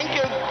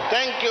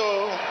Thank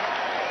you,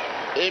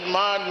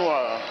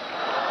 Emmanuel.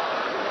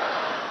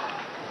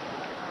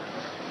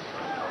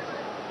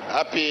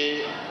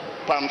 Happy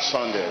Palm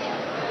Sunday.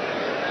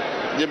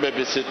 You may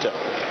be seated.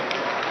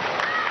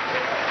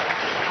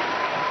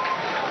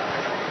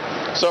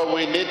 So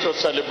we need to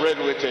celebrate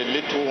with a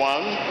little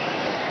one.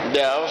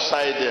 They're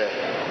outside there.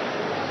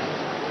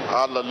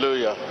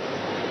 Hallelujah.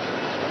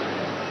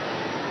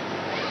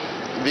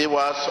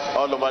 Viewers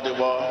all over the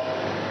world.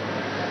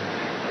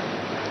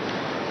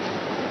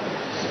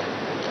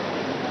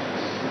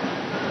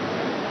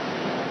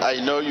 I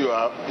know you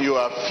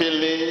are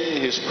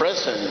feeling His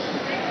presence.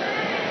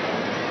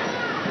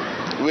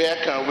 Where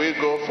can we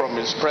go from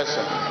His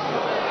presence?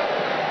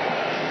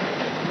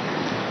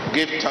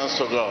 Give thanks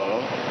to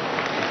God.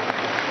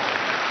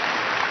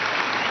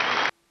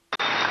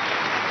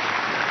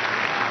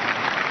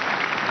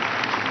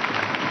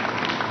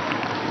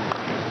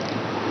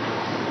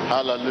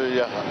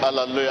 Hallelujah,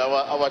 hallelujah.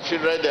 Our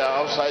children, they are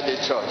outside the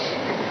church.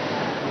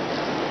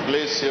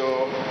 Please,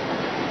 your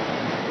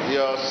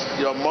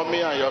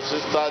mommy and your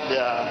sister,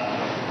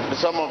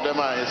 some of them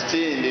are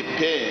still in the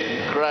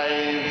pain,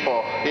 crying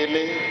for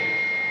healing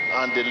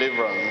and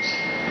deliverance.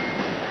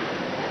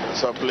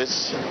 So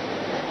please,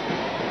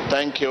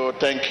 thank you,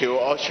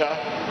 Usher.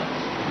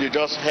 You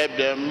just help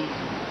them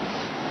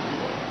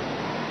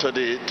to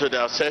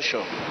their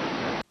session.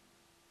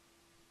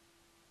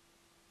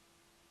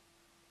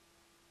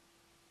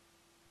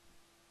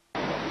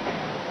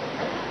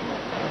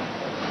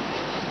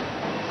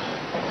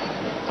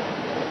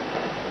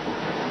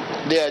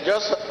 They are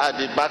just at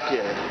the back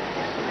here.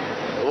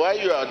 While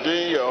you are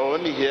doing your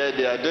own here,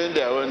 they are doing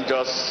their own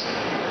just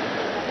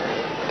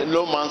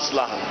no man's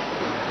land.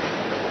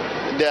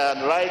 They are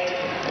right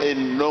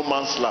in no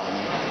man's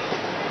land.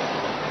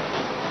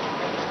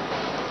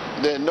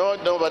 They know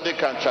nobody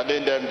can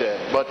challenge them there,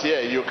 but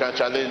here you can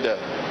challenge them.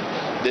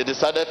 They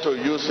decided to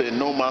use a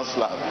no man's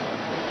land.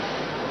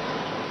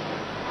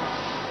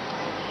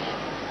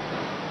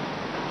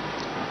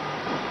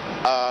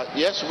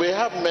 Yes, we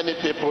have many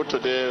people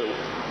today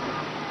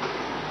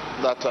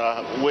that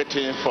are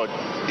waiting for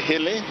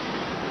healing.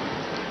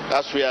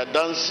 As we are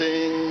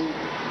dancing,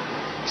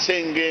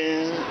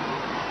 singing,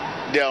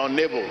 they are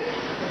unable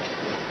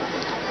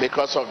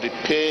because of the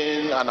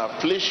pain and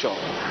affliction.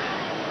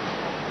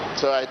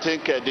 So I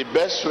think the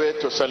best way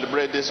to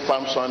celebrate this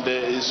Palm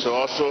Sunday is to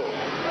also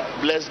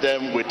bless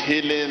them with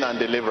healing and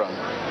deliverance.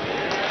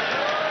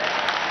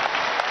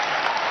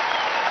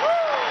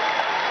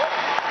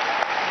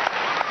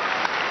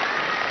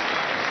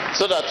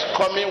 So that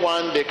coming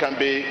one, they can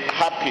be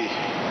happy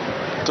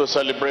to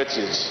celebrate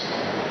it.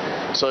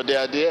 So they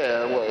are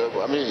there.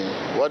 I mean,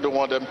 what do you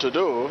want them to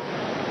do?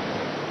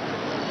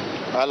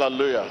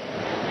 Hallelujah.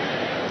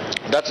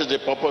 That is the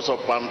purpose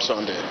of Palm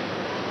Sunday.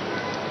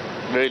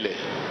 Really.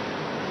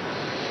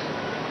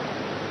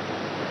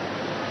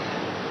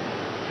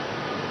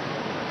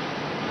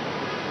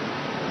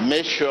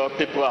 Make sure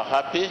people are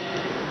happy,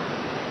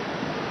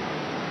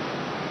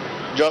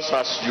 just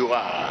as you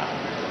are.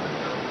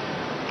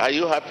 Are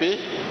you happy?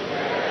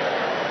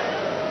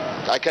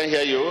 I can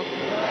hear you.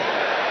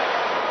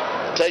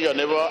 Tell your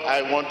neighbor,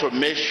 I want to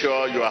make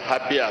sure you are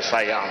happy as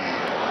I am.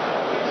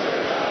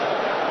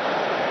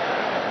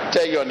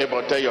 Tell your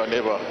neighbor. Tell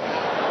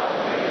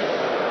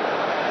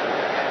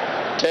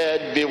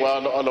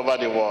everyone all over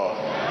the world.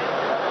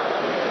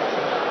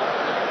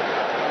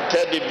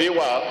 Tell the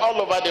viewer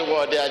all over the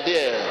world, they are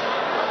there.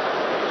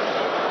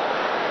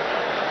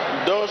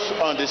 Those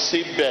on the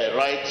seatbelt,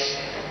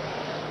 right?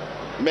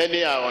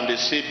 Many are on the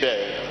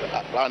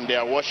seatbelt and they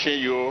are watching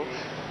you.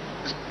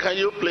 Can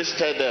you please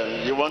tell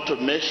them you want to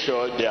make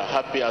sure they are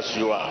happy as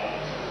you are?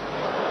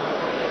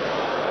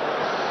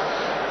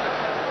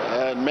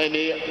 And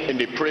many in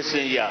the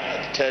prison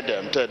yard, tell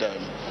them.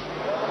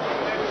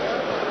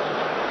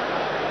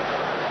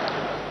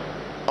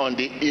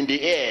 In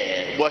the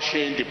air,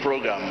 watching the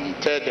program,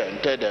 tell them.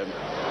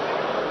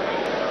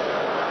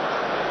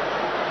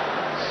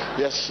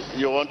 Yes,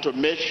 you want to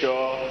make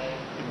sure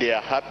they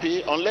are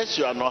happy, unless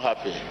you are not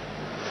happy.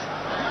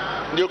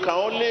 You can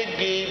only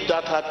give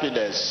that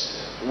happiness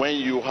when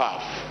you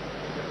have.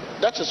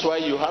 That is why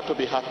you have to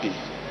be happy.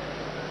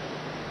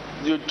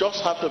 You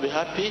just have to be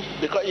happy,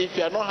 because if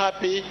you are not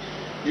happy,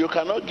 you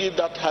cannot give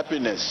that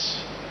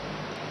happiness.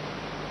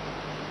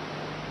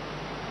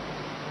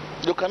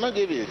 You cannot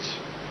give it.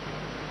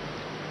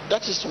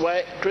 That is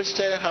why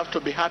Christians have to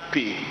be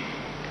happy.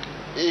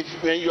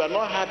 When you are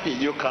not happy,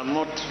 you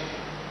cannot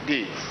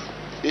give.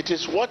 It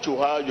is what you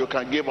have you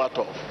can give out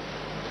of.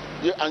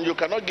 And you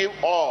cannot give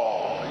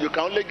all. You can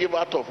only give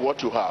out of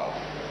what you have.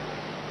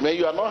 When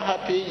you are not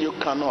happy, you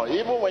cannot.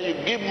 Even when you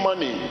give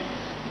money,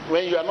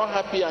 when you are not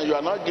happy and you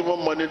are not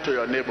giving money to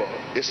your neighbor,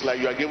 it's like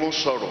you are giving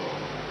sorrow.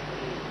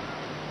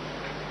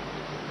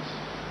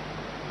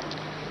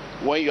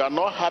 When you are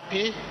not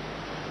happy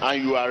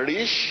and you are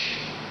rich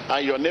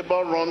and your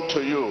neighbor runs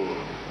to you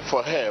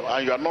for help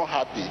and you are not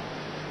happy,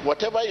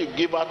 whatever you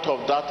give out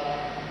of that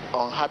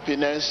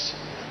unhappiness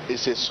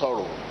is a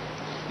sorrow.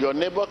 Your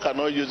neighbor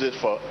cannot use it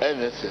for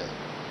anything.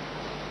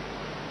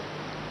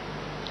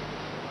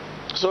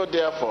 So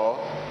therefore,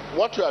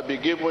 what you have been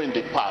given in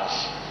the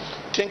past,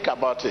 think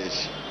about it.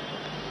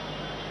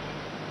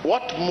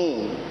 What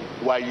mood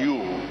were you,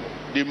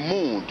 the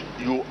mood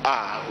you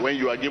are when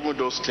you are given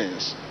those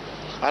things?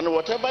 And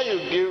whatever you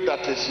give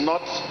that is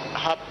not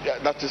happy,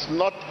 that is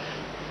not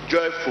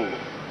joyful,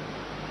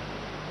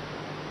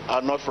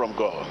 are not from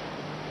God.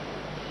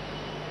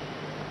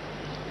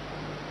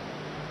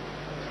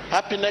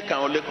 Happiness can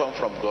only come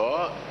from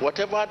God.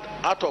 Whatever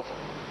out of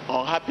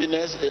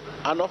unhappiness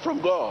are not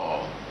from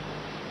God.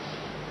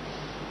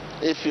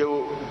 If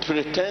you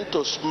pretend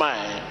to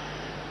smile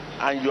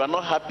and you are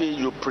not happy,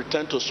 you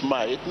pretend to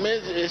smile, it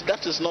means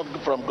that is not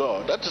from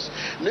God.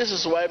 This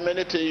is why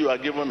many things you are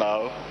given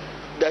now,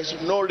 there's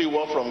no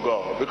reward from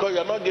God, because you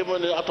are not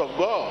given it out of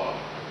God.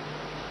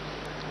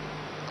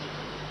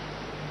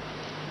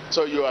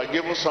 So you are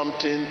given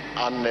something,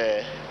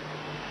 and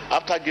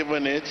after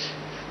giving it,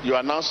 you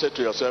are now say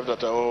to yourself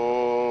that,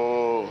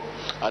 oh,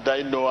 had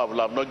I know I would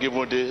have not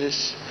given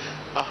this.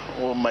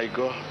 Oh my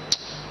God.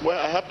 Well,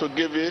 I have to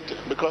give it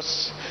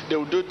because they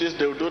will do this,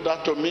 they will do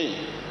that to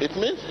me. It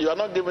means you are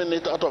not giving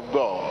it out of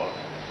God.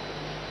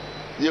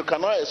 You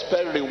cannot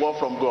expect reward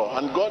from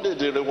God, and God is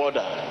the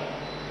rewarder.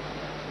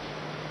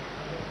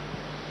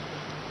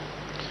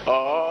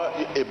 Or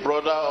a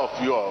brother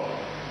of yours,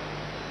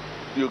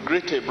 you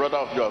greet a brother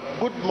of yours,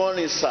 good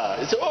morning, sir.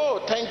 You say,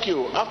 oh, thank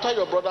you. After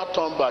your brother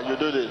turned back, you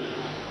do this.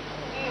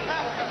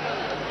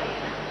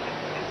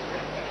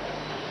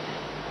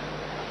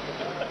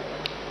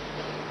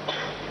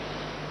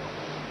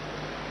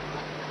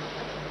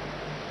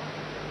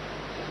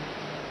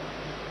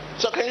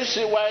 So can you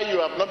see why you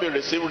have not been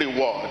receiving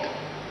reward?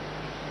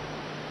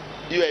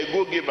 You are a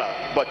good giver,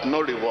 but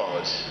no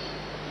rewards.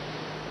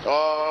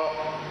 Or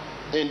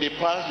in the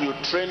past, you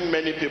trained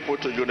many people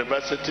to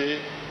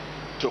university,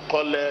 to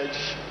college,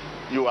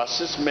 you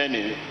assist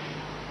many.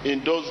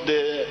 In those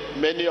days,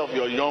 many of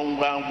your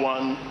younger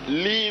ones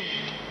lived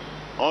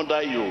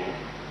under you.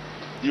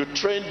 You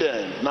trained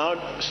them.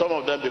 Now some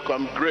of them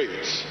become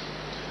great.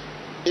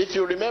 If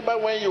you remember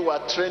when you were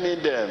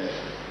training them,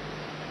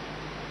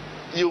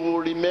 you will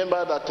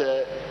remember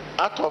that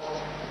out of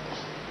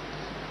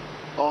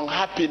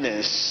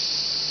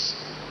unhappiness,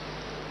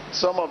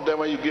 some of them,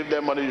 when you give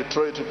them money, you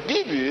throw it.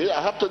 Give you,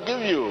 I have to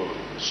give you,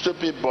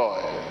 stupid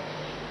boy,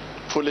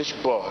 foolish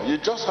boy. You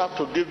just have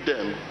to give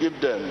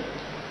them,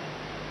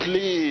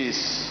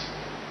 please.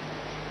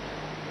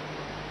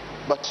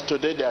 But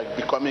today they are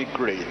becoming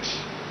great.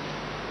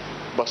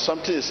 But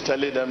something is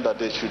telling them that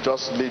they should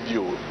just leave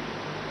you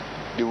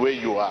the way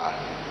you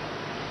are.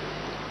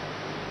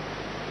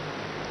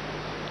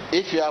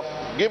 If you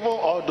have given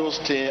all those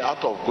things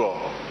out of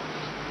God,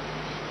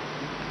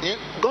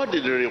 God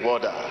is the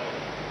rewarder.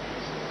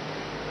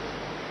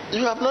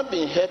 You have not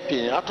been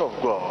helping out of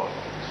God.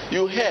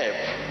 You help,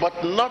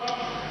 but not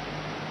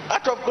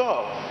out of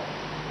God.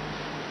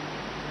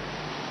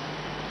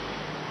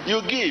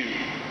 You give,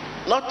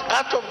 not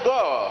out of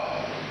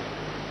God.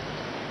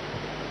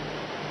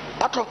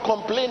 Out of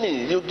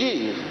complaining, you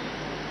give.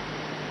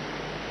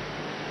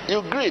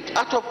 You greet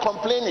out of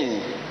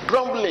complaining,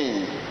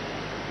 grumbling.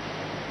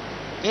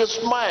 You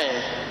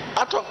smile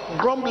out of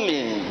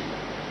grumbling.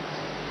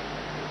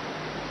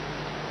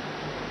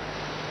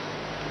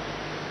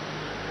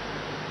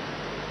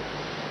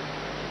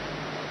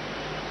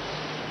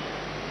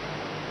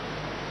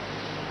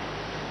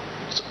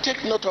 So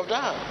take note of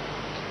that.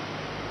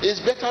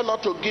 It's better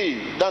not to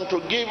give than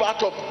to give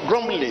out of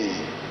grumbling.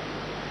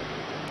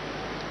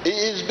 It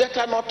is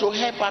better not to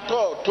help at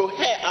all, to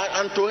help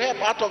and to help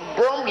out of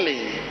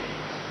grumbling.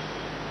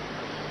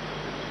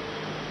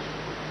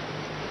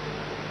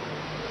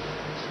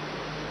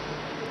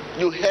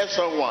 You help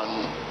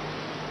someone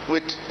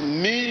with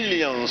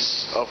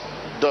millions of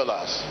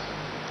dollars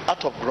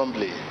out of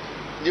grumbling.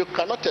 You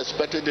cannot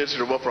expect this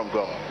reward from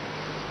God.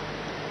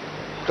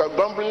 Because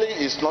grumbling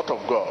is not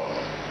of God.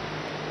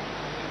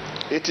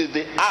 It is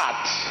the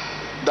art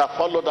that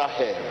follows that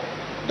help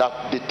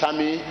that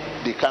determines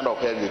the kind of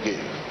help you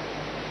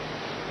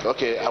give.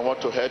 Okay, I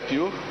want to help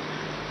you.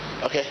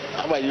 Okay,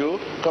 how about you?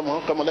 Come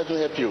on, let me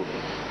help you.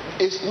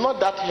 It's not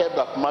that help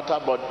that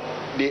matters, but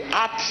the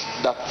art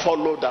that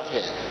follows that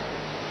help.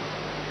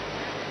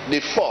 The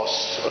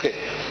force. Okay.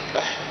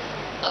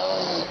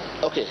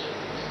 Okay.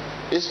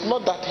 It's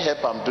not that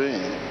help I'm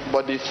doing,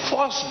 but the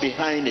force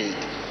behind it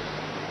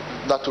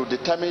that will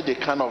determine the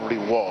kind of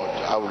reward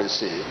I will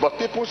receive. But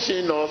people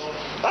seeing us,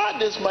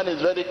 this man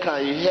is very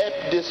kind. He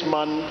helped this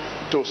man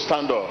to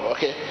stand up.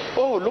 Okay.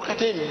 Oh, look at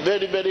him,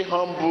 very, very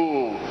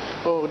humble.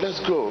 Oh, let's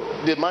go.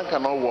 The man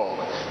cannot walk.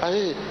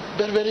 Hey,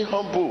 very, very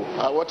humble.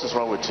 What is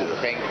wrong with you?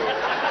 Thank you.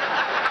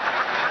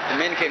 The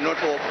man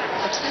cannot walk.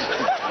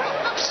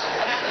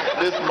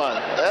 This man,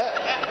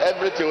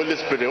 everything Holy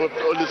Spirit,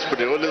 Holy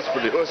Spirit, Holy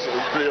Spirit, Holy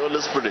Spirit,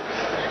 Holy Spirit.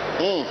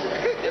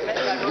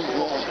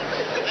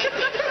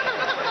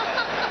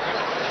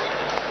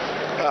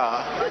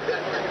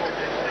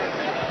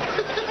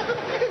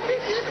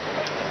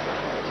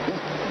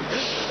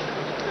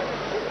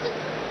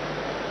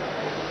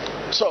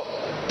 So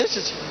this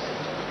is,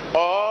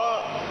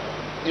 or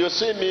You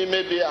see me,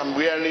 maybe I'm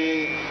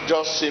wearing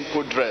just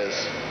simple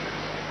dress.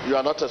 You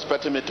are not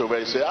expecting me to wear.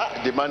 You say,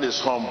 the man is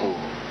humble.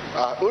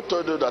 Who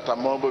told you that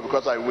I'm humble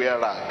because I wear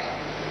rag?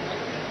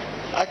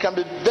 I can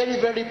be very,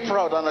 very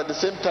proud and at the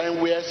same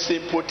time wear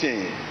simple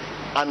thing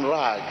and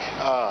rag.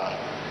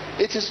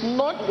 It is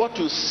not what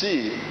you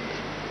see,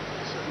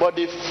 but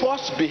the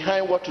force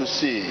behind what you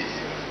see.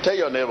 Tell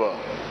your neighbor.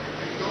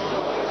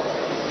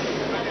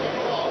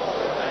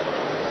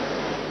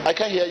 I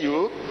can't hear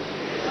you.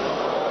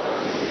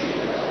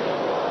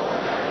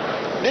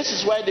 This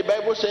is why the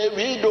Bible says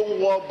we don't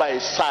walk by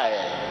sight.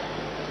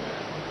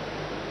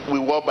 We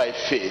walk by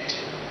faith.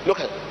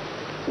 Look at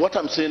what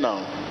I'm saying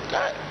now.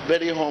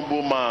 Very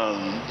humble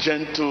man,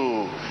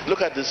 gentle.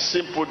 Look at the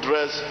simple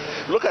dress.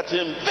 Look at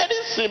him,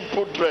 very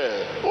simple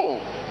dress. Oh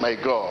my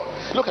God.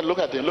 Look at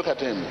him, look at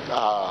him.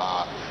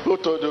 Who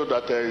told you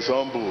that he's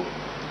humble?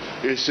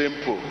 He's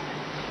simple.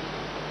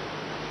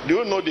 Do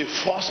you know the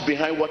force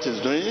behind what he's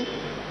doing?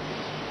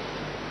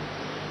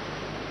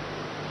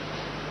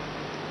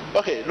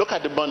 Okay, look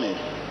at the money.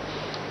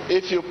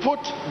 If you put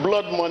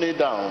blood money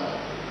down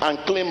and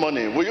clean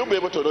money, will you be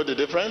able to know the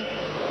difference?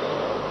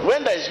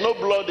 When there is no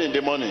blood in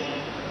the money,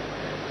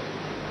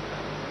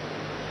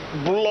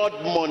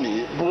 blood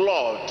money,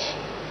 blood,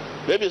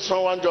 maybe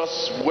someone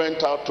just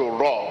went out to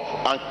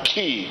rob and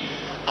kill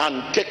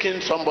and taking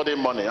somebody's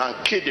money and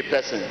kill the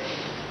person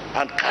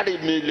and carry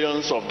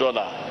millions of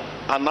dollars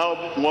and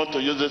now want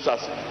to use this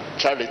as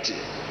charity.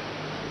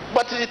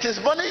 But it is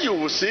money you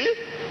will see.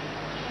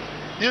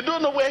 You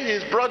don't know where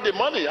he's brought the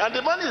money, and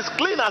the money is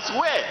clean as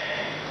well,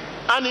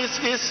 and it's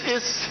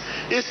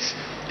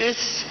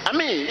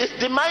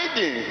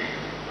demanding.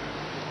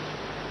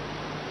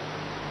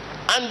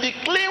 And the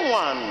clean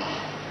one,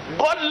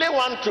 godly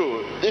one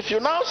too. If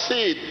you now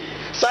see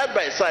it side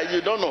by side,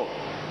 you don't know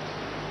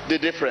the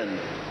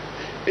difference.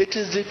 It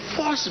is the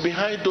force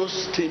behind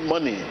those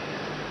money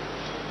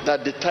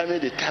that determine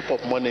the type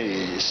of money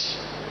it is.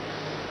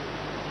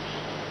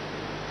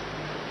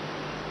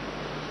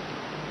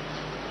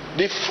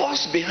 The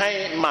force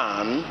behind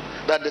man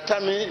that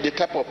determines the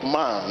type of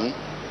man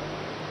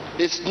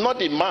is not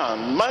the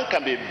man. Man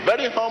can be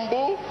very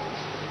humble,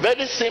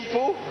 very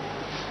simple,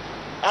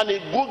 and a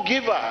good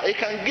giver. He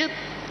can give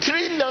 $1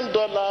 trillion,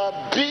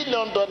 $1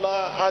 billion,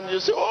 and you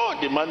say, oh,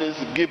 the man is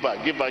giver,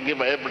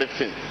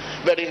 everything.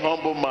 Very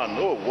humble man.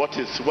 Oh, what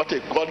a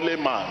godly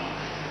man.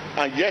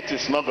 And yet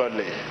it's not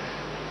godly.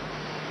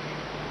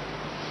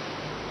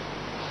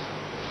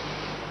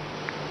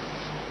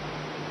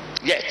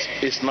 Yet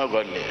it's not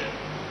godly.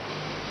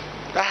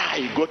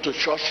 You go to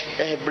church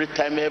every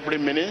time, every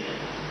minute.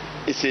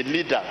 It's a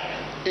leader.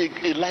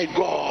 He like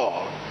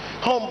God.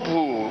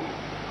 Humble.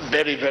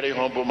 Very, very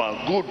humble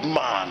man. Good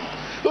man.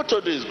 Who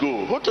told you is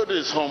good? Who told you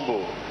is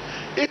humble?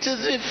 It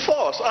is a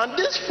force. And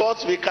this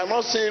force we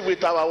cannot see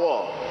with our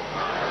word.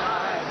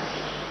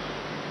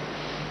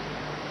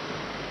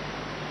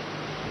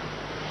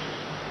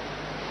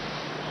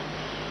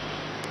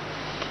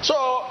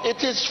 So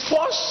it is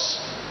force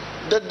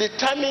that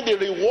determine the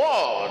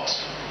reward.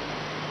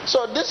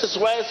 So this is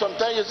why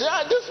sometimes you say,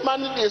 this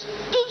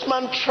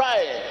man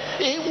tried.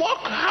 He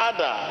worked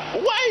harder.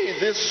 Why is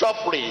he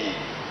suffering?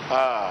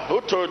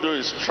 Who told you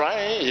he's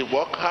trying? He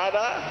worked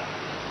harder.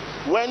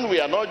 When we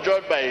are not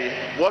judged by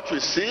what we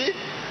see,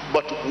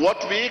 but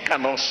what we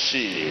cannot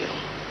see.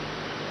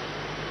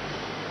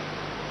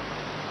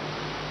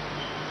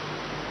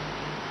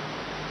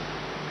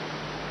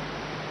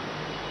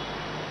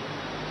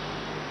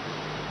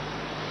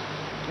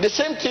 The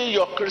same thing,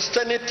 your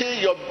Christianity,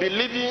 your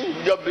belief,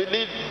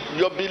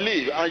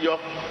 and your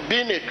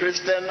being a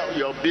Christian,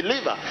 your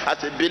believer,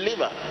 as a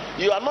believer.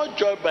 You are not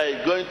judged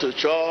by going to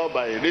church,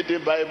 by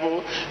reading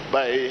Bible,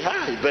 by,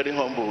 very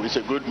humble, he's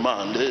a good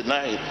man,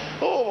 nice.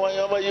 Oh,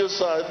 whenever you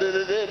saw,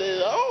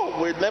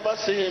 we never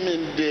see him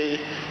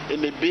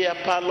in the beer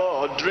parlor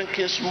or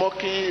drinking,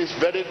 smoking, he's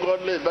very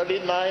godly, very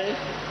nice.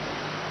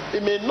 He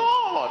may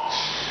not.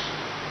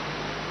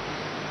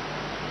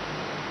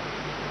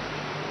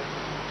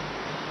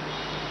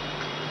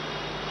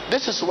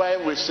 This is why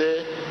we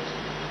say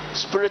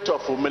spirit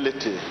of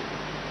humility,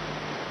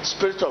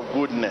 spirit of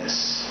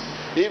goodness.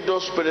 If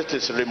those spirit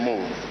is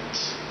removed,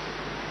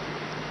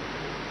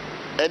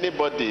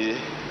 anybody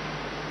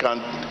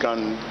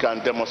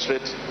can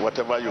demonstrate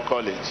whatever you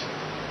call it.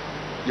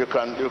 You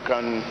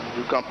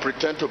can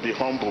pretend to be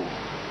humble.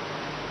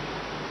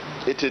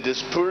 It is the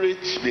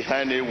spirit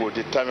behind it will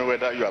determine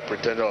whether you are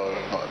pretending or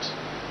not.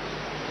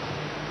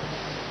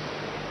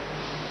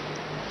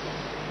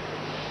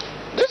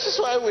 This is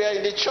why we are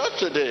in the church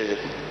today.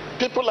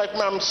 People like me,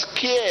 I'm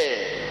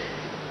scared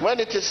when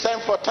it is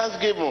time for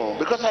Thanksgiving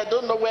because I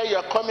don't know where you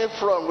are coming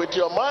from with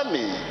your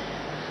money.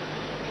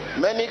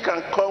 Many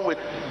can come with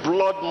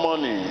blood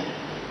money.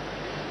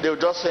 They'll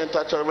just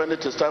enter church when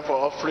it is time for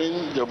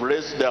offering, they'll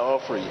raise their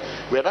offering.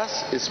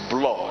 Whereas it's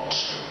blood.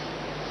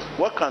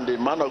 What can the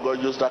man of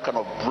God use that kind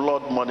of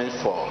blood money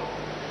for?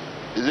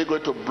 Is he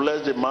going to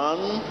bless the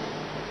man?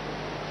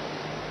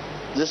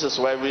 This is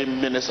why we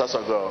ministers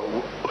of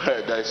God,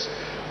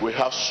 we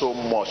have so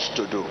much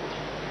to do.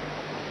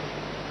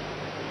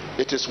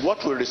 It is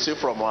what we receive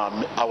from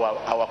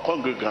our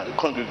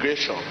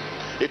congregation.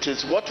 It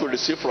is what we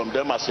receive from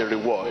them as a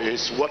reward. It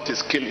is what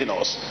is killing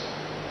us.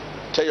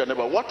 Tell your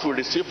neighbor, what we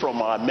receive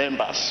from our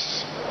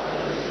members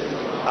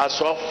as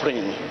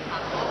offering,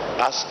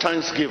 as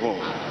thanksgiving,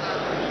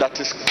 that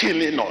is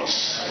killing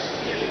us.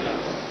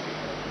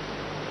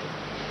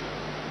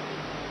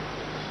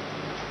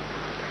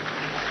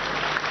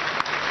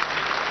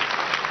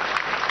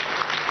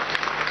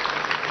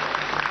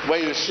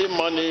 When you see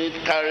money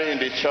carried in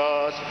the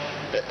church,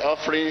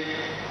 offering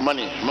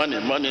money,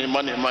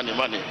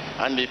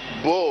 and the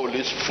bowl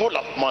is full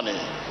of money.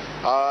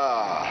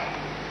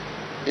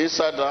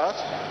 Inside that,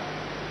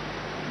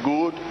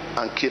 good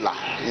and killer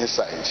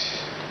inside.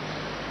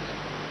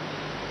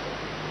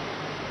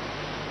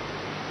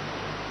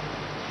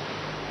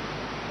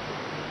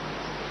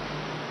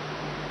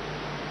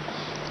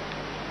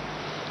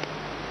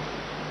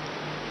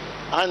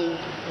 And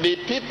the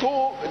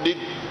people, the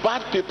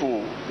bad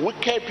people,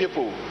 wicked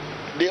people,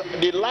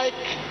 they like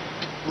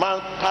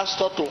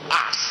pastor to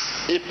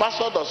ask. If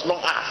pastor does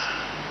not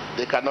ask,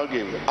 they cannot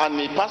give. And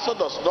if pastor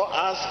does not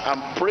ask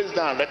and praise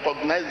them and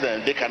recognize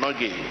them, they cannot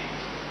give.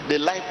 They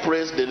like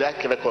praise, they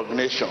like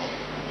recognition.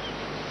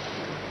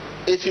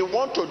 If you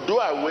want to do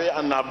away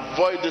and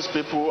avoid these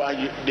people,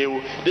 and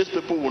these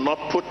people will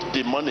not put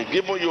the money,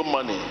 giving you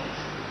money,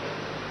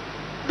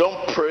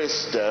 don't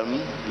praise them.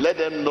 Let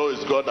them know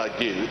it's God that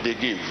they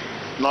give,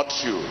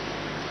 not you.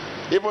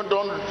 Even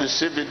don't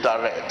receive it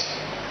direct.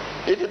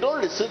 If you don't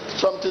receive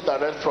something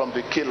direct from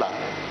the killer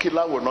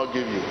will not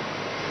give you,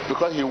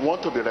 because he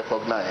wants to be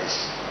recognized.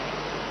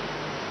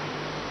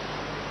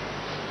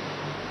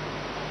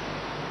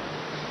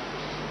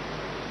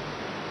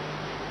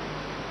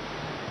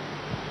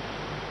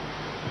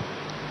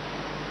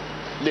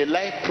 They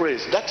like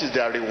praise. That is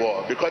their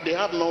reward, because they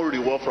have no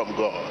reward from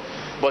God.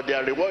 But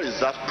their reward is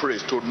that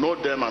praise. To know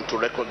them and to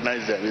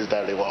recognize them is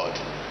their reward.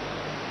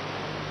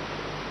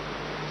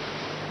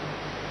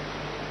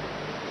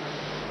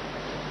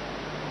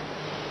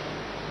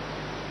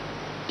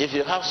 If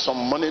you have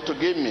some money to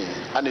give me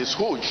and it's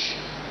huge,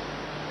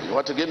 you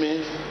want to give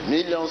me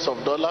millions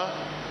of dollars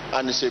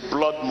and it's a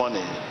blood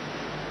money.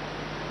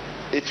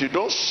 If you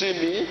don't see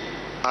me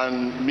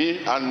and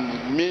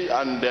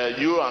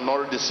you and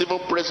all receiving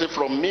praise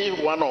from me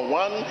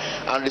one-on-one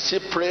and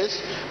receive praise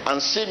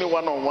and see me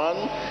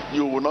one-on-one,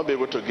 you will not be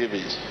able to give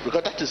it,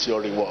 because that is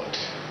your reward.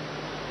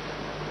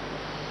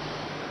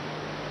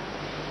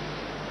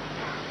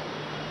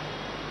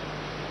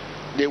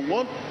 They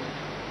want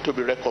to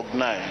be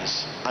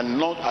recognized and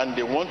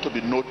they want to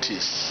be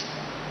noticed.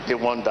 They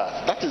want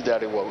that. That is their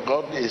reward.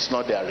 God is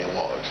not their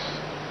reward.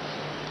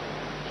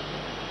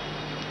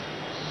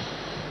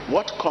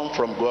 What comes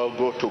from God,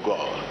 go to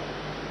God.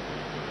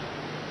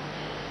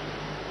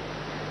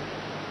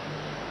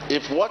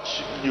 If what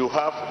you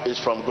have is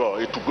from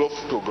God, it will go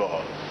to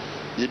God.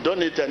 You don't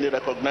need any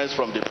recognize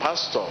from the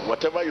pastor.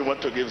 Whatever you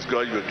want to give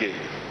God, you give.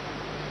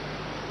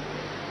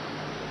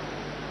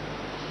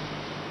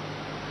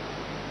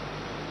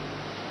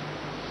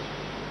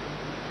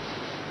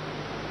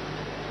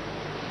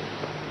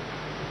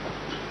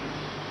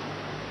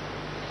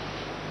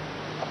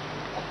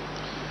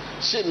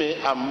 See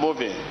me, I'm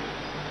moving.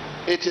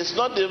 It is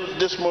not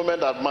this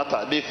moment that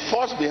matters. The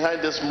force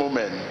behind this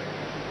moment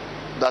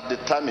that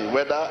determines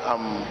whether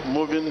I'm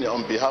moving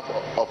on behalf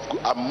of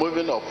God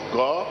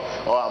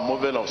or I'm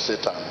moving of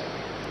Satan.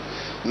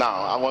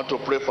 Now, I want to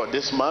pray for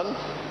this man.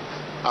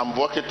 I'm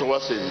working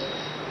towards him.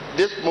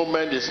 This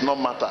moment is no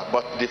matter,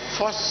 but the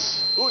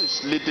force who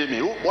is leading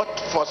me, what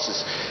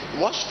force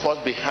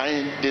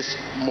behind this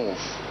move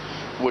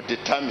will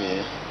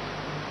determine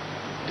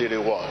the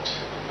reward.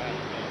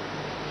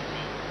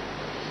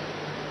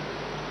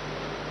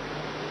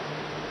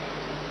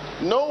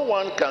 No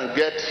one can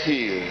get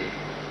healed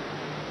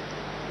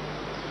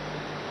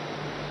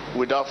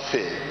without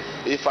faith.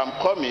 If I'm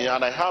coming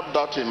and I have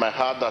doubt in my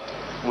heart that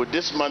will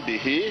this man be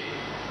healed?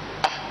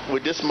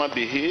 Will this man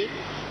be healed?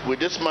 Will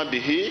this man be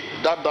healed?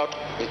 That doubt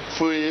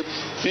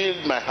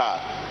filled my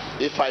heart.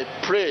 If I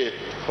pray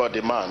for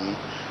the man,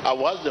 I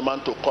will ask the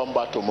man to come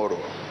back tomorrow.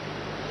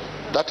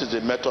 That is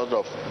the method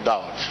of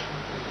doubt.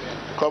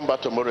 Come back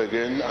tomorrow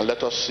again and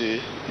let us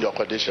see your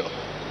condition.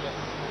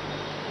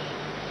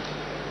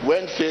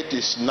 When faith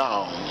is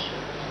now,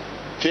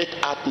 faith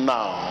acts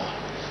now,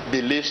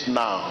 believes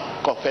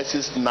now,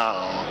 confesses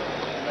now.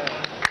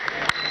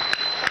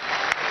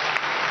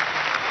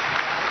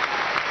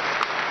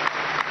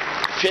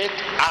 Faith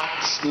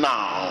acts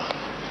now.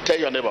 Tell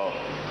your neighbor.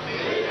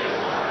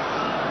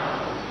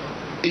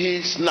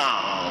 Is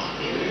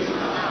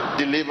now.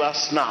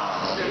 Delivers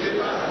now.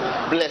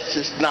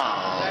 Blesses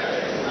now.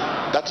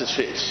 That is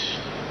faith.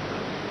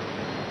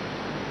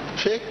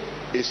 Faith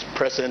is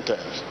present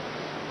tense.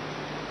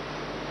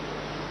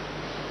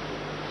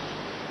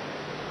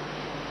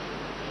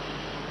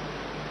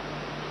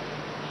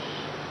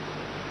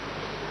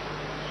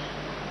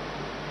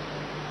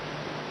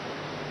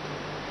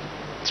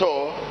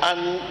 So,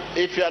 and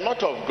if you are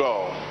not of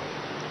God,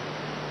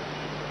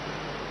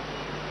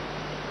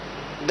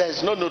 There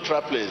is no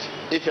neutral place.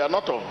 If you are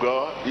not of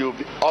God, you will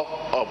be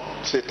of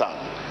Satan.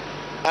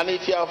 And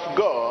if you are of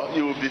God,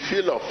 you will be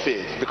filled of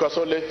faith, because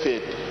only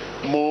faith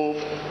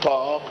move,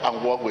 talk,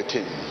 and walk with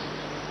Him.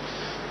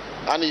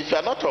 And if you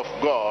are not of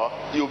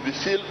God, you will be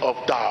filled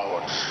of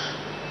doubt.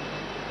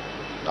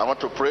 I want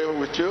to pray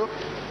with you.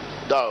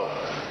 Doubt.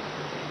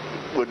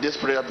 Will this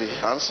prayer be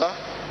answered?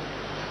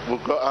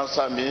 Will God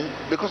answer me?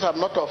 Because I'm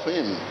not of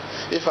Him.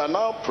 If I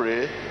now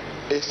pray,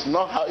 it's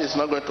not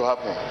going to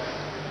happen.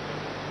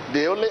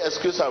 The only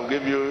excuse I'll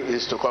give you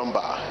is to come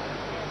back.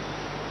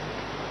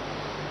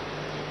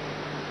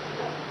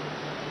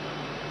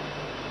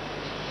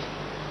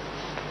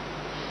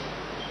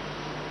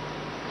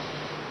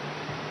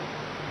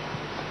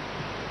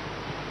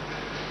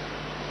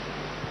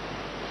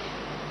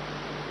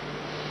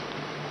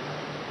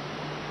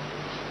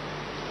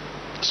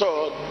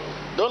 So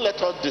don't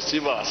let us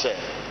deceive ourselves.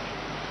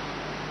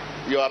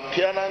 Your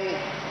appearance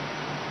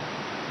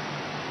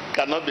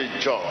cannot be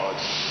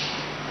judged.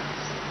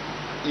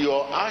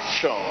 Your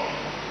action,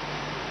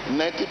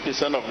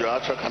 90% of your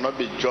action cannot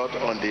be judged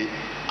on the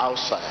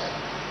outside.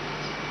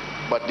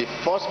 But the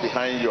force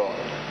behind your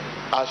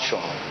action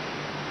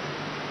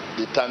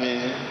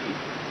determines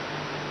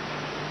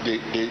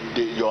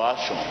your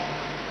action.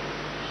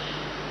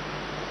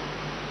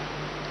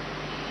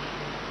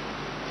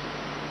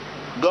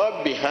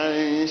 God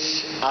behind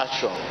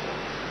action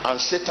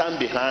and Satan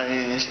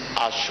behind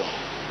action.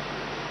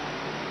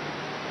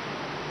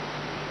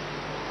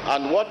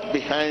 And what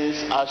behind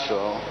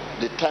action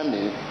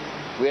determines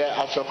where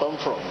action comes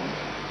from.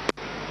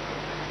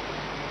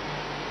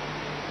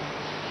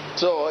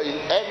 So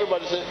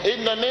everybody says,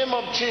 in the name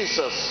of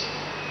Jesus.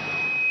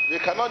 We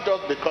cannot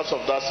just because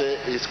of that say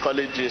he's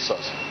calling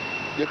Jesus.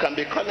 You can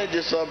be calling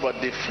Jesus,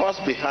 but the force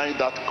behind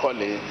that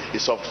calling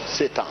is of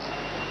Satan.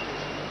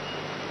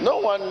 No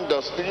one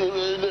does.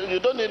 You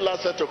don't need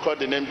license to call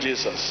the name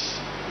Jesus.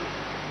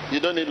 You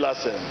don't need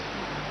license.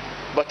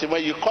 But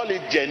when you call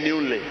it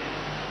genuinely,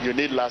 you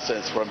need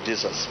license from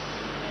Jesus.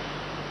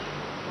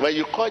 When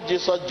you call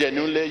Jesus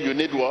genuinely, you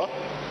need what?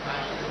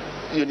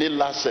 You need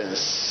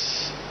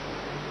license.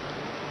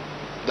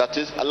 That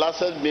is, a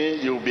license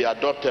means you will be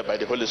adopted by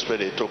the Holy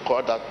Spirit to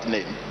call that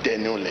name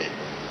genuinely.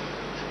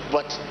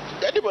 But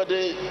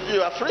anybody,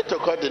 you are free to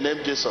call the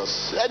name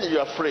Jesus. And you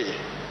are free.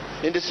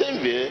 In the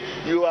same way,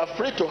 you are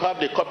free to have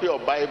the copy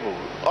of Bible.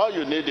 All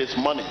you need is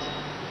money.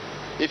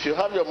 If you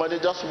have your money,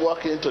 just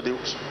walk into the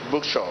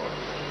bookshop.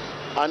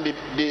 And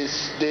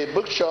the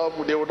bookshop,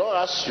 they will not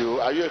ask you,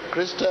 are you a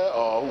Christian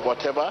or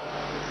whatever?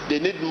 They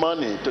need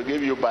money to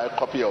give you a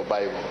copy of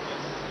Bible.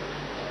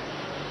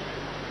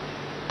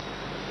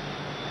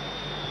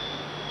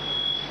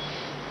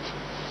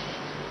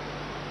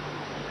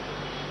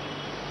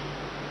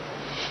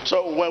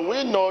 So when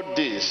we know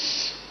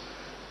this,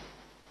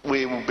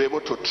 we will be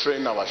able to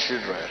train our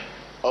children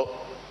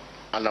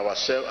and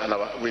ourselves,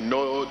 and we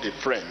know the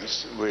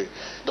friends. We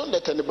don't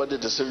let anybody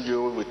deceive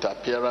you with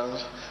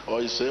appearance,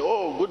 or you say,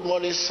 oh, good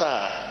morning,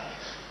 sir.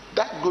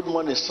 That good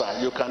morning, sir,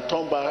 you can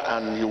turn back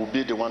and he will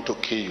be the one to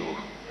kill you.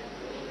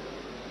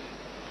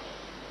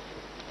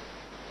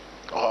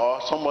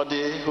 Or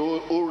somebody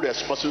who is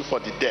responsible for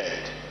the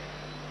dead.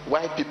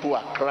 Why people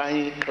are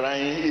crying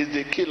is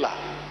the killer.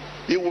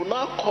 He will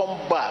now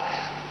come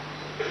back.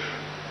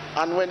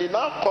 And when he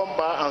now come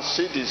back and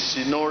see the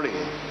scenery,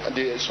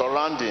 the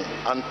surrounding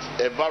and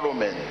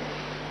environment,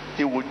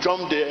 he will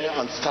jump there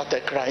and start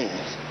crying.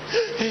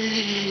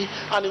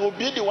 And he will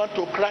be the one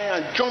to cry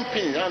and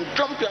jumping and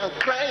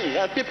crying.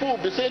 And people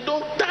will be saying,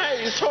 don't die,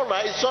 it's all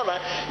right, it's all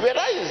right.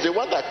 Whereas he's the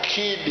one that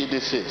killed the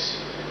deceased.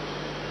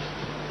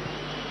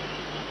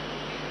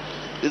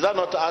 Is that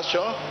not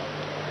action?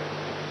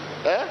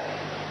 Eh?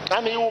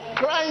 And he will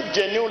cry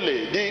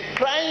genuinely. The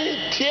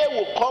crying tear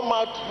will come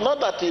out, not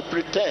that he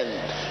pretends.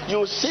 You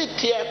will see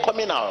tear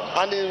coming out,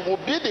 and he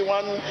will be the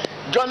one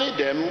joining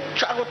them,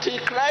 shouting,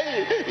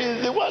 crying.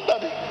 He's the one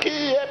that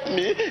helped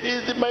me.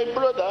 He's my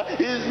brother.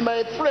 He's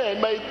my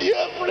friend, my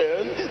dear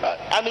friend.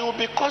 And he will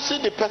be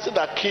cursing the person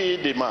that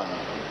killed the man.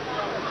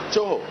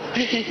 So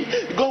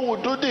God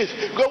will do this,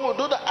 God will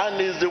do that,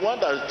 and he's the one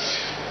that.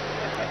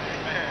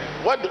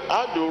 What do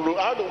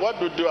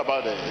you do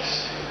about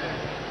this?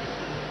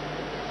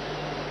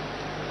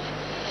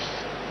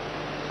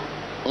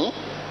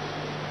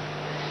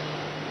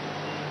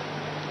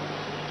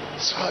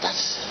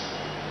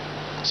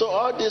 So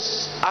all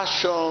this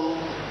action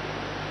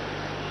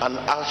and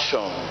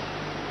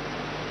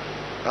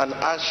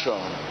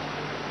action.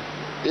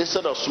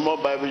 Instead of small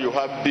Bible, you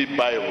have big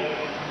Bible.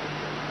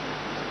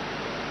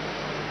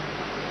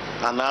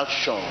 An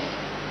action.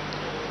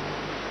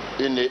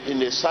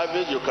 In a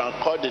service, you can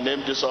call the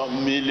name Jesus a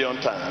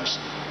million times.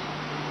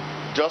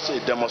 Just a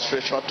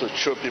demonstration to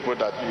show people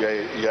that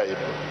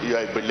you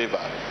are a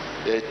believer,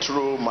 a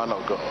true man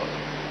of God.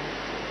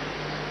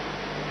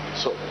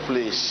 So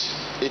please,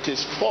 it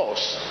is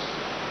force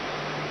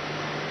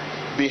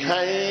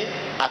behind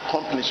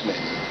accomplishment.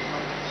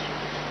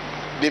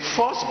 The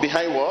force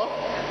behind what?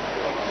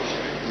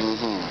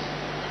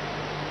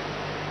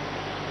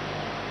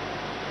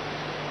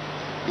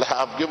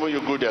 I've given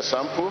you good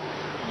example,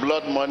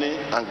 blood money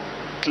and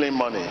clean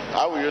money.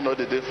 How will you know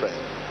the difference?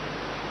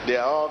 They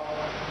all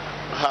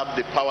have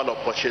the power of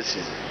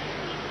purchasing.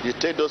 You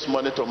take those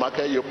money to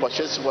market, you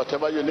purchase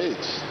whatever you need.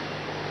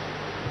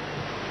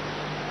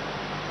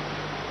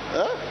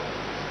 Huh?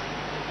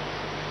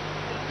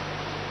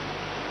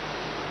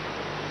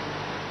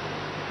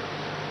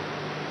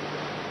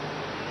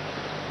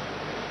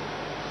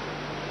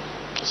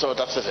 So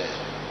that's it.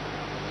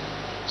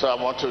 So I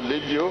want to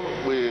leave you.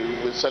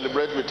 We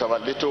celebrate with our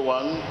little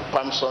one,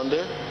 Palm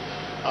Sunday.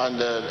 And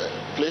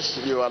please,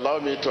 you allow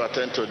me to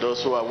attend to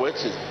those who are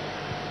waiting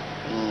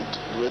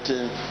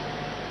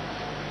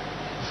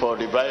for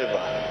revival.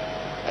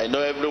 I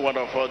know every one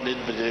of us needs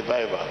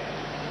revival.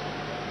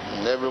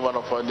 Every one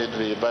of us needs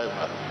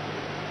revival.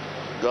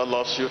 God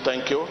loves you.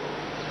 Thank you.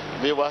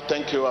 Viva,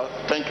 thank you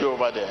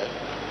over there.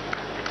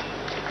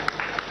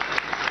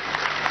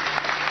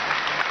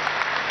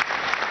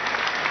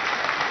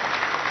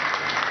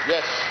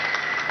 Yes.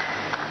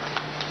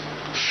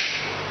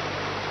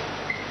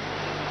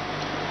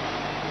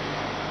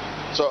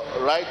 So,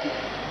 right,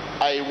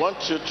 I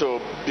want you to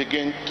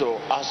begin to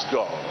ask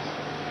God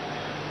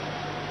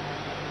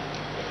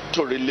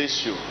to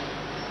release you.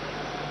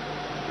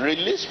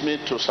 Release me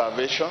to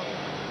salvation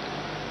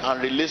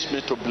and release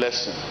me to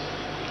blessing.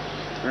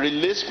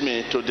 Release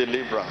me to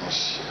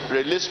deliverance.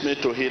 Release me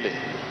to healing.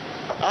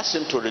 Ask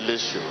him to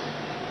release you.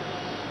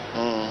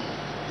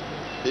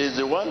 He is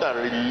the one that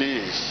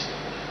released.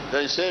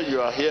 Then he said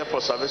you are here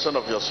for salvation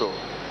of your soul.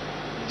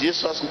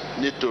 Jesus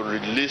needs to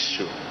release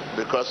you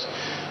because,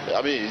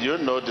 I mean, you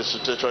know the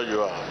situation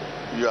you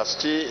are. You are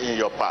still in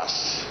your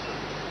past.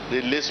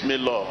 Release me,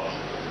 Lord.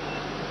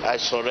 I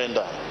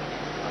surrender.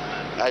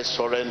 I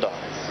surrender.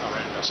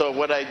 So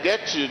when I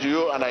get to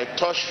you and I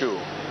touch you,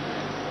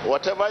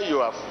 whatever you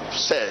have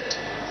said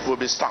will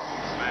be stopped.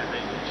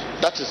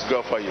 That is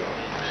God for you.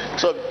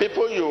 So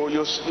people,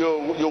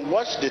 you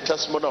watch the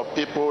testimony of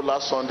people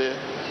last Sunday,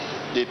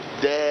 the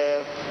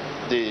deaf,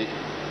 the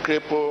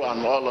cripple,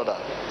 and all other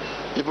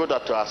people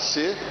that were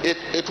sick.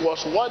 It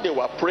was what they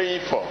were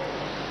praying for.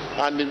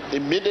 And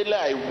immediately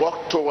I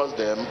walked towards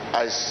them,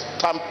 I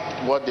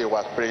stamped what they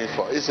were praying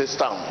for. It's a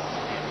stamp.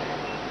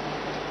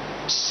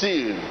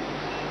 Seal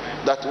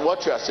that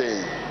what you are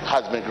saying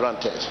has been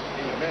granted.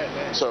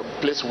 Amen. So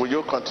please, will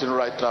you continue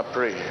right now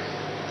praying?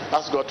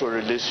 Ask God to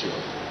release you.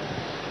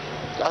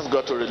 Ask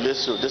God to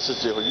release you. This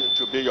is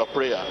to be your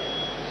prayer.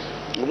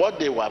 What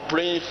they were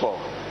praying for.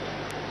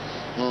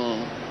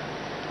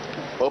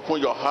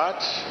 Open your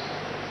heart.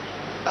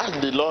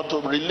 Ask the Lord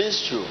to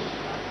release you.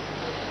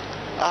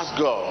 Ask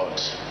God.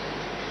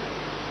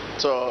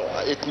 So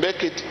it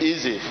make it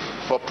easy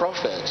for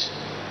prophets.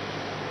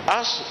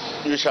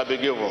 Ask, you shall be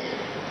given,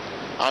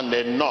 and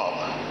then knock,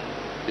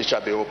 it shall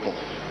be open.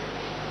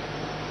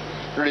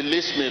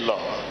 Release me,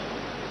 Lord.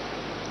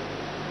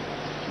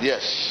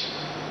 Yes.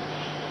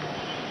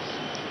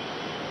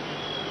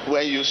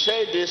 When you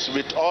say this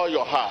with all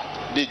your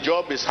heart, the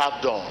job is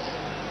half done.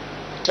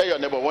 Tell your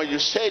neighbor, when you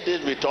say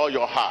this with all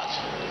your heart,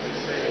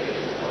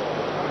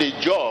 the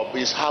job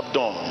is half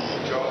done.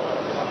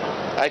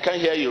 I can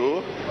hear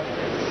you.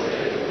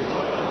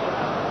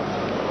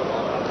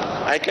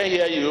 I can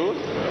hear you.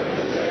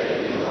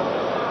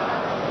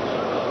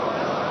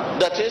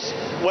 That is,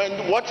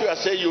 when what you are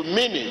saying, you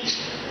mean it.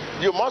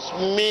 You must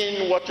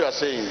mean what you are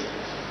saying.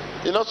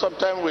 You know,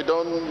 sometimes we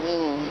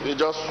don't, we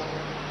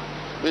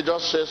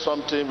just say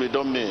something we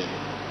don't mean.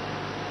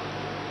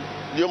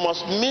 You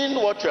must mean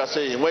what you are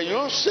saying. When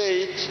you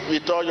say it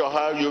with all your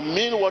heart, you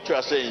mean what you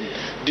are saying.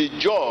 The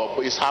job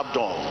is half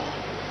done.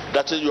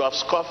 That is, you have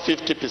scored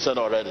 50%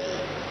 already.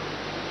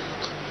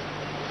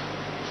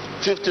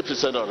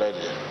 50%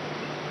 already.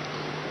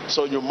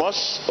 So you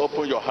must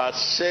open your heart,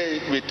 say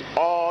it with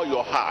all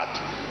your heart.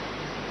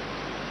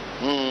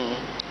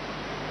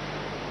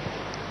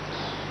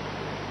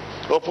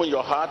 Open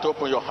your heart,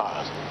 open your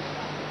heart.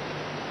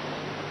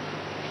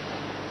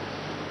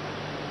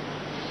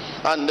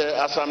 And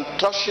as I'm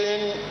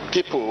touching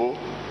people,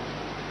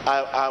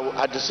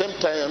 at the same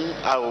time,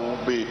 I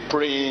will be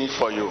praying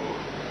for you.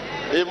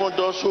 Even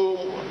those who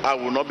I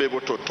will not be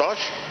able to touch,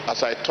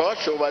 as I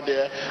touch over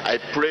there, I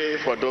pray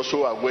for those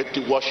who are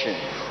waiting, watching.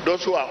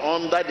 Those who are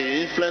under the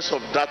influence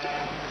of that,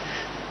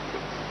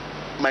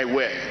 my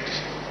word.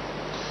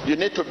 You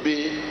need to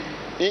be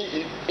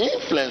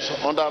influenced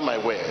under my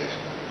word.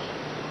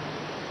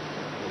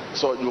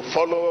 So you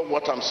follow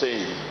what I'm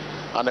saying.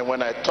 And then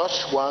when I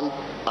touch one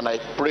and I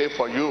pray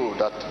for you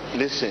that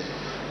listen,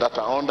 that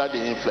are under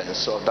the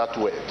influence of that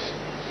word.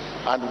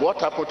 And what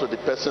happened to the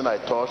person I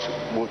touch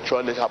will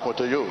surely happen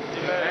to you.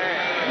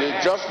 Amen.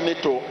 You just need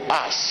to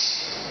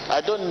ask. I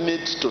don't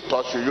need to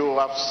touch you. You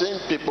have seen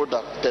people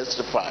that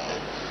testify.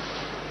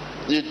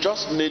 You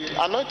just need,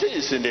 anointing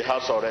is in the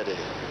house already.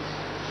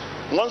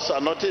 Once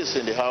anointing is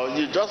in the house,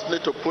 you just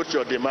need to put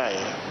your demand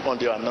on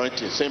the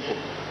anointing. Simple.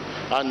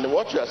 And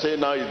what you are saying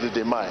now is the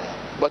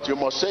demand. But you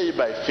must say it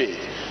by faith.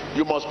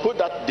 You must put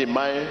that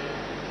demand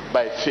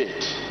by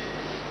faith.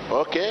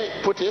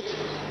 Okay? Put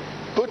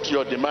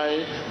your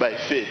demand by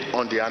faith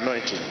on the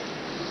anointing.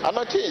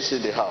 Anointing is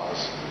in the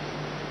house.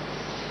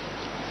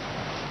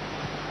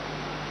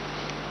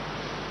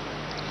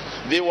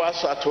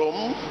 Viewers at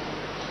home,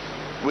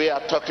 we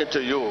are talking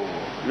to you.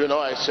 You know,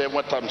 I say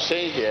what I'm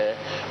saying here,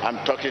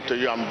 I'm talking to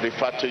you, I'm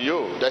referring to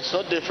you. There's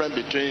no difference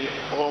between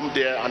home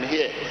there and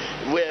here.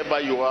 Wherever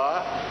you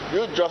are,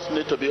 you just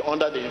need to be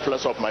under the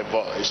influence of my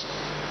voice.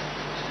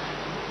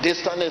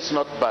 Distance is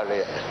not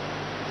barrier.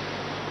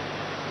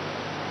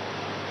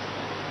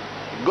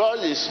 God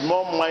is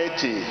more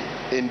mighty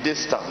in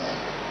distance.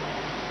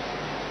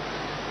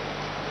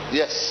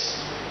 Yes,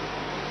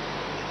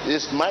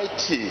 He's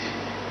mighty.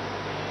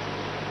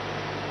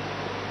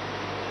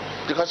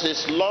 Because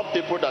He's love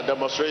people that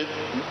demonstrate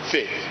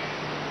faith.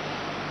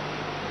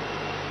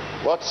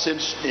 What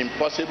seems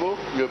impossible,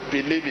 you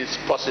believe is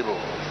possible.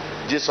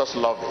 Jesus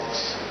loves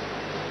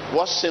it.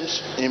 What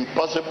seems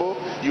impossible,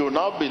 you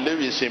now believe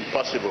is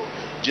impossible.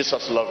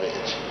 Jesus loves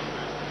it.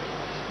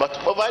 But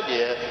over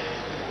there,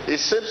 it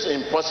seems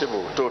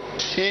impossible to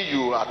hear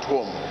you at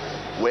home,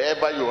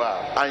 wherever you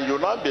are, and you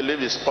now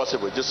believe it's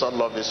possible. Jesus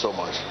loves it so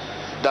much.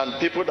 Than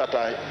people that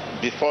are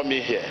before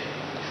me here.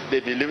 They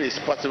believe it's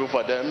possible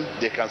for them.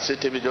 They can see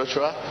TB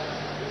Joshua.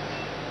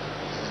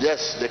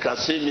 Yes, they can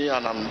see me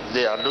and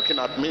they are looking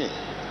at me.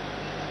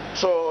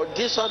 So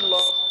Jesus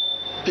loves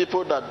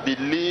people that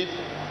believe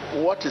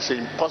what is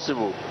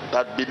impossible,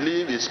 that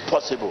believe is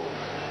possible.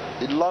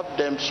 He loved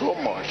them so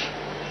much.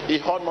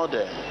 He honored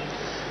them.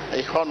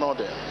 He honored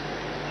them.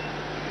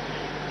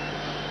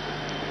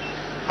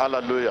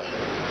 Hallelujah.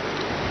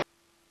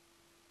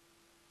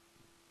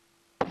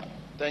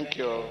 Thank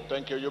you.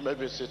 Thank you. You may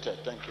be seated.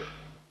 Thank you.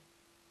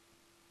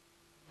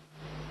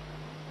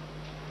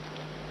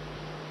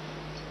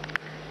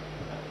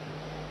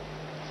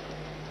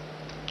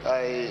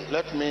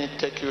 Let me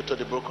take you to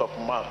the book of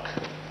Mark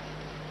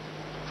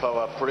for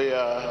our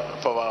prayer,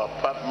 for our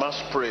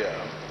mass prayer.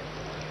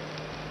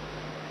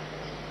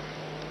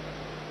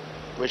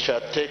 We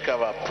shall take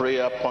our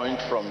prayer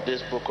point from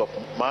this book of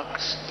Mark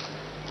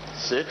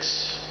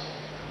 6.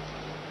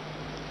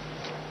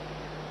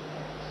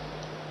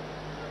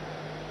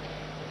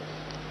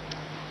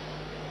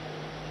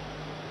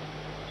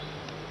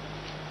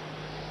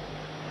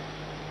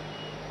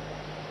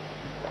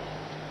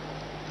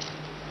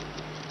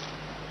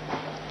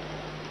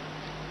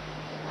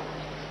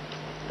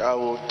 I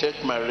will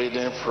take my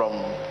reading from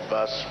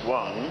verse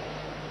 1,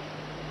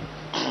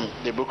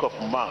 the book of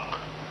Mark.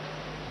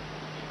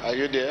 Are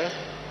you there?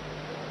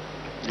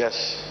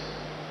 Yes.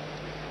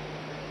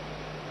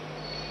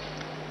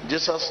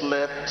 Jesus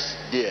left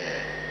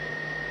there.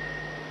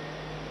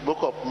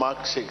 Book of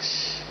Mark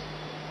 6.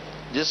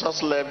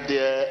 Jesus left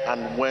there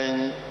and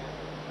went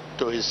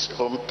to his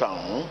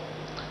hometown,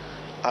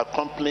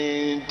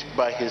 accompanied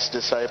by his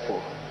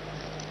disciple.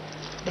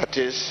 That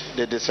is,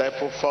 the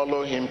disciple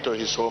followed him to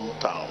his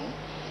hometown.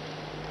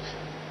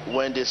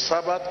 When the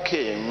Sabbath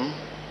came,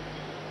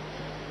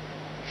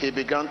 he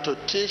began to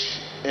teach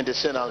in the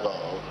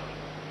synagogue.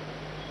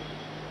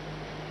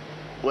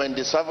 When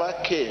the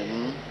Sabbath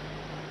came,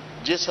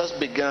 Jesus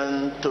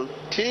began to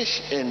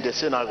teach in the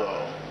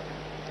synagogue.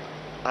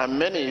 And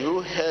many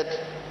who heard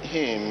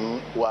him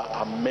were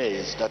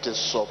amazed, that is,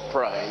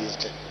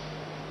 surprised,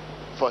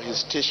 for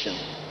his teaching.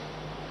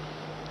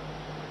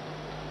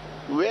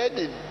 Where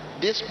did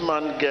this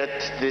man get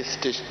these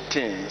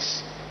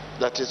things?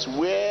 That is,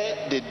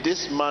 where did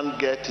this man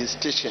get his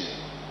teaching?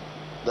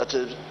 That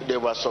is, they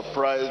were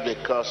surprised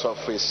because of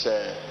his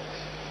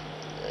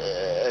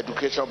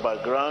educational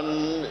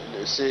background.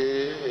 They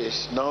say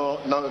it's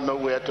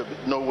nowhere.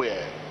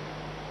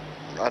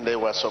 And they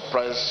were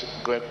surprised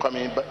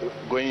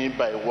going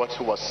by what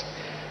he was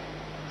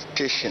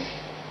teaching.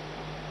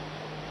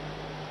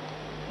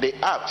 They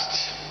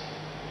asked,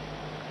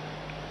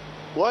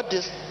 what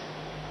is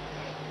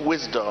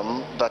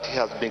wisdom that he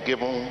has been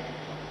given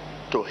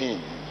to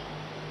him?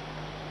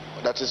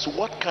 That is,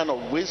 what kind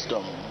of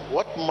wisdom,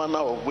 what manner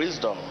of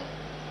wisdom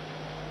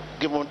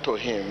given to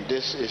him?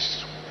 This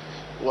is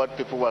what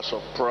people were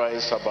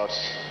surprised about.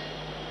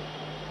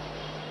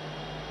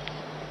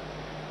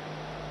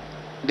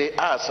 They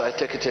asked, I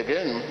take it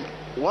again,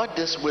 what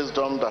is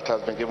wisdom that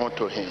has been given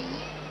to him?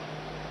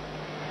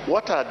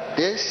 What are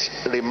these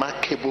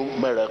remarkable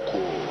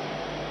miracles?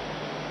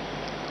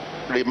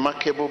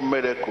 Remarkable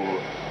miracle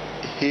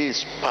he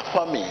is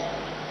performing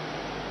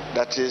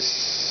that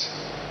is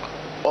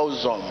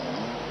awesome,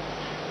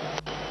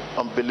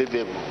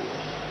 unbelievable.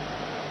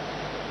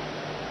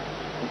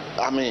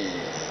 I mean,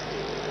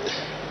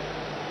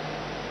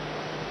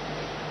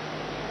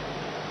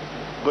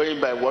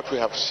 going by what we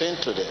have seen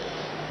today,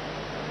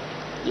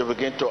 you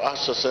begin to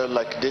ask yourself,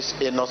 like this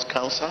anus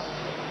cancer,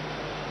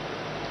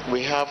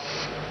 we have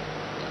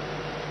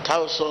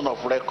thousands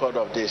of records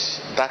of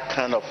that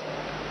kind of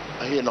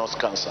anus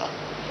cancer.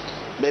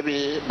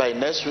 Maybe by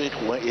next week,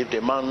 if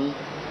the man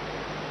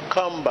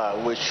come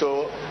back, we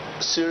show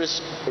series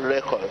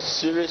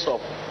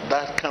of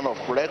that kind of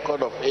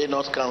record of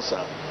anus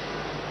cancer,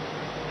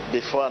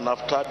 before and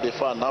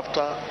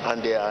after,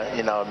 and they are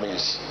in our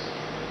midst.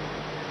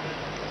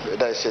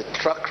 There is a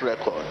track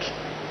record.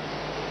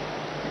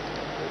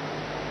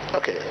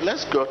 Okay,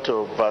 let's go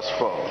to verse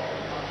 4.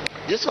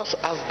 Jesus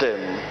asked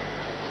them,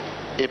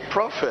 a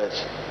prophet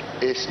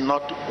is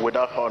not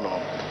without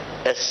honor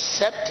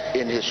except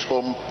in his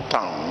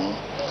hometown,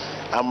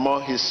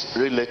 among his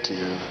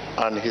relatives,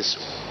 and his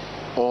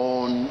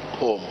own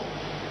home.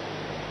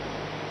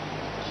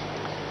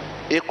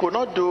 He could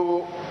not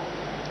do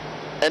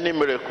any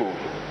miracle.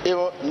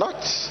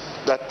 Not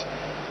that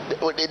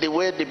the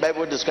way the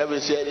Bible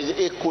describes it here,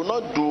 he could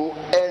not do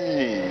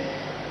any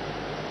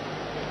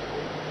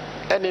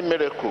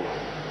miracle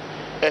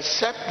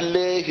except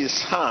lay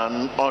his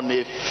hand on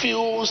a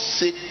few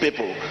sick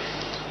people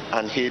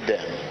and heal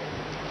them.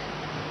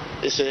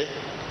 You see,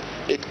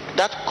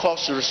 that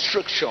caused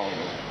restriction.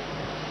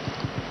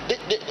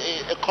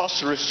 It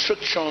caused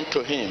restriction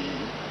to him.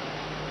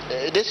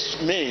 This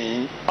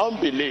means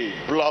unbelief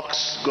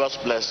blocks God's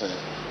blessing.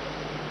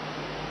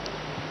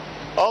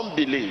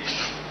 Unbelief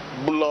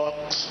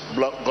blocks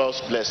God's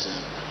blessing.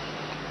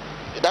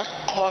 That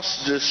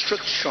caused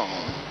restriction.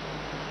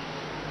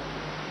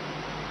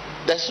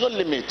 There's no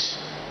limit,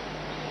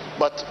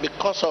 but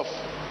because of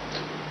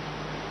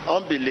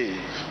unbelief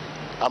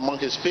among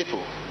his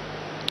people,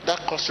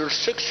 that caused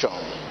restriction.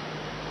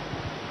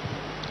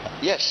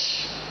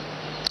 Yes,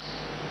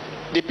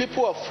 the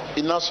people of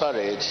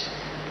Nazareth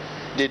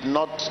did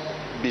not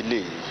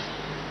believe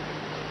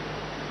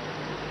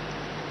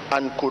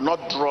and could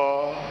not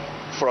draw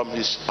from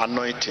his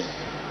anointing.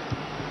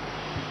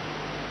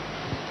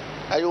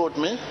 Are you with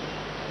me?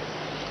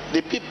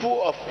 The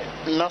people of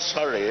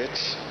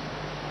Nazareth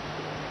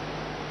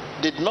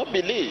did not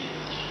believe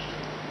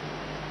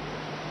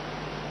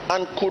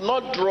and could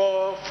not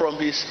draw from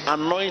his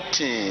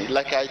anointing.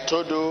 Like I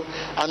told you,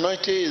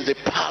 anointing is the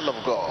power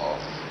of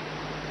God.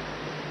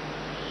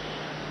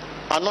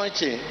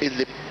 Anointing is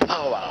the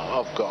power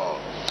of God.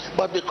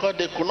 But because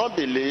they could not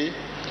believe,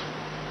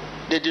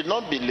 they did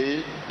not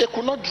believe, they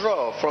could not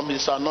draw from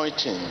his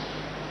anointing.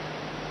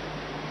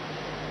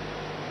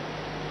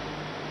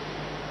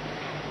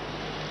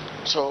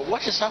 So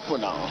what is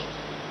happening now?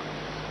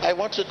 I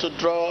want you to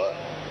draw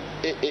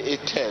a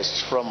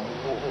text from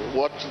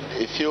what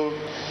a few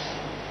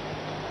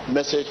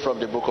message from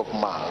the book of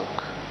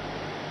Mark.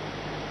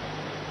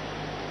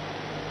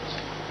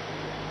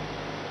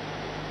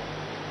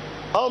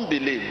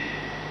 Unbelief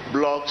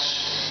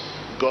blocks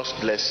God's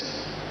blessing.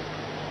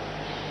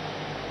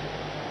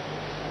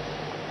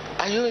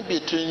 Are you in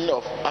between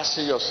of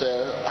asking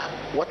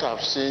yourself, what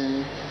I've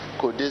seen,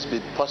 could this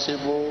be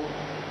possible?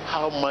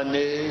 How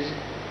many?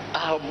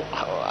 How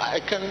I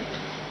can?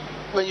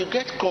 When you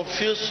get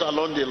confused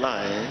along the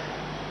line,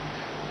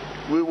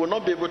 we will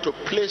not be able to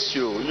place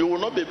you. You will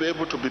not be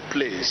able to be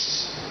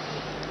placed.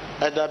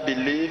 Either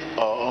believe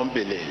or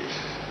unbelief.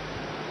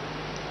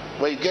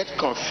 When you get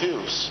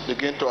confused,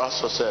 begin to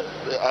ask yourself,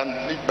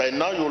 and by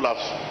now you will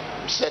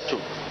have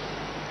settled.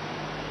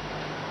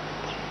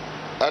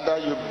 Either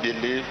you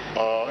believe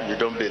or you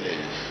don't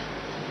believe.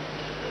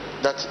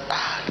 That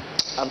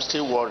I'm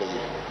still worried.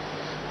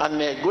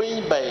 And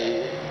going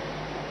by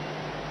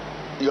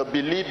your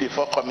belief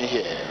before coming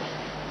here,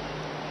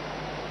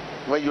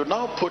 when you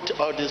now put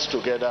all this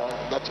together,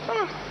 that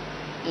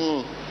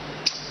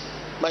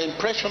my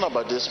impression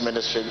about this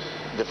ministry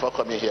before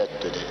coming here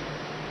today,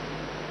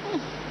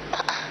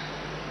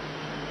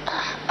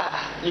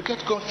 you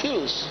get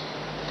confused.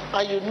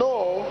 And you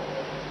know,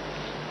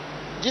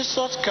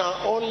 Jesus can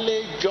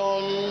only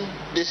join,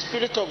 the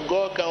Spirit of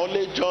God can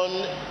only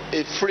join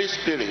a free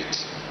spirit.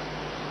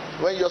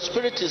 When your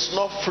spirit is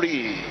not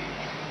free,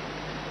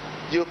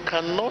 you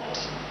cannot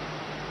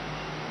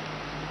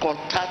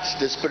contact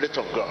the Spirit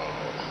of God.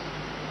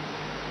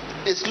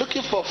 It's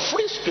looking for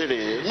free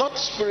spirit, not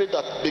spirit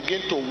that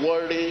begin to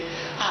worry.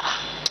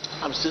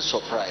 I'm still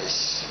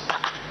surprised.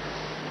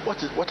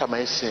 What am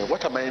I saying?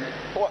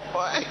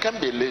 I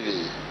can't believe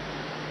it.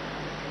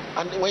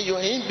 And when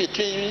you're in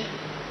between,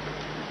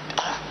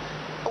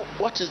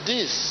 what is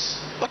this?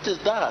 What is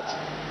that?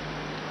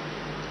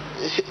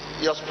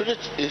 Your spirit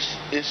is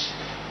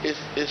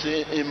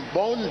in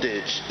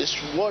bondage. It's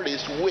worried,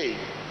 it's weak.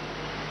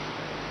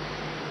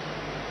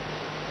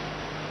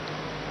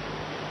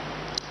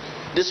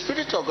 The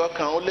Spirit of God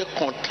can only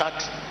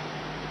contact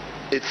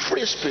a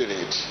free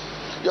spirit.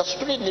 Your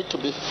spirit needs to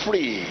be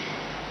free.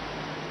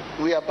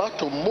 We are about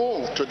to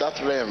move to that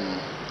realm.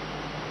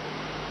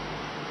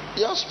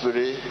 Your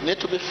spirit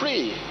needs to be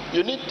free.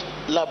 You need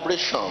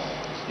liberation.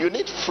 You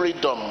need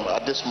freedom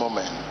at this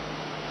moment.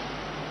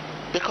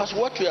 Because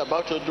what we are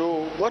about to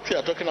do, what we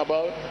are talking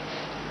about,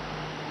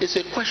 is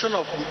a question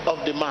of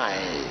the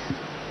mind.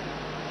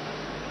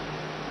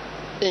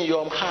 In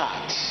your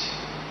heart,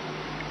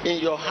 in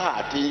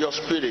your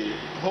spirit,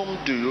 whom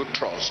do you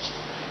trust?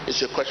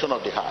 It's a question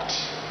of the heart.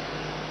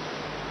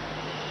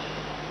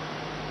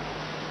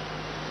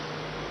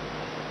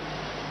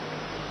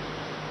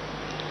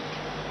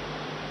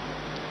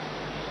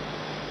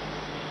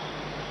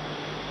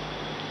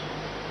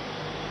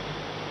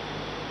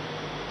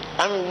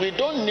 And we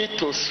don't need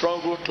to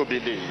struggle to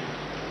believe.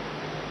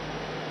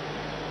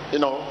 You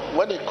know,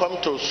 when it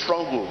comes to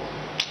struggle,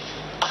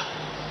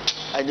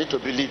 I need to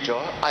believe, Joe.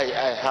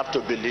 I have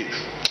to believe.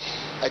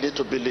 I need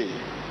to believe.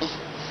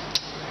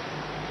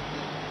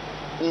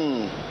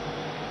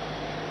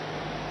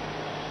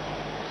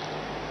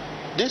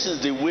 This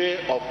is the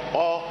way of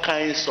all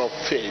kinds of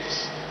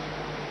faith.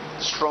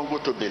 Struggle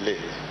to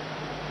believe.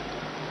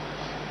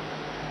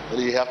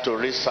 You have to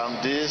read some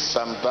this,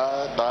 some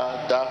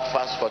that,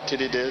 fast for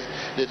 3 days.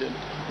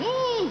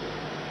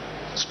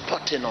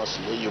 Spontaneous,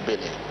 you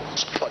believe.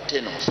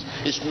 Spontaneous.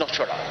 It's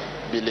natural.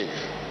 Believe.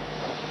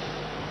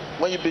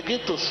 When you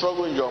begin to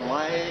struggle in your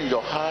mind,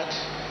 your heart,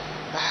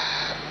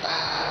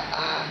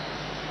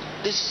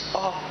 this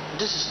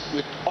is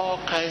with all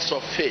kinds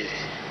of faith.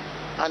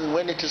 And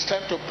when it is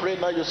time to pray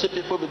now, you see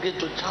people begin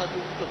to chant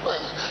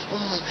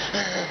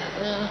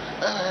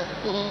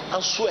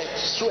and sweat.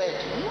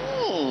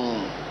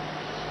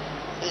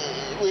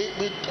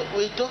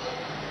 We don't.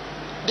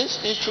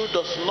 This issue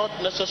does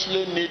not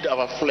necessarily need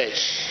our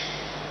flesh,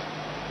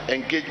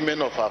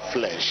 engagement of our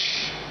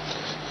flesh.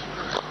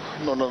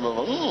 No.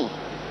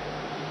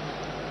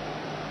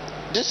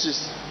 This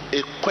is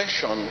a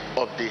question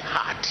of the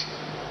heart.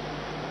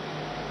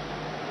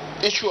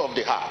 Issue of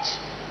the heart.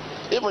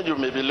 Even you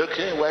may be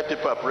looking while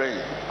people are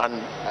praying,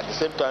 and at the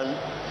same time,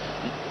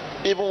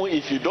 even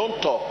if you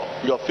don't talk,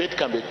 your faith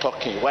can be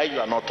talking while you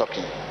are not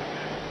talking.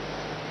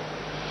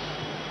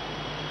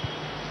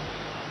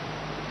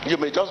 You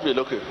may just be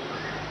looking.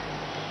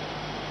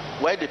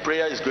 While the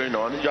prayer is going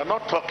on, you are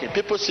not talking.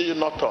 People see you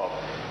not talk,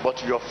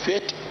 but your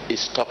faith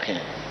is talking.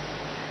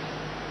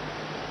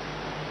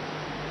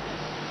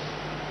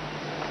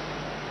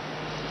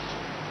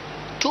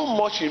 Too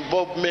much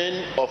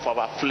involvement of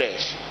our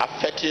flesh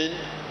affecting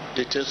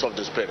the things of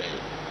the spirit.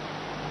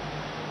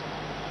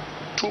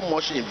 Too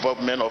much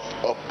involvement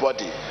of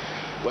body.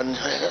 When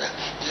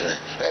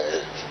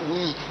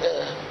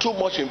too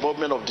much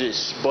involvement of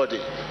this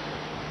body.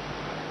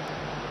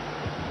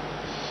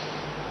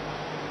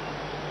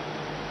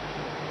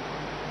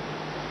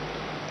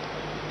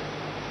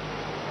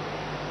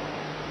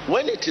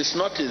 When it is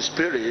not in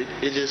spirit,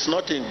 it is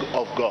nothing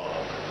of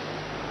God.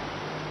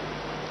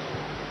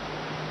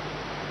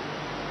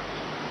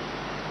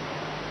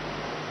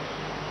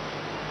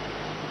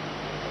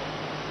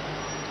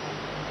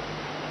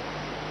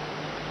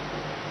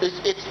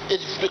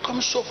 It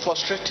becomes so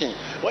frustrating.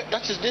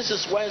 This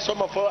is why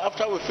some of us,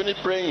 after we finish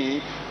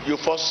praying, you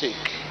fall sick.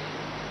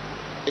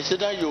 It's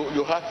either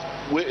you have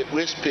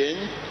waist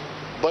pain,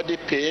 body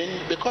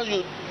pain, because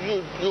you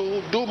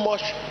do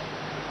much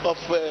of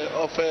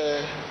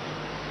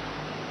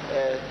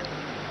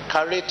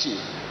karate.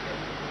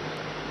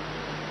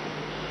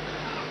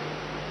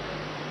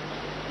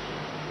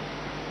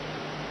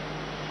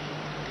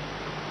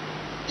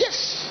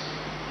 Yes.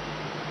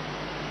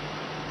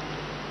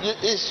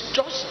 It's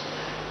just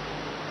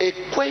a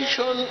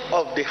question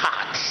of the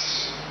heart.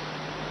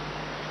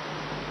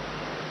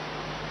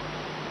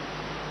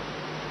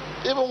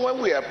 Even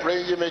when we are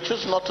praying, you may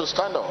choose not to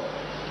stand up,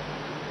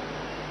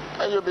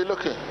 and you'll be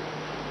looking,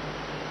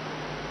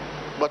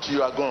 but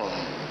you are gone.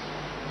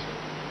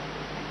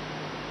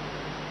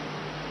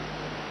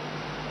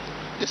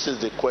 This is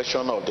the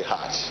question of the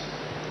heart.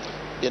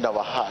 In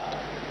our heart,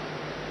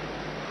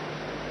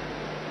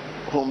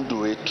 whom do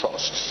we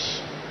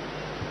trust?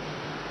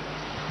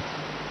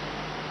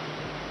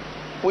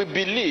 We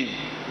believe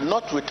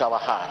not with our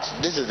heart.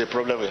 This is the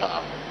problem we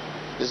have.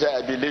 You say,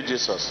 I believe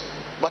Jesus,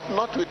 but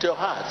not with your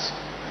heart.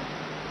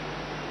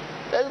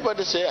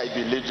 Everybody say, I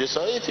believe Jesus.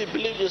 If you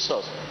believe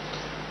Jesus,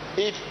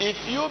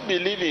 if you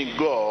believe in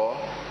God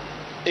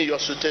in your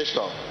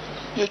situation,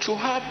 you should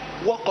have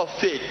work of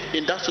faith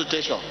in that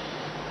situation.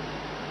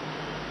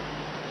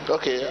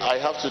 Okay, I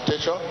have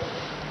situation.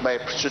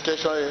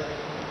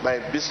 My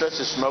business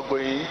is not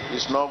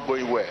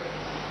going well.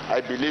 I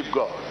believe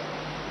God.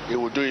 He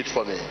will do it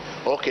for me.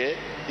 Okay,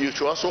 you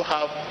should also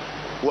have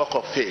work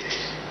of faith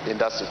in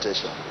that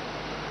situation.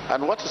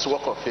 And what is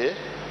work of faith?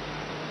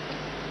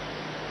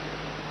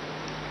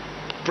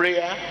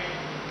 Prayer.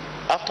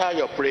 After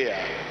your prayer,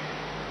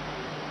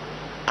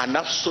 an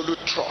absolute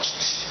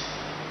trust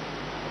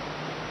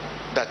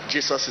that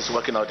Jesus is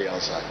working out the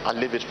answer, and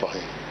leave it for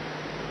him.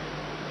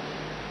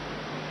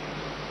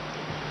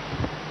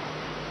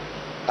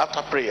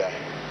 After prayer,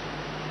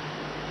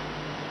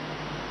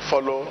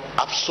 follow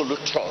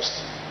absolute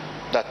trust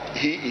that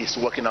he is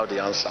working out the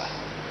answer.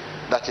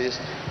 That is,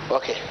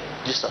 okay,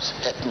 Jesus,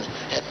 help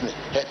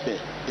me.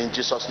 In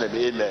Jesus' name,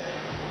 amen.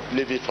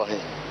 Leave it for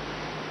him.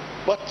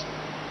 But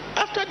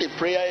after the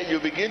prayer, you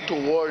begin to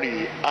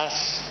worry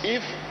as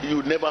if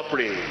you never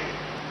pray.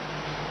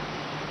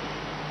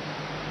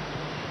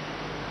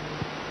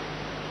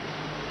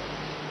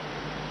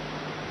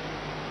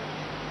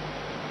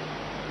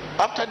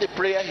 After the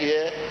prayer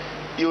here,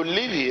 you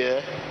leave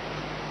here,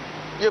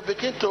 you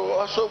begin to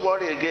also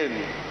worry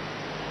again.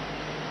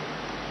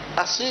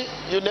 As if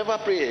you never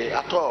pray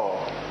at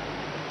all.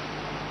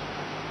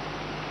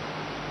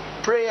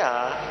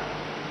 Prayer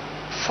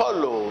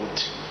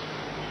followed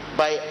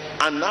by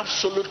an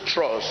absolute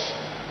trust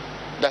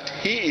that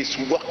he is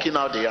working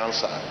out the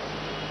answer.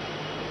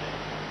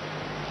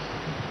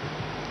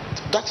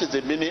 That is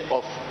the meaning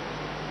of,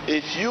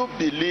 if you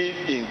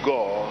believe in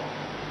God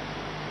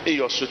in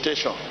your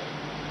situation,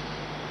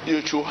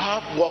 you should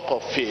have work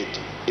of faith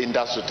in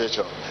that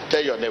situation.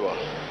 Tell your neighbor.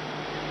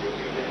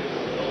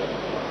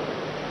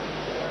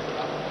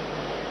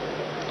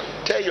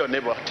 Tell your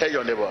neighbor. Tell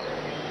your neighbor.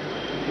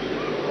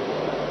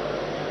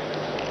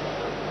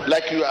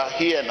 Like you are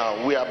here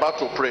now, we are about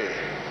to pray.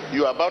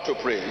 You are about to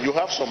pray. You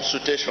have some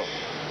situation,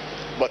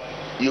 but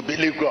you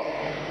believe God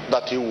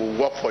that He will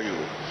work for you.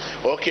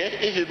 Okay?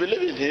 If you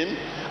believe in Him,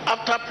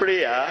 after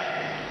prayer,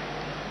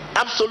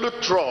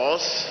 absolute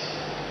trust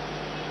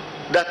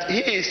that He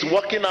is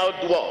working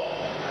out what?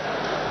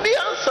 The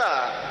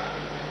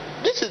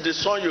answer. This is the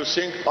song you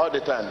sing all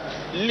the time.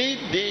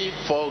 Leave thee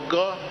for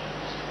God.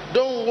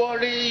 Don't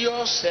worry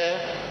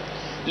yourself.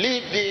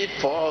 Leave thee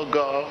for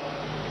God.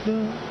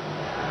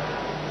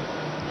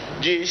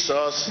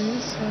 Jesus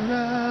is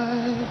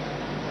alive.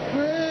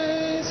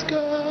 Praise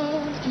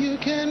God. You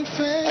can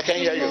face I can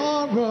hear you.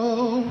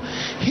 tomorrow.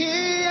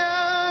 He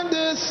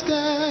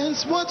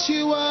understands what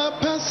you are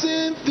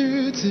passing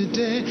through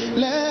today.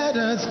 Let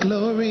us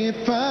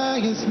glorify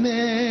His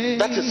name.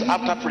 That is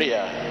after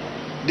prayer.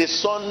 The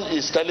Son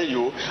is telling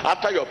you,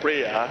 after your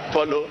prayer,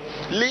 follow.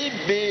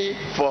 Leave thee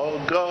for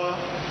God.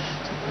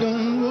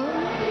 Don't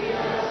worry.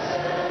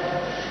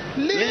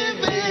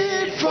 Live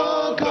it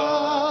for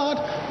God.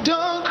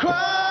 Don't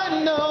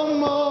cry no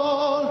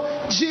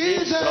more.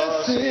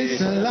 Jesus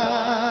is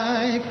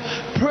alive.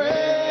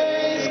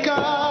 Praise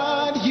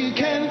God. You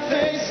can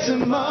face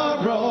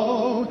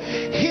tomorrow.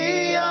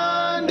 He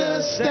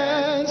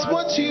understands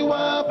what you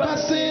are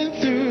passing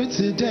through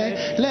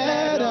today.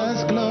 Let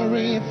us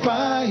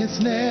glorify His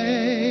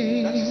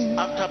name.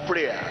 After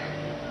prayer.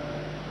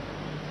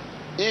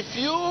 If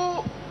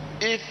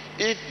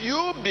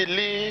you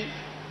believe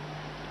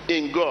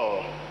in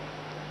God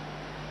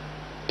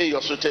in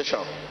your situation,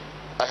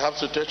 I have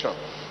situation,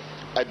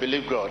 I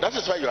believe God. That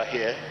is why you are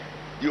here.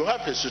 You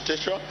have a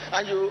situation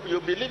and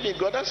you believe in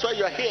God. That's why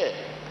you are here.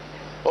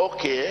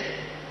 Okay.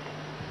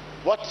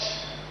 What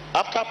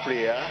after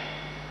prayer?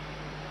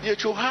 You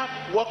should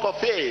have work of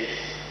faith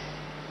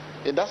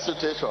in that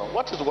situation.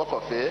 What is work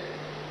of faith?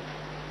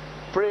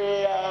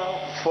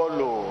 Prayer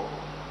followed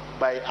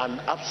by an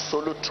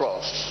absolute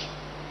trust.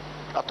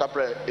 After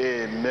prayer,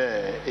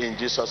 amen. In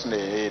Jesus'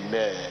 name,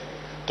 amen.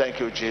 Thank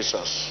you,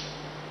 Jesus.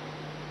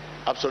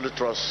 Absolute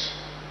trust.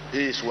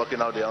 He is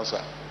working out the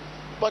answer.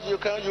 But you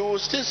will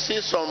still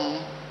see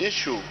some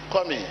issue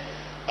coming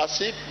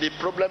as if the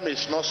problem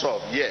is not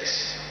solved.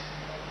 Yes.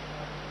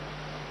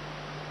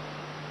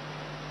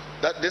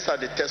 These are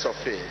the tests of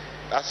faith.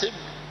 As if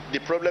the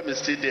problem is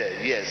still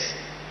there. Yes.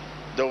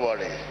 Don't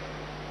worry.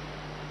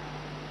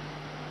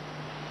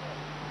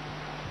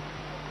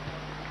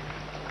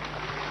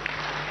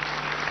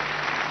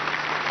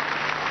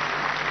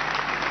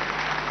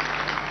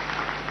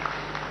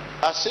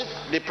 As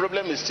if the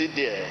problem is still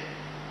there.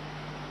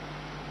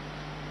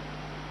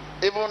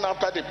 Even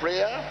after the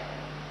prayer,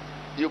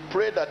 you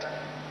pray that,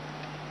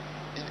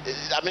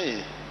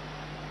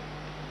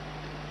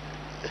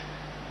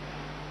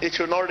 it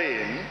will not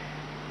rain,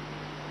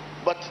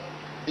 but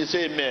you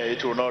say, amen,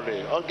 it will not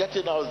rain. On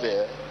getting out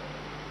there,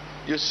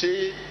 you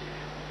see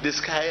the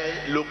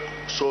sky look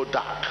so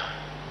dark,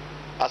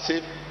 as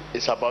if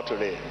it's about to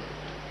rain.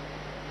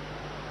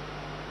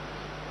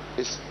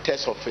 It's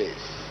test of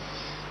faith.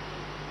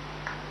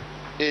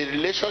 A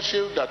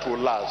relationship that will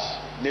last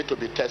need to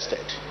be tested.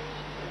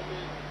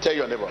 Tell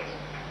your neighbor.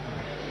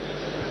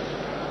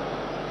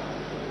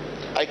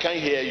 I can't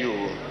hear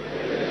you.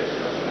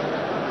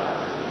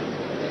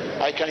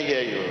 I can't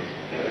hear you.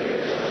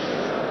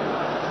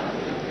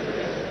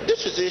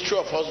 This is the issue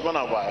of husband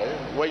and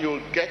wife. When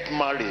you get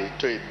married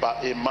to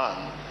a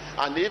man,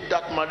 and if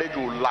that marriage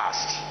will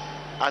last,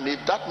 and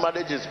if that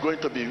marriage is going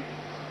to be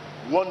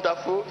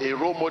wonderful, a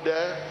role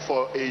model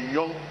for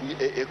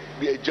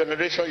a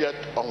generation yet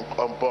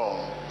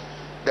unborn.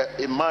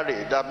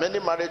 There are many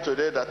married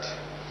today that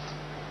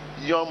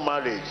young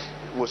marriage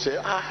will say,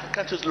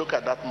 can't you look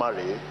at that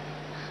marriage?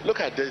 Look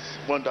at this,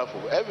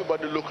 wonderful.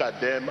 Everybody look at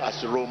them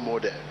as a role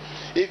model.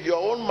 If your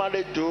own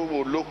marriage too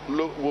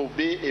will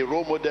be a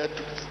role model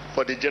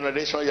for the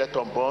generation yet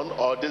unborn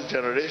or this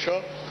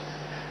generation,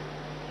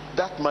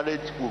 that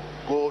marriage will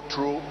go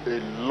through a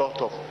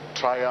lot of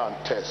trial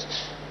and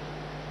tests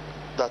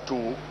that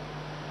will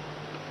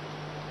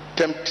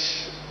tempt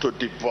to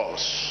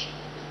divorce,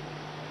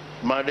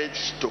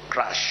 marriage to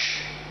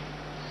crash.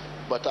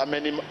 But how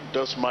many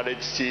those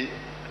marriages still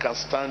can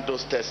stand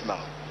those tests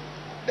now?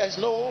 There's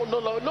no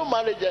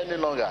marriage any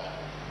longer.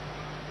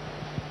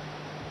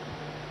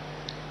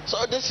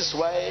 So this is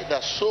why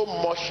there's so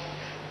much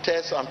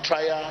test and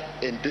trial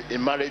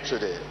in marriage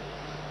today.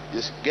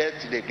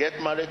 They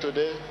get married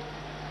today,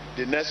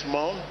 the next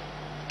month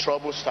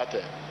trouble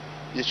started.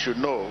 You should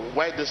know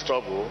why this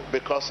trouble,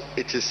 because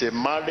it is a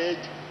marriage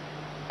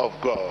of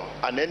God,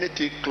 and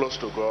anything close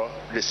to God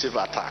receive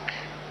attack.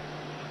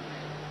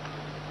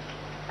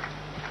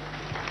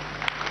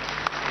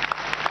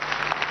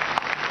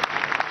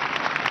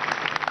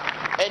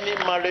 Any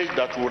marriage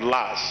that will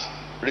last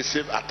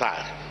receive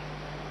attack.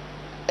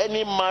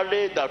 Any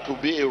marriage that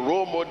will be a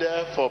role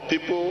model for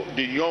people,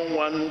 the young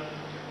one,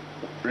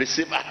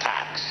 receive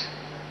attacks.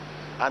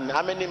 And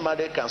how many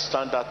marriage can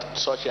stand that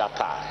such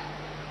attack?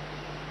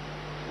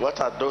 What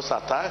are those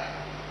attacks?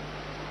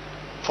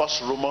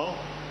 False rumor,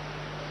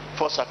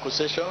 false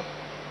accusation,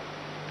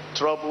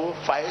 trouble,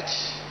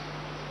 fights,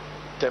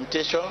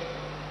 temptation,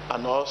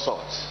 and all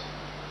sorts.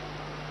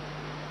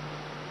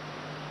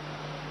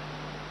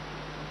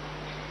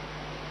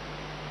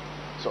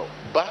 So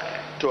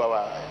back to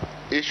our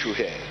issue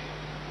here.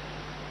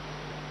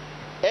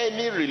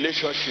 Any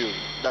relationship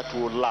that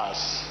will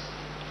last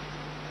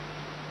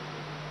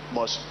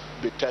must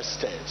be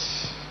tested,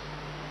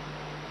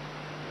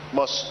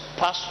 must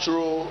pass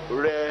through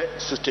rare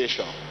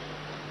situation.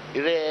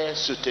 Rare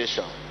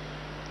situation.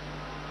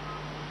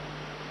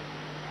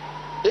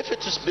 If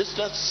it is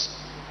business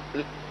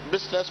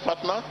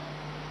partner,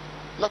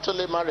 not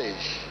only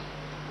marriage,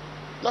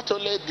 not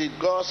only the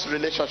God's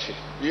relationship,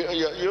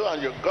 you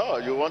and your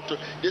God, you want to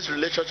this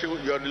relationship,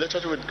 your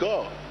relationship with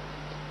God,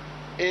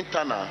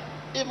 internal,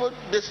 even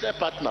business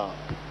partner,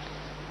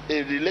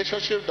 a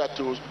relationship that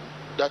will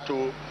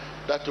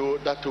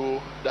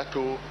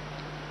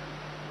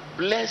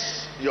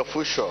bless your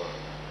future,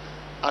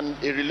 and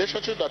a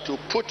relationship that will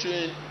put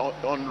you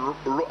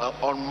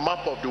on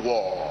map of the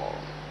world,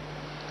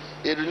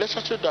 a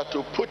relationship that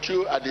will put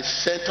you at the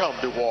center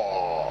of the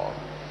world,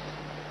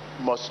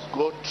 must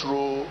go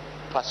through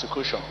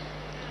persecution,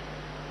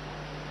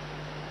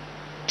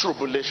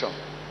 tribulation,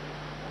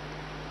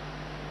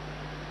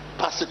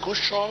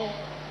 persecution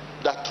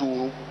that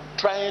will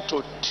try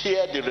to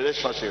tear the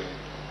relationship.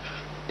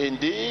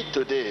 Indeed,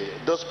 today,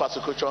 those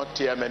persecutions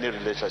tear many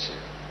relationships.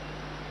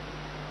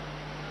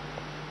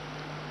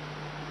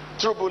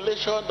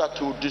 Tribulation that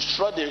will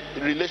destroy the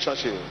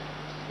relationship.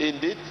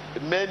 Indeed,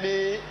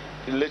 many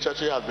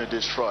relationships have been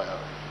destroyed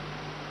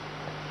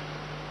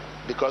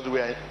because we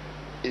are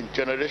in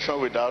generation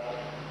without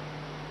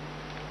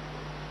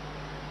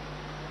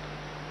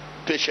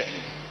patience.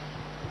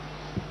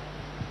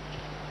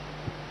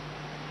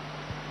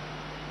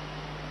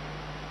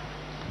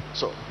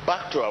 So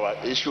back to our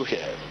issue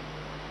here.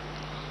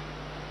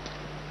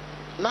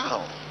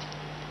 Now,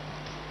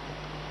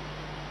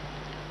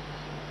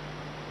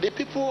 the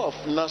people of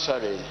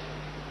Nazareth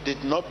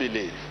did not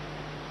believe,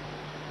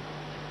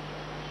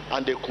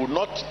 and they could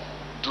not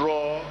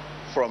draw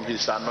from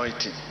his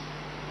anointing.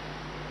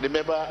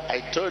 Remember,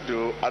 I told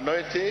you,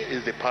 anointing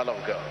is the power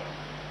of God.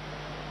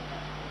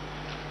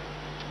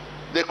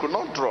 They could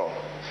not draw.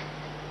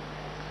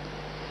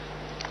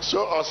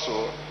 So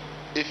also,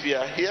 if you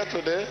are here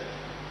today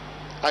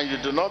and you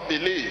do not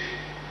believe,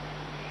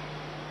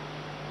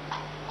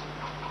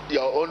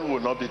 your own will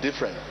not be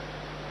different.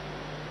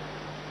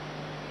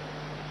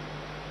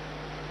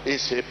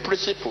 It's a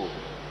principle,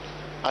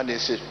 and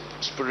it's a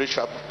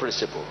spiritual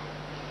principle.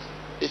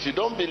 If you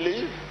don't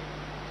believe,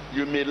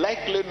 you may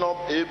likely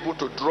not be able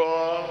to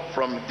draw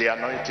from the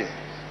anointing,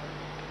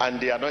 and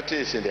the anointing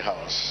is in the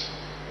house.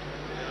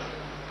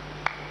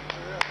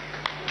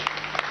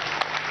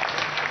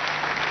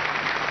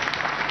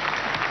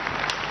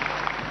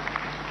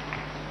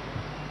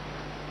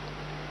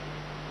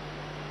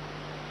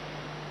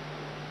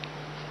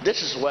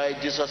 This is why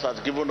Jesus has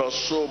given us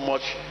so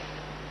much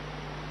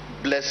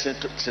blessing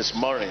this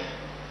morning.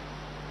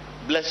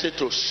 Blessing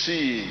to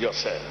see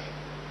yourself.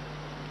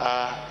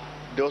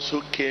 Those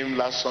who came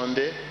last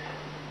Sunday,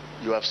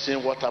 you have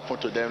seen what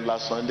happened to them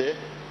last Sunday.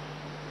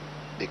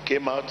 They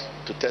came out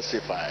to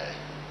testify.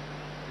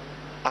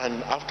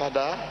 And after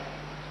that,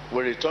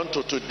 we return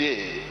to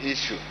today's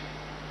issue.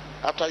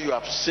 After you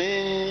have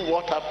seen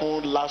what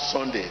happened last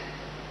Sunday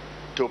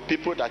to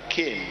people that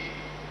came,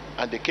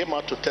 and they came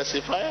out to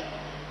testify,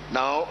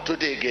 now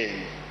today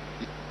again,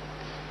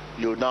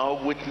 you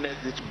now witness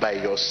it by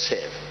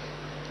yourself.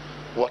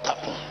 What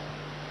happened?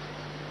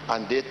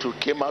 And they too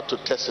came out to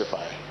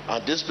testify.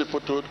 And these people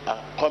too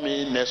are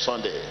coming next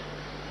Sunday.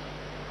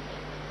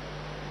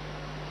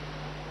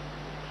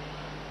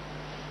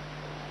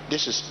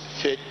 This is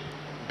faith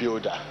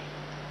builder.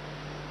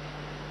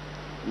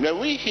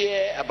 When we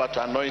hear about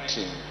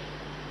anointing,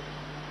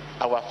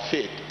 our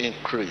faith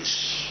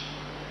increase.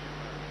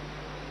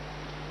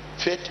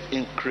 Faith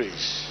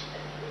increase.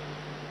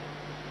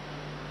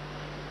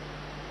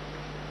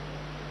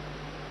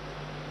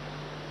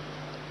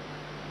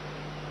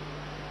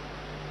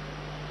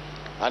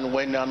 And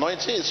when the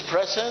anointing is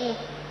present,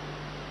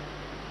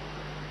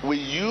 we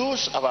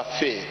use our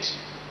faith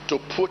to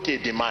put a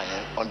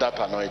demand on that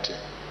anointing.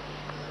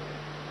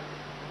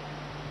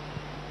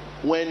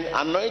 When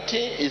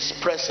anointing is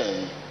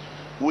present,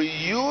 we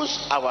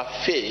use our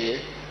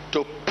faith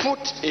to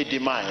put a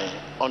demand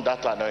on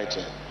that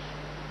anointing.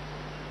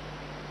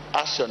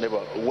 Ask your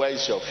neighbor, where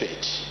is your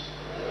faith?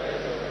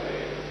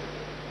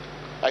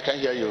 I can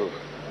hear you.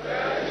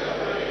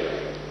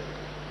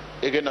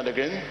 Again and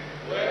again.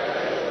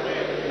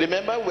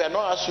 Remember, we are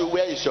not asking you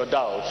where is your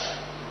doubt.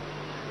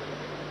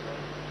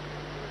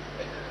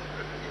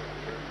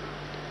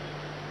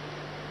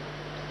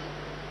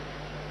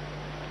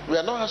 We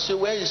are not asking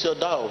where is your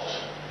doubt.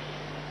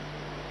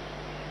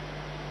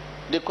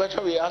 The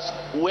question we ask,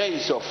 where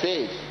is your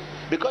faith?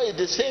 Because it's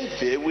the same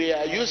faith we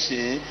are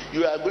using,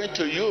 you are going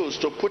to use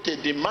to put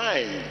a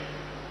demand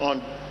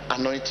on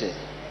anointing.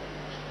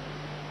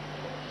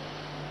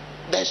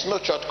 There's no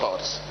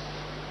shortcuts.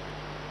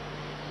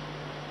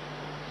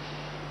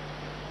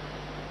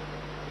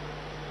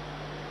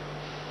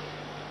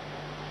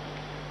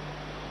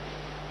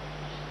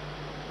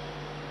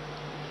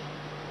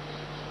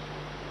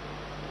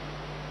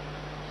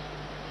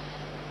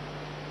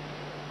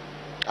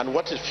 And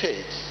what is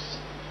faith?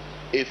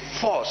 A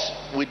force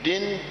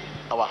within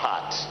our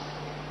heart.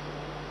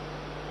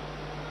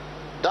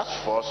 That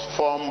force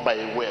formed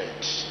by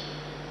words,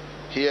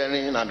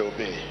 hearing and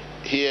obey.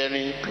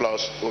 Hearing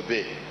plus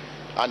obey.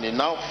 And it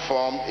now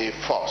form a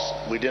force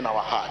within our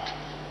heart.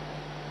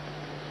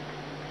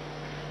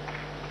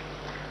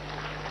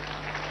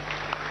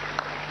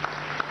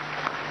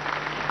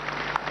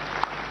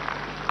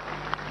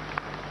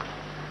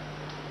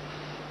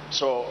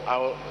 So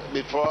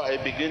before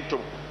I begin to,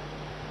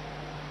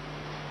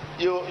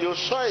 you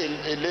saw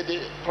a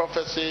lady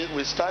prophecy.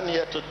 We stand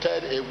here to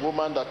tell a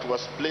woman that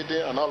was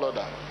bleeding and all of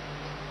that.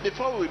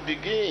 Before we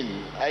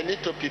begin, I need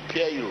to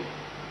prepare you,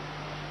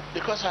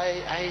 because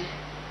I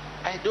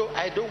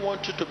don't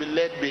want you to be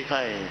left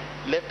behind,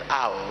 left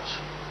out.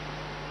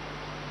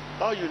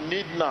 All you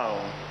need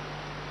now,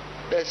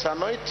 there's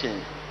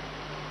anointing.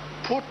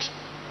 Put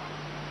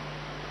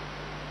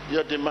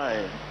your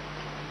demand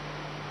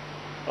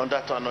on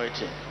that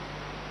anointing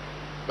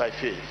by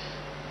faith.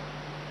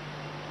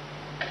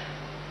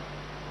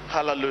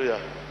 Hallelujah.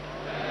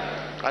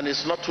 And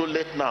it's not too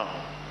late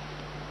now.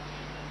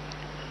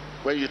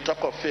 When you talk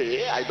of faith,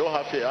 hey, I don't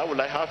have faith. How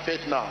will I have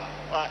faith now?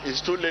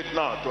 It's too late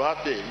now to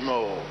have faith.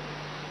 No.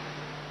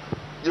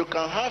 You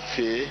can have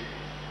faith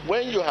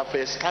when you have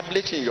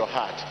established in your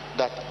heart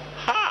that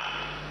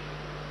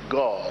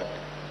God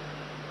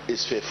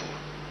is faithful.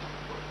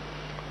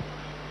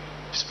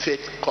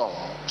 Faith comes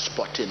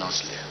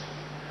spontaneously.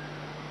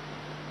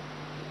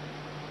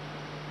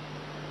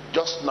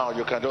 Just now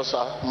you can just say,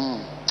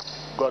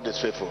 God is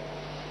faithful.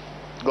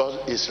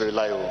 God is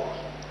reliable.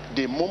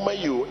 The moment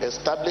you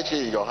establish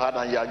it in your heart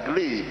and you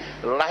agree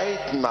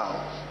right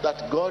now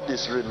that God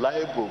is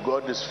reliable,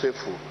 God is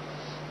faithful,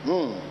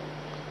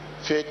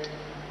 faith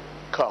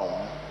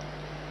comes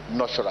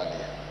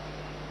naturally.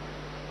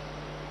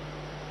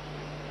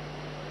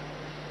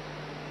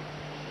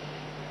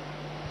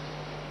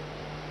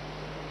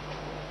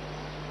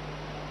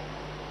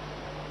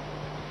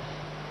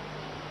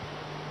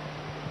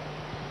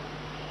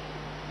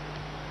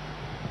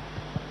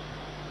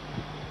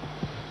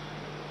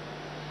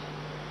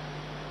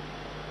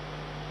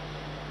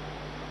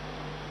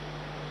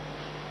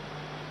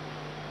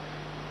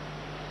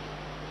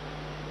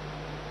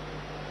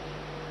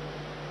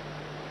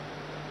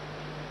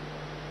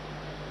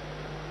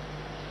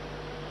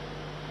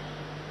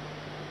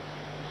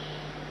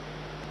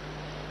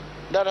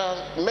 There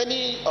are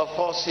many of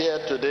us here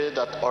today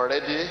that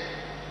already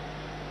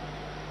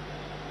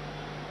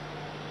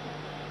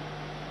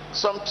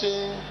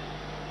something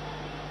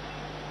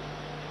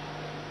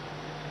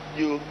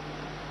you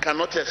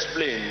cannot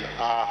explain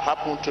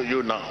happened to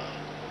you now.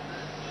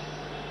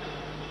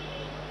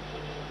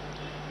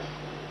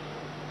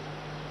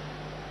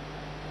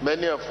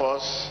 Many of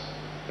us,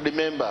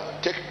 remember,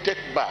 think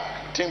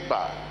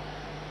back.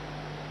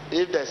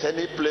 If there's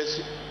any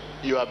place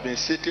you have been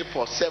sitting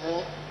for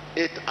 7-8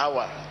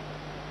 hours,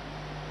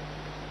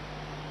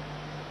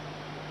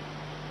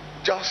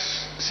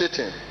 just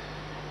sitting,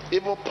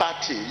 even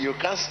party, you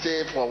can't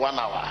stay for 1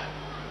 hour,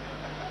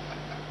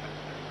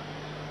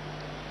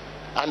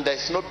 and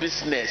there's no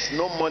business,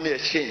 no money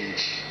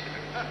exchange,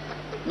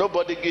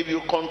 nobody give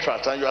you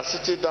contract, and you are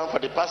sitting down for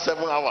the past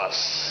 7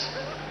 hours,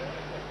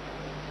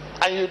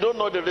 and you don't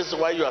know the reason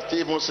why you are still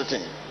even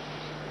sitting,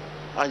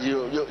 and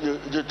you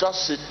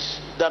just sit.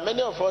 There are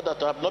many of us that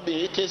have not been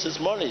eating since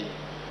morning.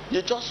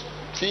 You just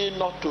feel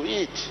not to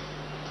eat.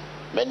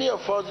 Many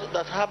of us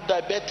that have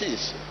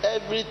diabetes,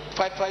 every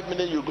 5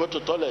 minutes you go to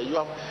toilet,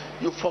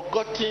 you've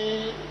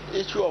forgotten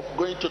issue of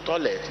going to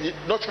toilet.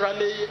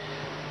 Naturally,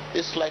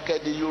 it's like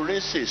the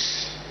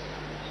uresis.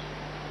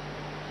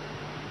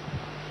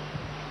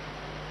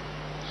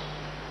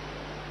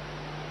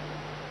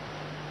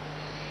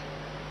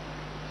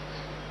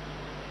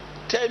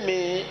 Tell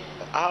me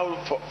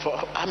for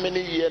how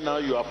many years now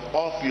you have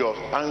off your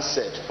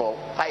handset for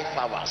 5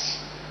 hours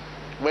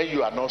when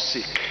you are not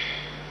sick,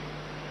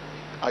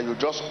 and you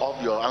just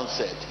off your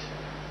handset.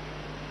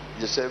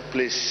 You say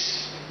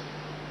please,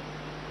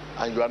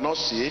 and you are not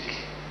sick,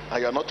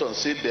 and you are not on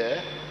seat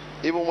there.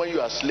 Even when you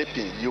are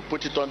sleeping, you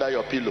put it under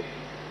your pillow.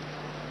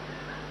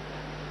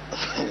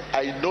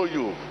 I know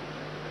you.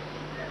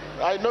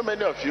 I know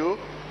many of you.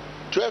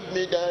 12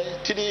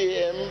 midnight, 3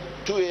 a.m.,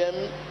 2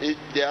 a.m.,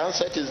 the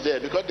handset is there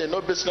because they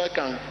know business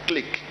can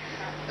click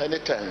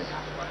anytime.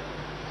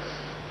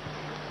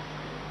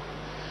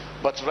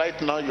 But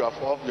right now you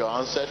have off your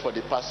handset for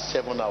the past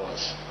 7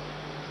 hours.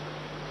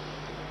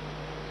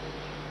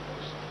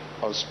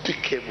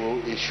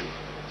 Unspeakable issue.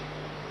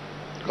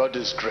 God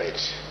is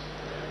great.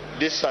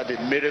 these are the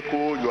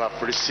miracles you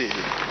have received.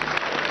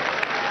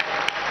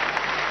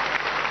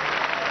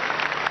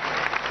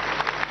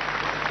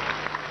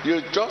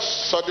 You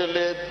just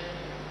suddenly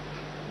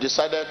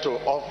decided to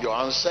off your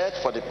handset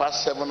for the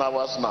past 7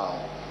 hours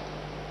now,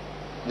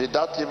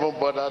 without even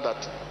bother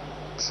that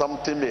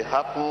something may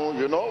happen.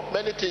 You know,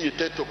 many things you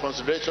take to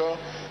consideration.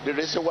 The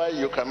reason why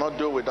you cannot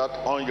do without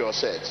on your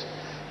set.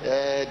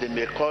 They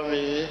may call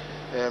me,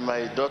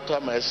 my daughter,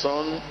 my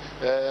son,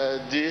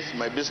 this,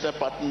 my business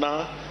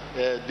partner,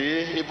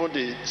 even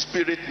the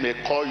spirit may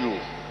call you.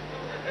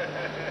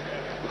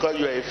 Because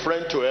you are a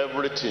friend to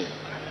everything.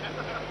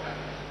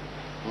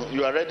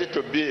 You are ready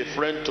to be a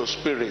friend to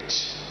spirit.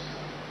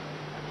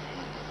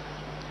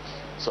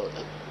 So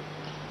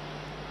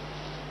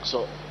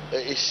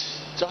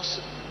it's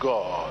just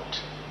God.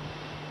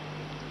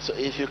 So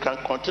if you can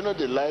continue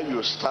the life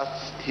you start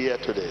here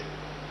today,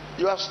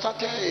 you have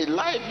started a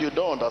life you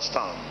don't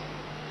understand.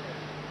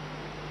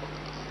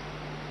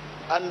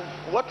 And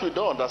what we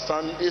don't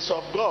understand is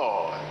of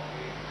God.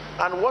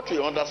 And what we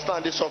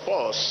understand is of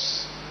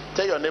us.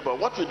 Tell your neighbor,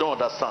 what we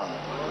don't understand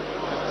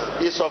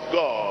is of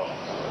God.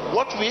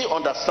 What we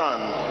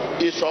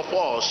understand is of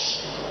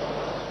us.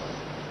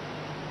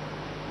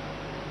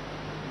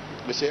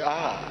 We say,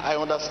 I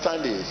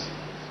understand it.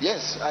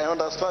 Yes, I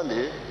understand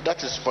it.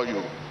 That is for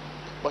you.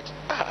 But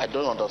I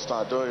don't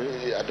understand.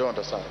 I don't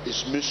understand.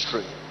 It's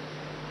mystery.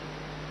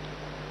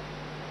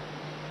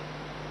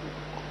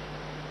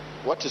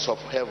 What is of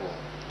heaven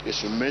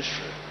is a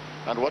mystery.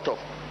 And what of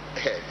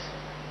earth?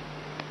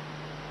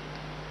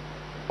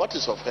 What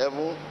is of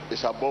heaven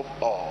is above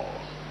all.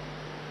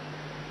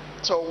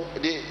 So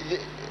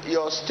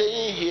your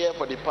staying here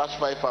for the past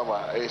 5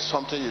 hours is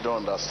something you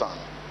don't understand.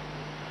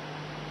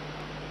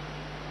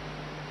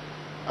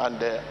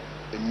 And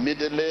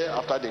immediately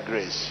after the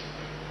grace,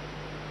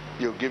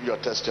 you give your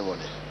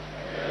testimony.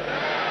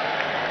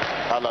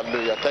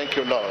 Hallelujah. Thank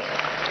you, Lord.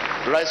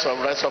 Rise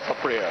up for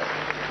prayer.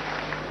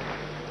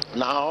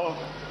 Now,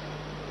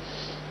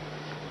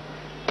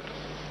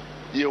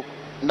 you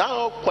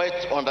now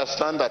quite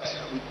understand that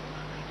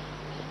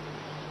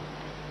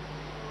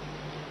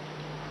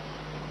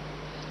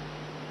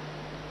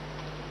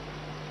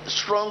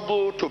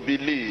struggle to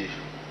believe.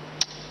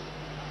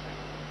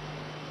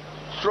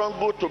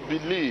 Struggle to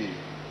believe.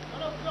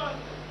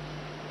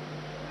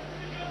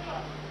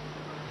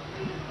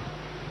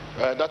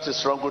 That is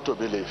struggle to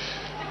believe.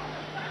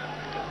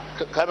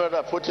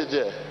 Camera, put it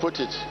there. Put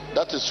it.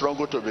 That is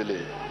struggle to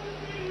believe.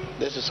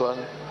 This is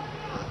one.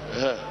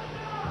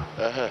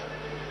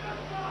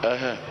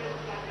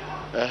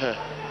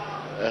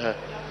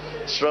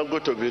 Struggle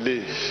to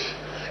believe.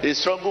 It's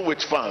struggle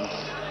with fun.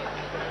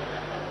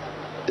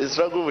 It's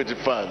struggle with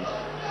fun.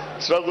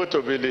 Struggle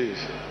to believe.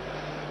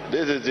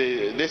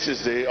 This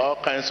is the all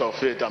kinds of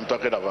faith I'm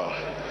talking about.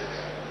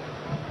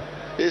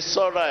 It's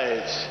all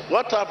right.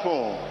 What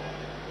happened?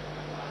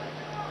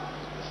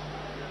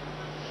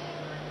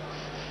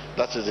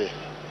 That is it.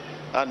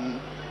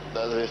 And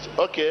that is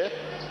okay.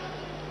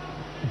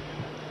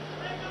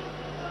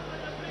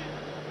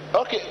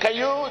 Okay, can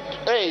you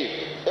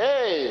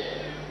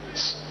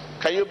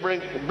can you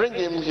bring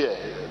him here?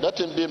 Let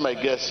him be my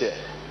guest here.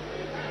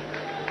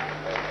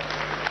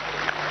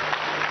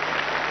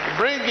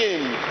 Bring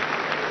him.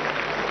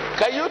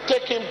 Can you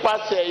take him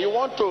past here? You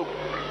want to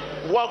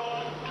walk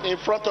in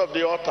front of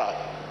the altar?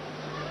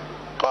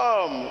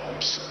 Come.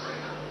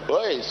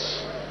 Wait.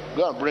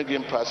 Go and bring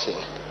him past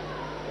here.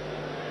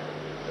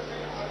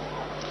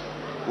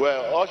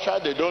 Well, Usher,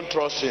 they don't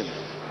trust him.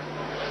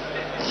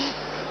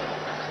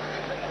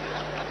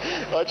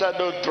 Usher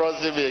don't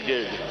trust him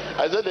again.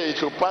 I said that he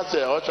should pass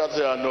here. Usher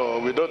said, oh, no,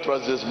 we don't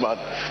trust this man.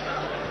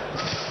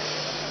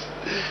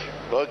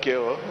 Okay,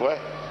 well.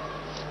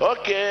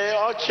 Okay,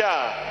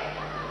 Usher.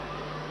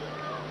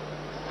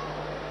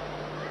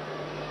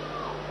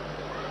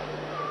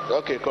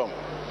 Okay, come.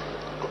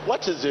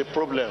 What is the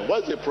problem?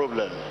 What's the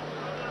problem?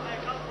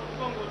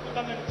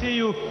 Come and see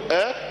you.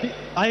 Eh?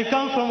 I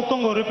come from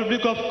Congo,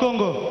 Republic of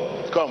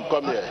Congo.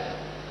 Come here.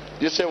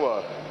 You say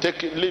what?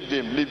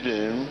 Leave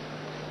him.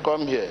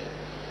 Come here.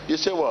 You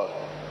say what?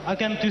 I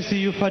came to see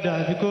you,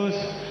 Father, because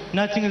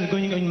nothing is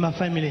going on in my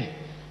family.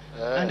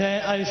 And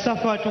I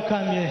suffer to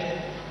come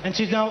here.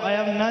 And now I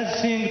have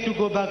nothing to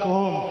go back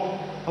home.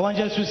 I want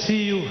just to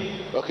see you.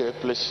 Okay,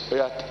 please.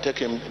 Yeah, take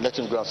him. Let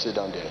him go and sit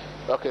down there.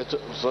 Okay,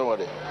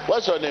 somebody.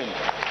 What's your name?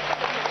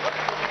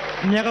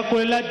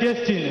 Nyakakola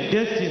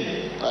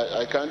Destiny.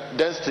 I can't.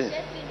 Destiny.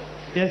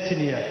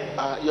 Destiny,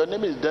 yeah. Your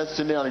name is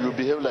Destiny and you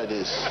behave like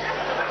this.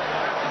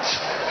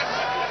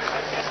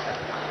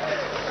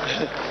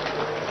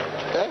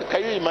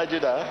 Can you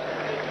imagine that?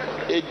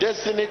 A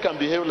destiny can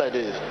behave like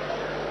this.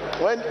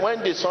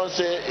 When the son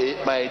say,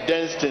 my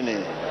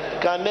destiny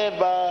can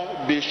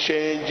never be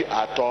changed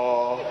at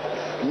all.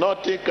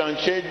 Nothing can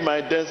change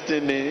my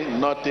destiny.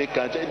 Nothing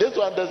can change. This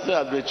one destiny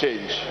has been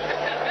changed.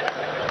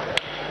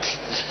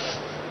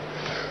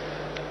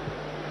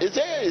 He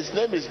said his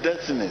name is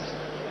Destiny.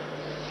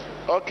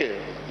 Okay,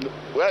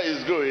 well,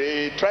 it's good.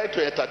 He tried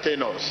to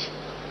entertain us.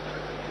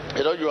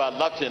 You know, you are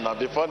laughing now.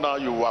 Before now,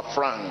 you were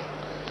frank.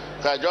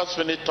 So I just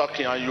finished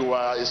talking, and you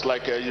are. It's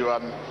like you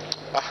are.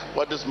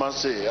 What does man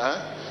say?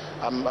 Huh?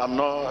 I'm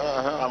not.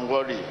 I'm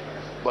worried,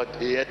 but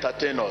he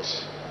entertains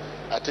us.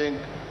 I think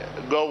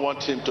God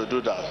wants him to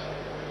do that.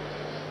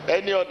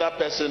 Any other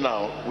person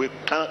now, we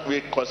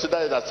consider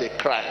it as a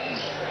crime.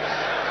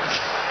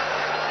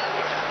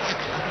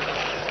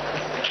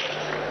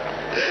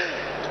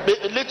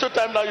 The little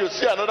time now, you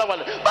see another one.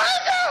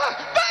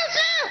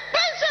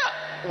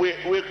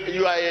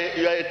 You are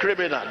a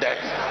criminal then,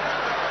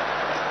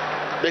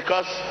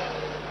 because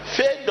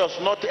faith does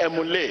not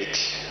emulate.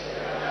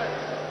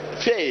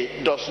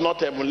 Faith does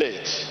not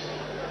emulate.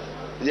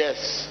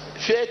 Yes,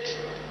 faith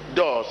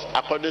does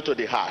according to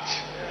the heart.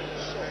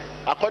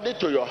 According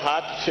to your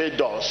heart, faith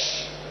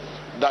does.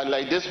 That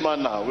like this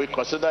man now, we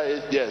consider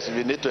it, yes,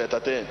 we need to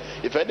entertain.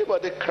 If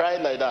anybody cry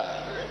like that,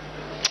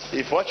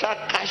 if Usher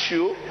catch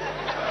you,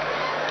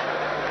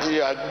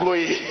 you are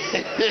going.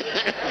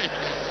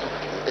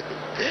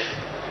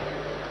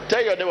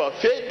 Tell your neighbor,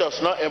 faith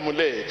does not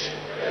emulate.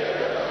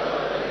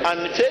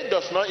 And faith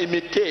does not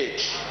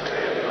imitate.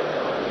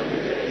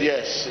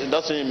 Yes, it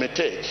doesn't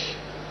imitate.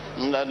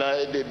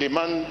 The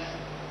man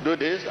do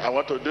this, I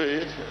want to do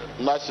it.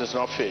 That is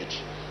not faith.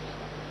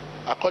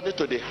 According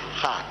to the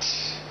heart,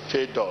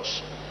 faith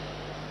does.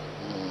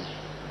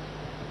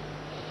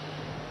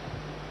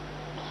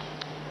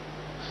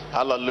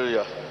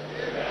 Hallelujah.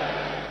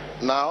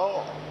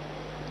 Now,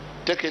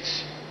 take it.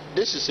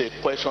 This is a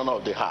question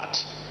of the heart.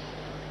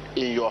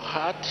 In your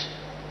heart,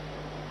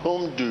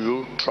 whom do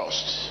you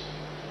trust?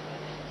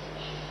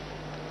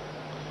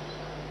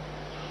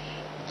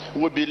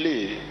 We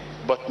believe,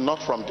 but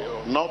not from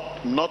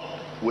not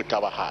with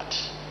our heart.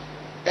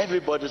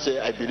 Everybody say,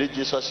 I believe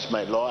Jesus is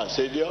my Lord and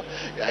Savior.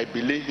 I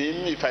believe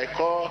him. If I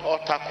call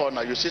altar call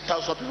now, you see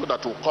thousands of people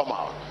that will come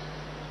out.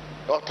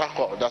 Altar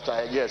call that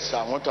yes,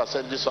 I want to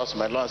accept Jesus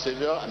my Lord and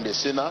Savior. I'm a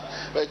sinner.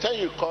 By the time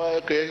you call,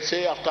 okay,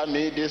 say after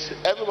me this,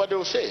 everybody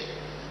will say,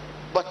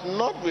 but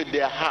not with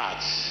their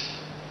hearts.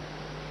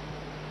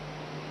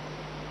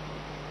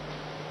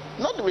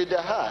 Not with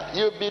their heart.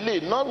 You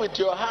believe, not with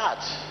your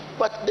heart.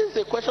 But this is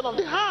a question of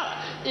the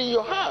heart. In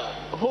your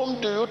heart, whom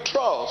do you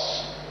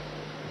trust?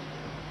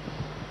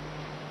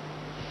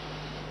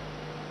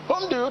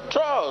 Whom do you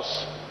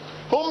trust?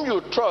 Whom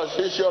you trust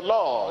is your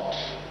Lord.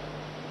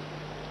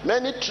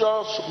 Many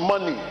trust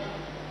money.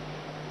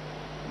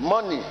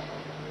 Money.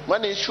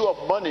 When the issue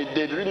of money,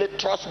 they really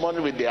trust money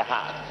with their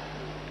heart.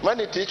 When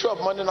it's issue of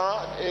money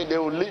now,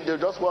 they'll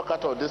just walk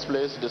out of this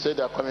place. They say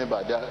they're coming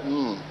back.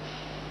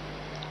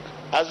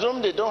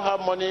 Assume they don't have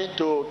money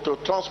to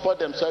transport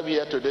themselves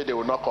here today, they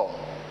will not come.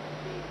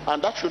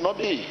 And that should not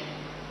be.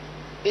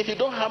 If you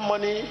don't have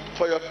money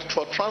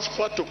for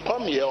transport to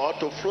come here or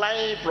to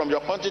fly from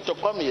your country to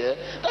come here,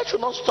 that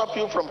should not stop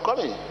you from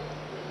coming.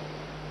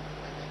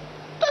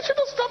 That should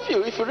not stop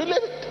you if you really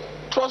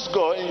trust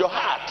God in your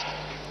heart.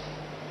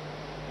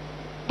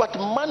 But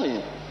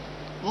money.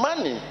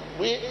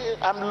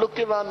 I'm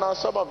looking around now,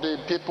 some of the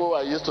people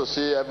I used to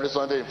see every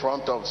Sunday in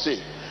front of,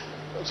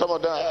 some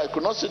of them, I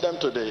could not see them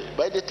today.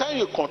 By the time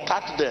you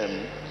contact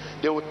them,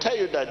 they will tell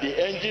you that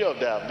the engine of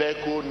their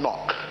vehicle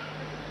knock.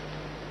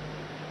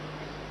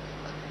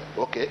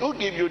 Okay, who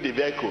give you the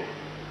vehicle?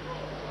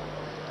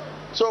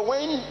 So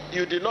when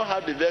you did not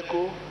have the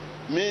vehicle,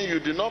 mean you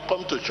did not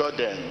come to church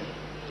then.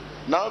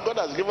 Now God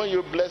has given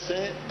you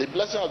blessing. The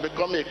blessing has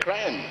become a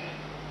crime.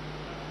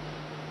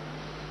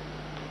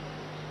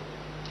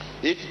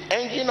 If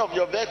engine of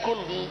your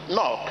vehicle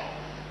knock,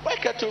 why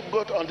can't you go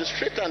on the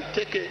street and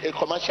take a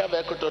commercial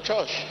vehicle to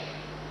church?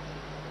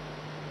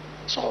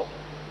 So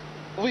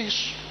we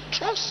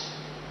trust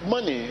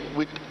money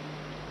with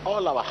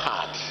all our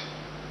heart.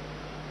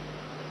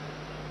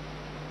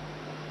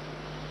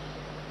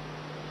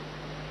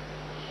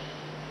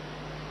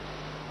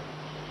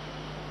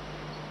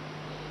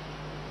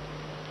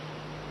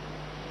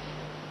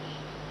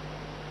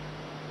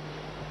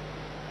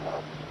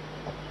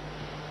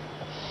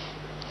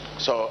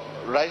 So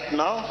right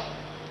now,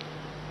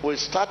 we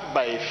start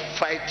by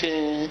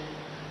fighting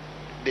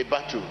the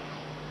battle,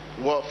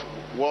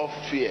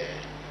 warfare.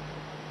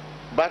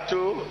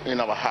 Battle in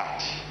our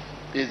heart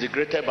is the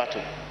greater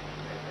battle.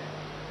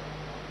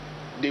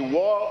 The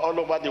war all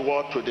over the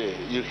world today,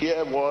 you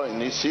hear war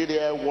in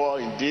Syria, war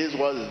in this,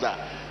 war is that.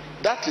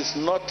 That is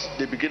not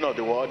the beginning of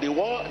the war.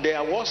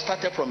 Their war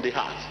started from the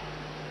heart.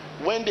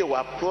 When they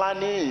were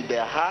planning in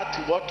their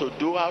heart what to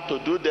do, how to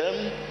do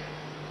them,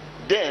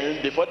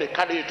 then before they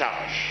carry it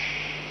out.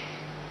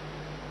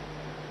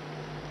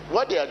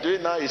 What they are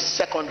doing now is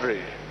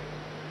secondary.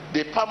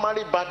 The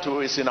primary battle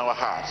is in our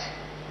heart.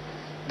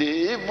 The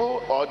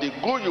evil or the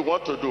good you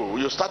want to do,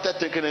 you started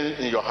thinking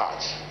in your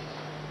heart.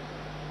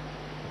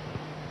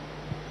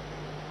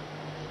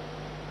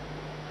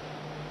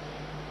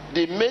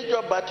 The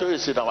major battle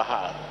is in our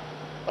heart.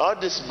 All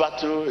this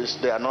battle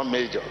they are not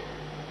major.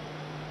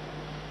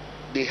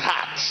 The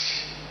heart.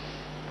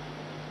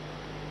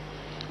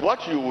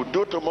 What you will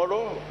do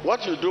tomorrow,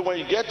 what you do when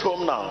you get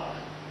home now,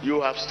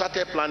 you have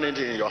started planning it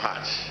in your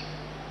heart.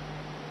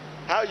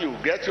 How you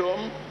get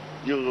home,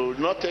 you will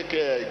not take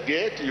a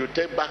gate, you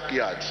take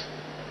backyard.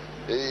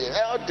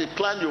 All the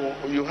plan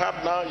you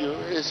have now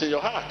is in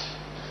your heart.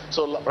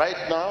 So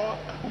right now,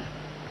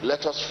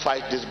 let us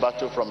fight this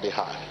battle from the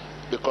heart,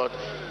 because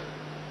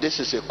this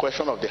is a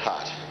question of the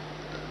heart.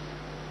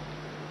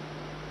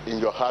 In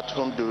your heart,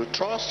 whom do you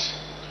trust?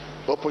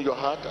 Open your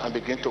heart and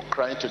begin to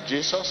cry to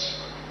Jesus.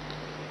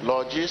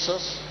 Lord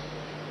Jesus,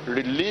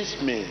 release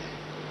me,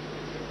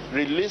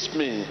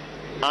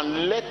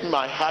 and let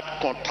my heart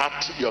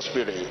contact your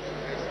spirit.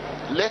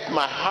 Let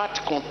my heart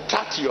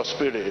contact your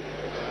spirit.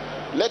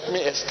 Let me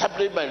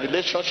establish my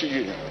relationship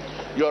with you.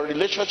 Your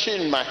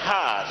relationship in my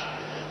heart.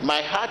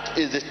 My heart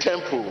is the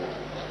temple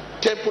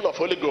of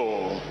Holy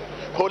Ghost.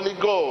 Holy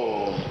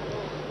Ghost.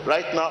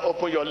 Right now,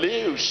 open your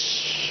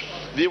lips.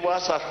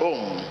 Viewers at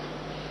home.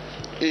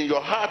 In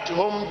your heart,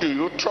 whom do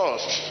you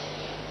trust?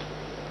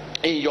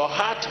 In your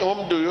heart,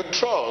 whom do you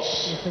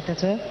trust?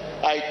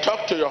 I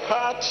talk to your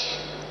heart.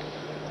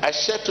 I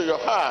said to your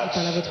heart,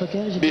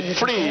 be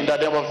free in the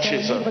name of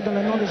Jesus.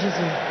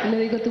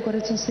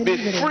 Be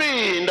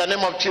free in the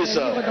name of Jesus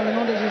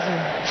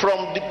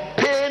from the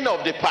pain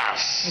of the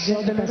past.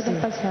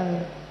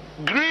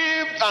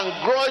 Grieved and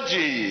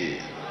grudgy.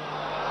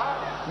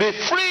 Be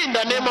free in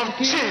the name of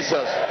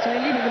Jesus.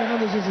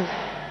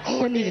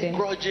 Holding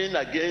grudging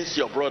against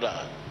your brother,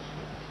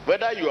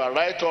 whether you are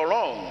right or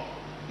wrong,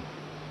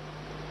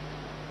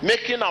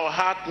 making our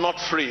heart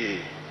not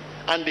free.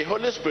 And the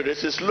Holy Spirit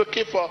is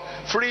looking for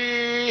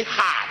free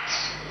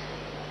hearts.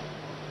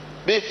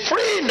 Be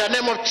free in the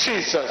name of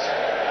Jesus.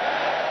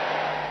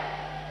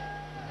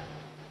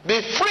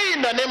 Be free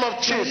in the name of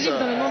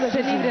Jesus.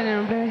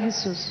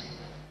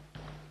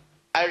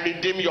 I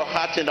redeem your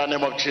heart in the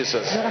name of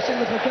Jesus.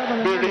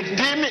 Be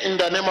redeemed in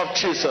the name of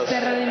Jesus.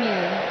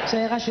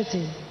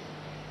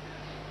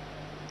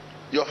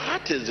 Your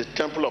heart is the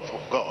temple of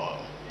God,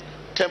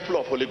 temple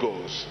of Holy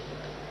Ghost.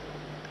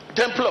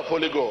 Temple of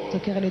Holy Ghost.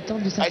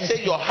 I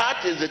say your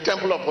heart is the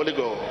temple of Holy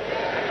Ghost.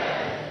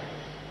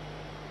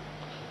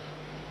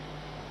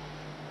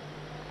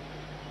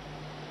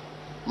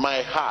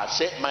 My heart,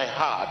 say my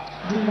heart,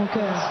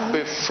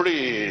 be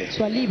free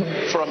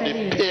from the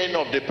pain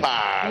of the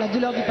past.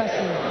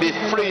 Be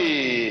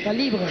free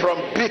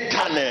from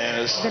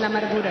bitterness.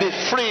 Be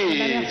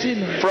free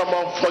from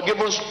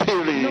unforgiving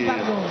spirit.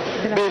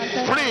 Be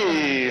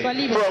free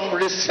from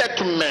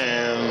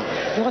resentment.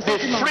 Be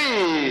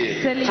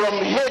free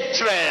from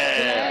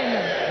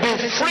hatred. Be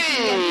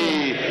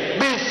free.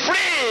 Be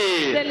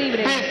free.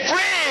 Be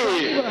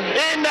free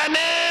in the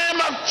name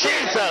of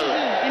Jesus.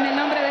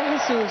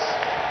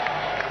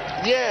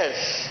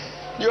 Yes,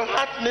 your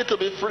heart needs to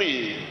be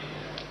free.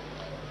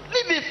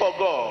 Leave it for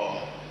God.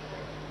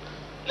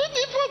 Leave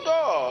it for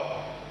God.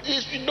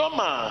 It's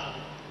normal.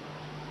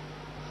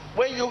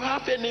 When you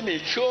have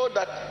enemies, show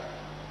that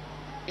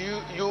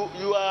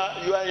you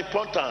are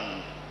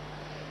important.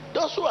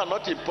 Those who are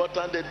not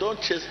important, they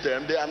don't chase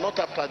them. They are not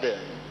after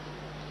them.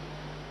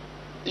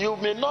 You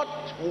may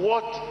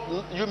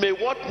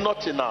want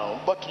nothing now,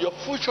 but your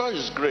future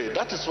is great.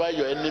 That is why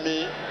you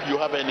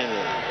have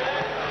enemy.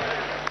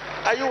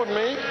 Are you with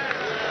me?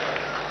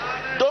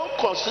 Don't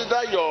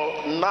consider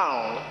your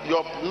now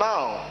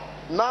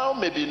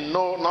may be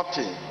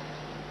nothing.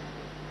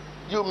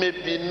 You may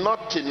be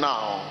nothing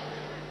now.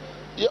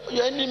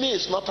 Your enemy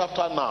is not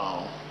after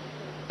now.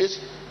 It's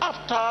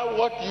after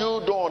what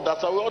you don't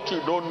understand, what you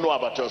don't know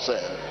about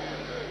yourself.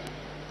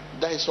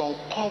 There is some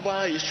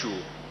cover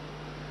issue.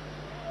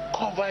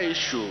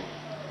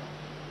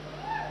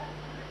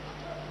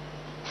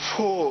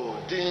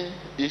 Folding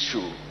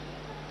issue.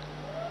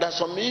 There's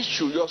some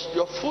issue,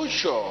 your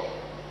future.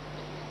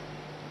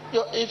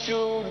 If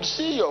you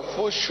see your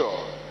future,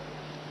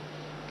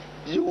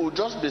 you will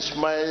just be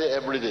smiling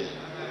every day.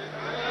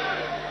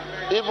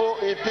 Even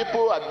if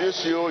people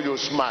abuse you, you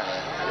smile.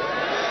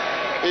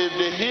 If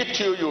they hit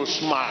you, you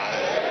smile.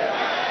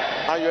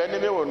 And your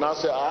enemy will now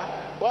say,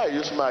 why are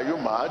you smiling? Are you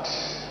mad?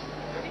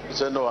 You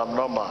say, no, I'm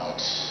not mad.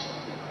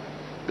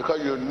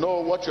 Because you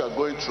know what you are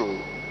going through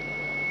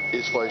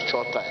is for a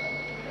short time.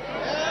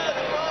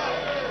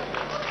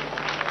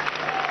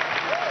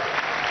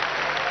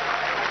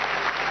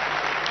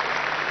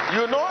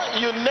 You know,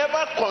 you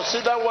never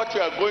consider what you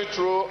are going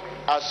through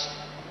as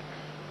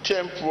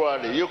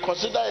temporary. You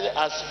consider it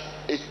as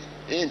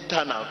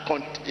internal,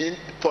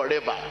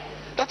 forever.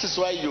 That is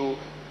why your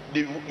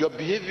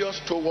behaviors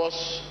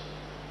towards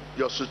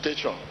your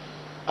situation,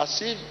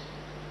 as if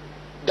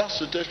that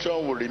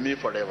situation will remain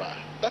forever.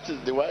 That is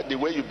the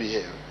way you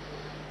behave.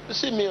 You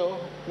see me,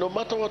 no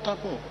matter what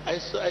happens,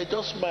 I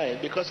just smile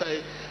because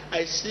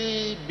I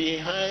see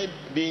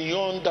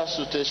beyond that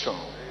situation.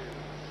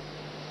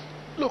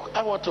 Look,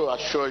 I want to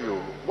assure you,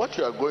 what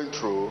you are going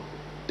through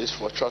is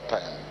for short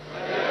time.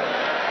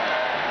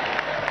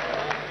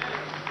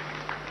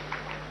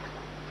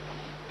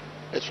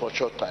 It's for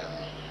short time.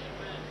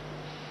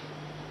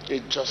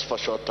 It's just for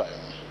short time.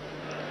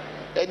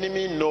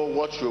 Enemy know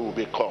what you will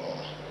become,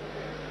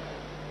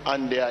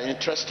 and they are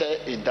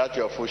interested in that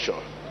your future.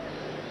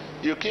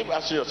 You keep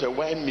asking yourself,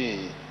 why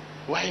me?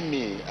 Why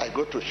me? I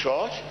go to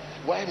church.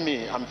 Why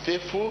me? I'm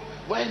faithful.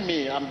 Why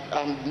me? I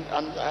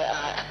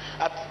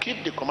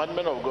keep the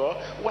commandment of God.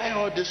 Why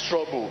all this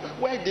trouble?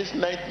 Why this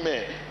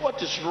nightmare?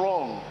 What is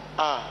wrong?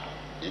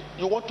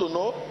 You want to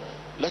know?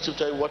 Let me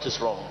tell you what is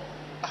wrong.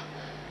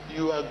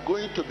 You are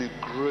going to be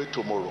great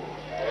tomorrow.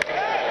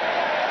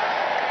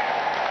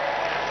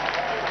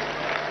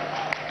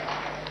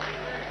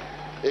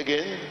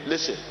 Again,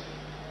 listen.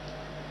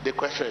 The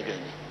question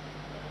again.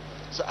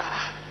 So,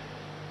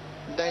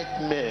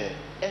 nightmare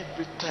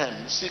every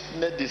time,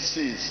 sickness,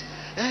 disease.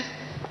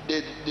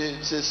 They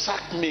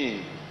sack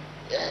me.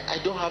 I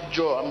don't have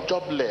job. I'm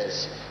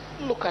jobless.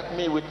 Look at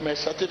me with my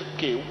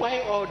certificate.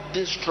 Why all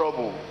this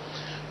trouble?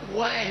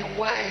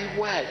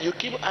 Why? You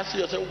keep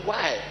asking yourself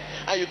why,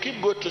 and you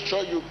keep going to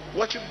church. You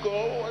worship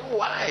God.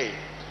 Why?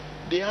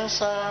 The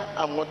answer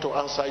I'm going to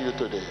answer you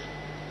today.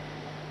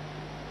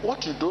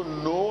 What you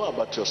don't know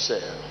about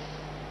yourself,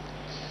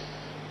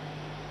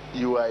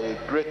 you are a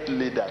great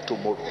leader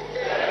tomorrow.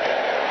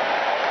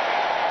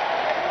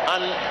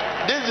 And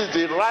this is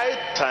the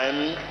right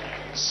time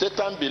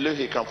Satan believes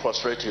he can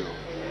frustrate you.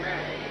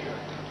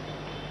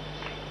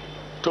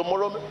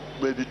 Tomorrow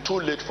may be too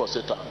late for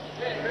Satan.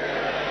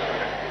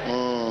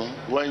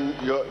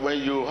 When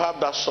you have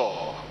that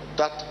soul,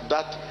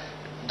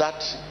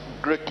 that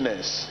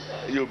greatness,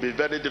 you'll be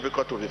very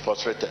difficult to be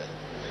frustrated.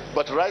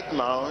 But right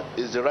now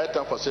is the right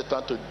time for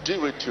Satan to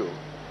deal with you.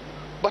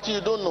 But you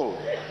don't know.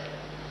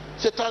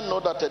 Satan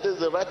knows that this is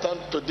the right time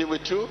to deal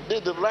with you. This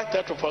is the right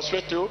time to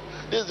frustrate you.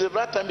 This is the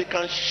right time he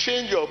can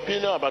change your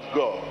opinion about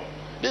God.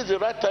 This is the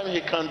right time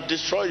he can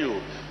destroy you.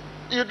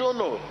 You don't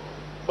know.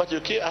 But you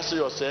keep asking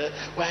yourself,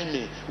 why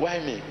me? Why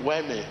me?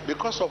 Why me?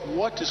 Because of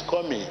what is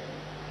coming.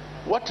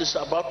 What is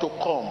about to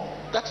come.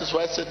 That is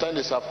why Satan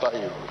is after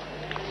you.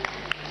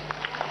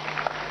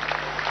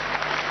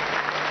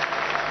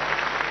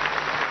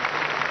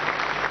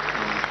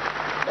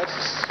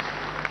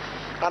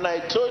 And I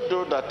told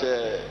you that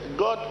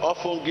God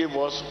often gives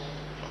us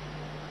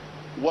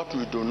what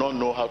we do not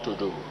know how to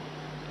do.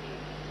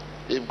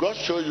 If God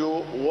shows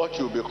you what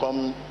you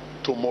become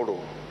tomorrow,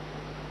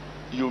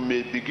 you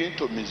may begin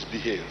to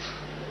misbehave.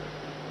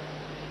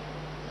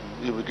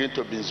 You begin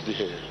to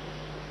misbehave.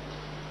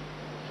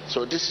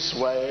 So this is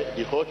why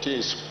the whole thing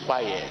is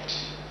quiet.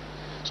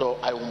 So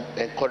I will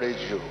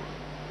encourage you,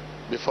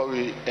 before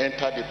we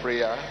enter the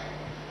prayer,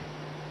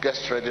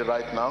 get ready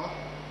right now.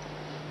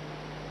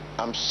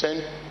 I'm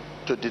sent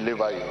to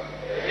deliver you.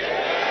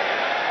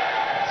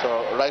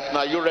 So right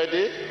now, you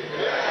ready?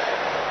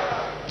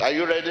 Are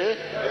you ready?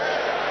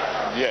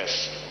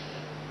 Yes.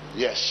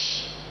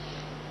 Yes.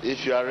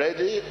 If you are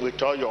ready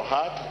with all your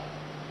heart,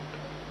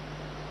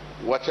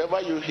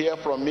 whatever you hear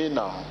from me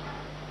now,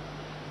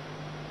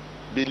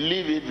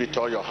 believe it with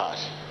all your heart.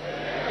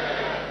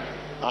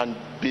 And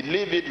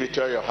believe it with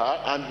all your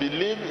heart, and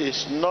believe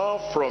it's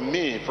not from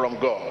me, from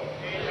God.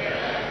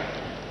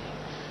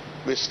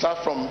 We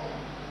start from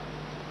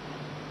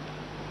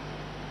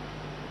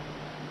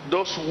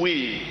those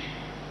will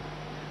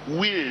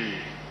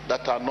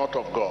that are not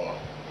of God.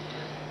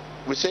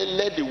 We say,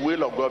 let the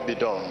will of God be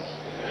done.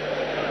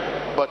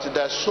 But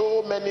there's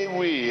so many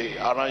will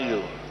around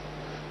you.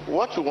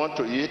 What you want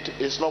to eat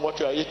is not what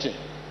you are eating.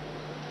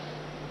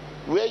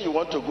 Where you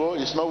want to go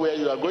is not where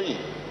you are going.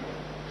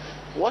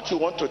 What you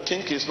want to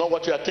think is not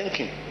what you are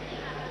thinking.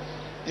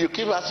 You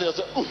keep asking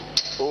yourself,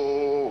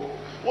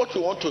 what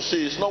you want to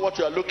see is not what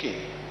you are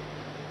looking.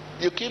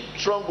 You keep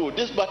struggle.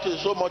 This battle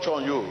is so much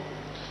on you.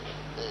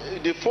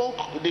 The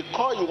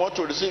call you want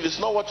to receive is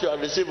not what you are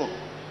receiving.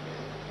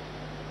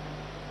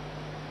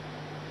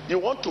 You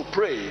want to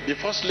pray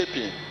before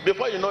sleeping.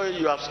 Before you know it,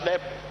 you have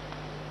slept.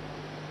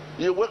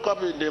 You wake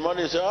up in the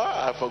morning and say,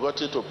 I forgot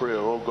to pray.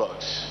 Oh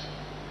God.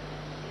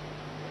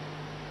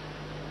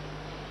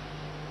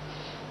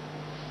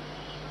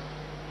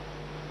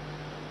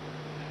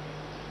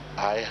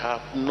 I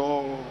have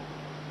no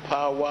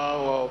power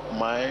of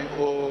my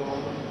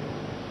own.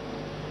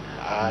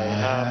 I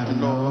have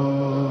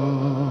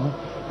no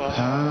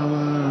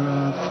power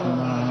of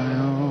my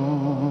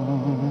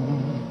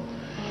own.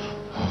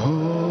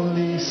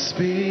 Holy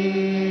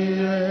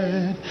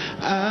Spirit,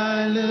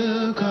 I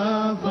look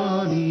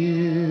upon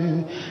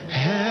you.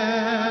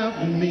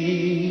 Help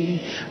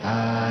me.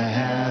 I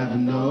have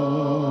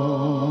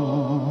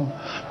no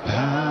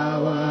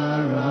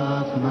power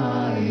of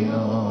my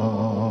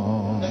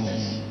own.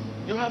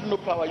 You have no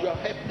power. You are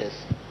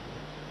helpless.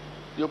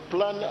 You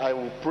plan, I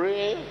will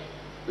pray.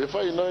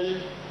 Before you know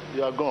it,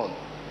 you are gone.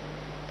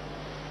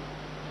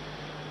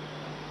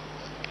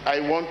 I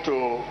want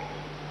to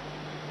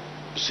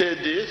say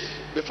this.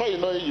 Before you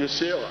know it, you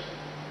say a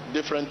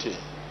different thing.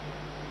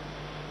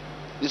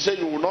 You say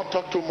you will not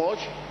talk too much.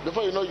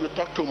 Before you know it, you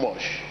talk too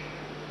much.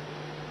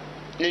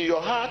 In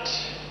your heart,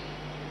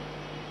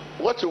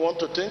 what you want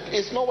to think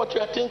is not what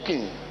you are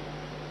thinking.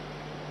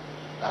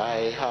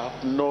 I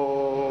have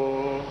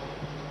no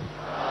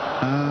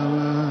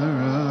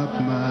power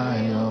of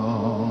my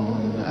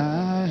own.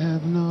 I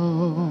have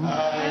no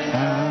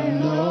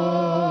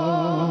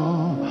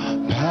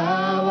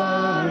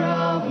power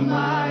of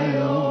my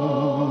own.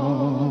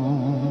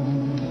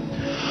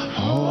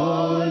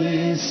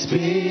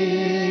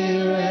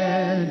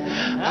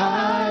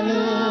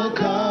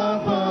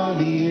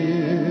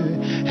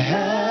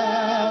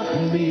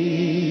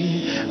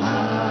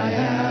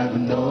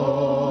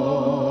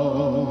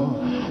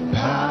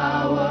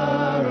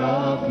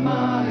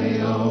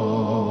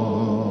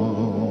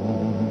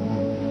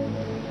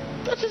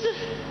 That is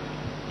it.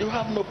 You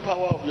have no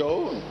power of your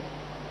own.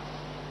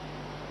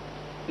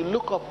 You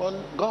look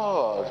upon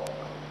God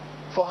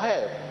for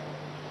help.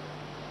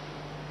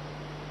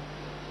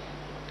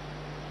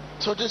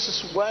 So this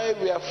is why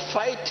we are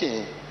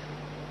fighting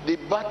the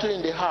battle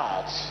in the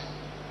heart.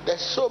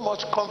 There's so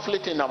much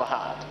conflict in our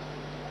heart.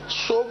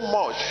 So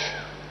much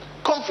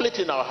conflict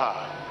in our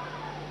heart.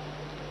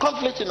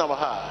 Conflict in our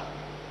heart.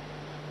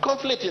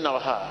 Conflict in our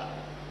heart.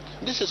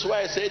 This is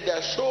why I say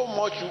there's so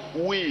much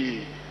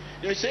will.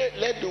 You say,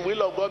 let the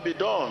will of God be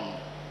done.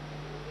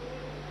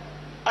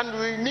 And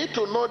we need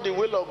to know the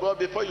will of God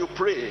before you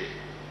pray.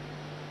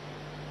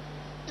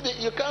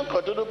 You can't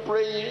continue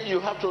praying, you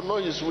have to know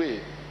His way.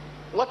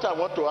 What I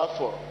want to ask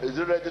for, is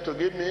He ready to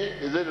give me?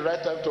 Is it the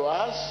right time to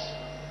ask?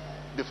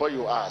 Before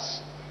you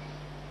ask.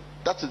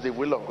 That is the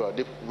will of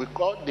God. We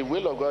call the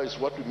will of God is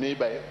what we mean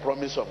by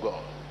promise of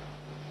God.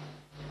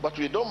 But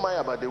we don't mind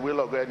about the will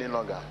of God any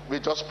longer.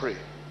 We just pray.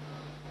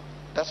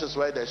 That is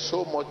why there's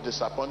so much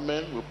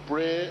disappointment. We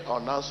pray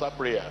unanswered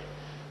prayer.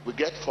 We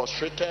get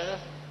frustrated.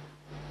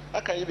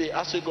 How can you be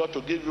asking God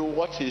to give you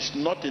what He's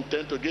not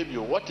intended to give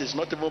you? What is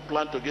not even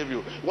planned to give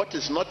you? What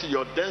is not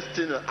your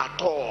destiny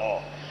at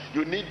all?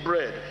 You need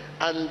bread.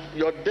 And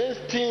your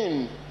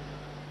destiny,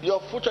 your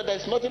future, there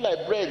is nothing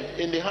like bread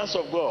in the hands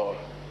of God.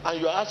 And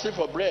you are asking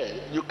for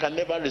bread, you can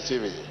never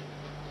receive it.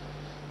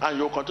 And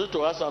you continue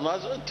to ask and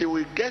ask until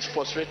we get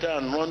frustrated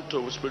and run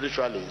to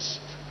spiritualists.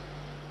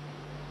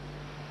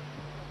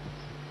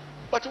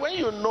 But when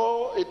you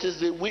know it is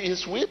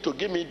His will to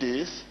give me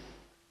this,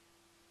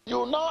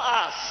 you now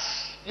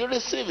ask, you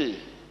receive it.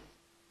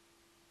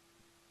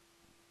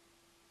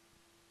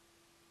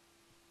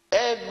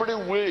 Every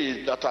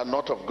way that are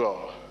not of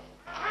God,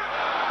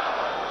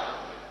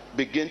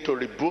 begin to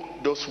rebuke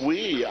those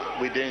we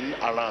within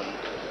around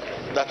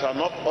that are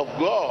not of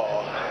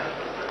God,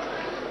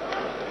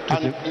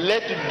 and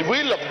let the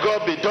will of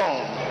God be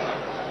done.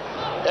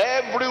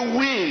 Every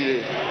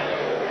will.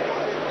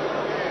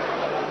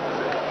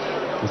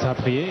 Commencez à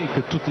prier et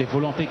que toutes les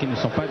volontés qui ne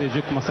sont pas de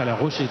Dieu commencent à les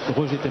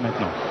rejeter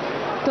maintenant.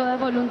 Toda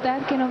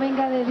voluntad que no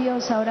venga de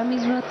Dios ahora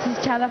mismo es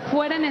echada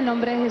fuera en el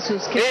nombre de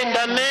Jesús. In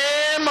the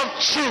name of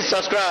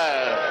Jesus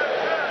Christ.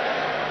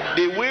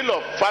 The will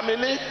of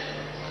family,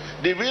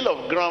 the will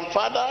of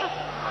grandfather,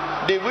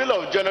 the will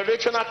of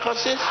generational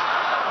curses,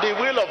 the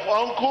will of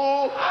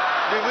uncle,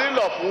 the will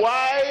of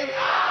wife,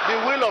 the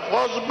will of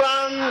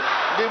husband,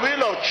 the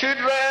will of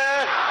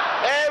children,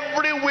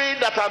 every will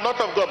that are not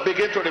of God,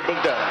 begin to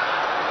rebuke them.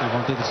 Les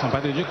volontés qui ne sont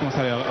pas de Dieu commencent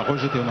à les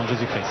rejeter au nom de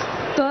Jésus-Christ.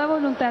 Toda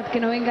voluntad que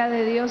no venga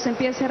de Dios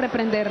empiece a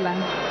reprenderla.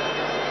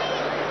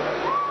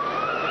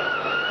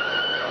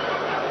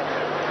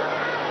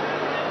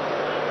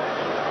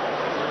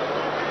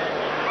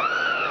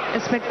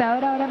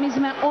 Espectador, ahora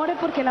mismo ore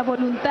porque la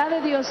voluntad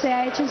de Dios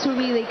sea hecha en su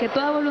vida y que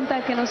toda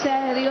voluntad que no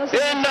sea de Dios. In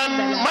the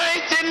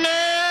mighty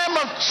name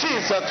of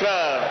Jesus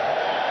Christ.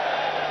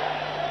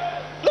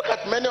 Look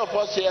at many of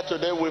us here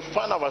today. We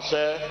find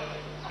ourselves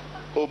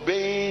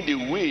obeying the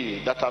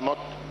will that are not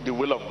the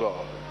will of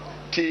God.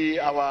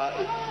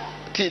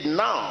 Till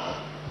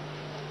now,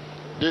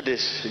 do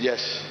this,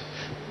 yes,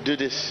 do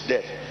this,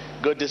 there,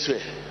 go this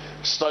way,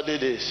 study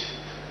this,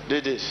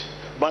 do this,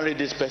 marry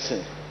this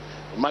person,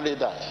 marry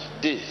that,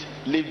 this,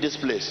 leave this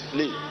place,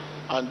 leave.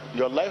 And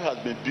your life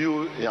has been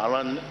built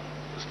around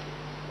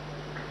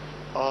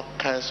all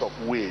kinds of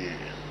way.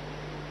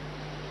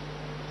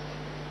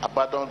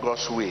 Abandon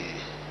God's way.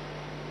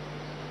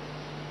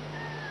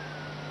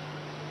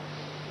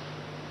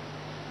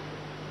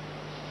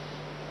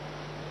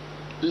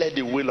 Let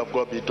the will of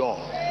God be done.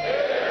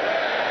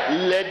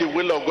 Let the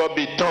will of God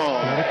be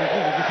done.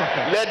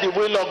 Let the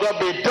will of God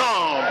be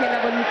done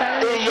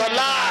in your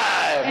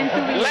life.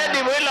 Let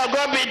the will of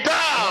God be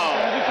done.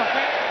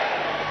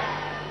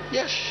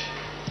 Yes.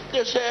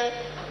 They say,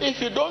 if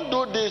you don't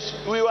do this,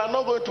 we are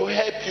not going to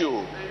help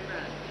you.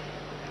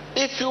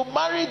 If you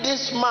marry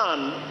this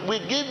man, we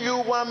give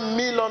you $1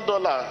 million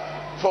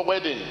for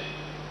wedding,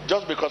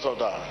 just because of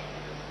that.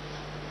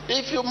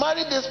 If you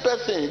marry this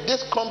person,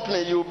 this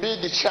company, you'll be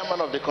the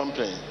chairman of the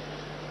company.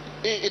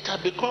 It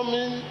has become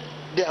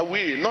their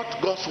will,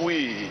 not God's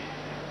will.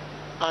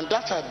 And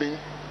that has been,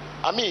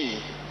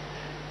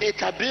 it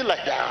has been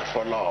like that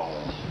for long.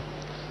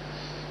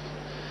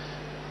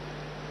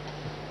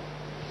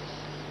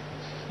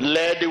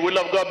 Let the will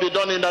of God be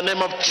done in the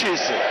name of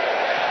Jesus.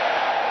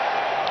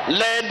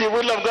 Let the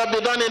will of God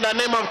be done in the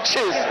name of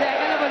Jesus.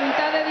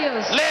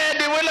 Let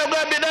the will of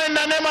God be done in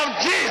the name of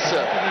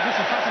Jesus.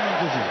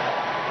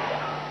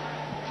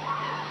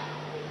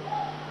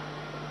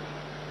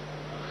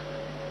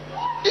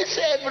 It's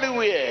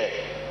everywhere.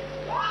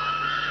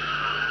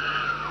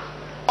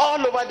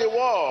 All over the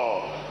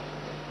world.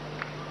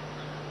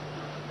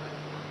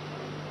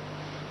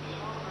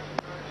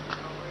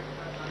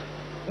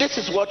 This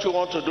is what you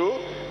want to do.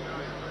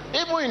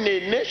 Even in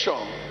a nation,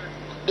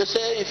 they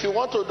say if you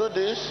want to do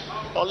this,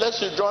 unless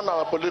you join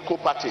our political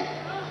party,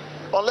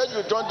 unless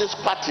you join this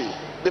party,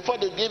 before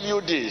they give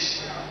you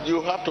this,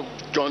 you have to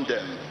join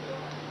them.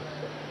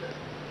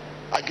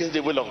 Against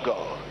the will of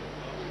God.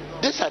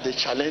 These are the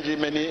challenges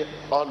many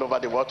all over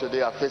the world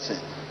today are facing.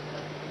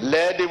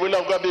 Let the will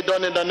of God be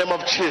done in the name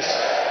of Jesus.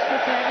 Que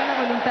se haga la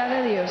voluntad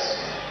de Dios.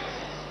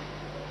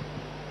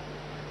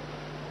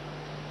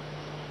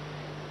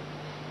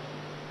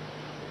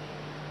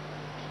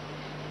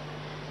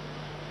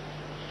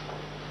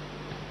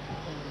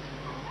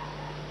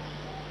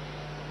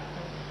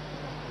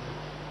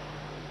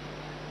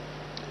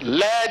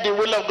 Let the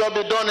will of God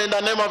be done in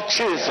the name of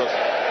Jesus.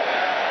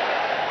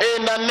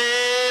 In the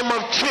name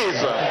of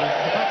Jesus.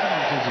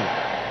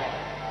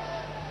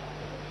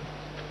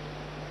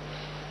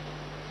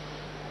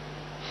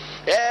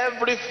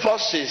 Every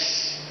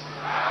forces,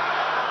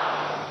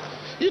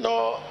 you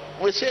know,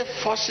 we say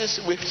forces,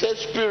 we say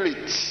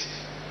spirits.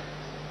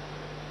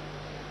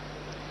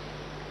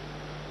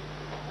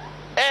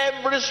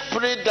 Every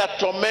spirit that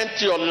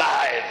torments your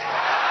life,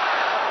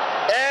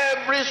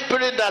 every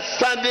spirit that's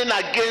standing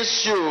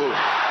against you,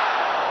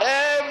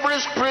 every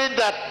spirit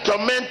that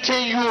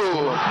tormenting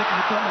you,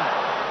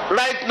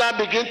 right now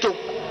begin to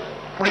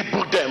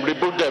rebuke them,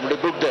 rebuke them,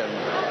 rebuke them.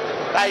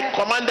 I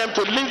command them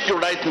to leave you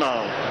right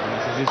now.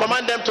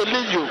 Command them to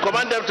leave you.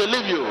 Command them to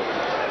leave you.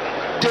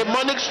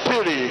 Demonic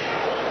spirit.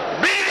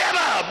 Bring them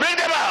out. Bring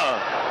them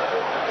out.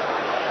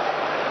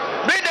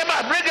 Bring them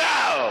out. Bring them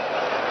out.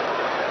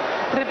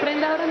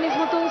 Reprenda ahora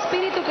mismo todo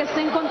espíritu que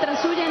esté en contra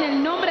suya en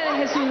el nombre de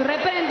Jesús.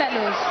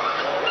 Repréndalos.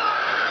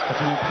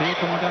 Continuez de prier,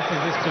 commandez à ces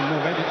esprits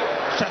mauvais de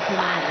chasser le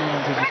nom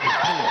de Jésus-Christ.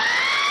 Priez.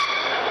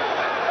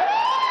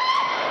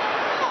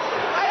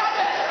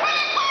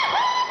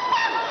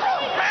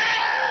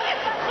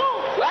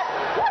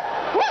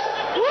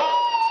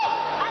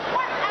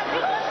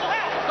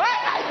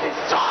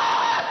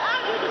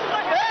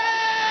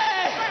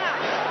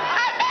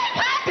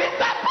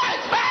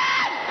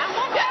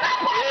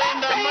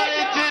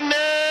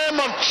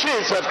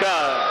 Jesus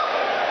God.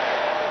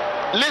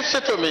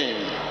 Listen to me.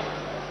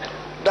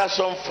 There are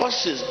some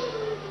forces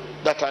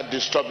that are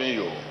disturbing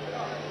you.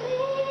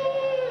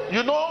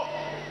 You know,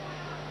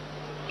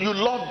 you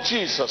love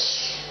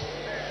Jesus,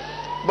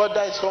 but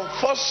there are some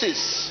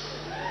forces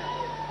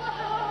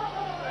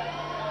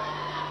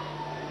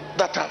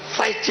that are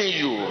fighting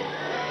you.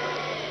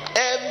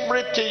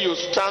 Everything you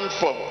stand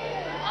for,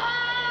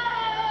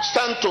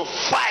 stand to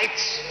fight.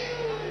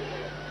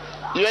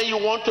 When you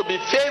want to be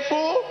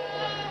faithful,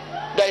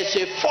 there is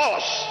a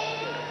force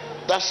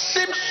that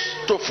seems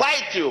to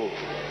fight you.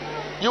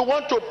 You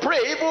want to pray,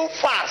 even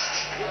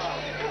fast.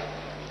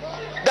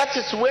 That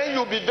is when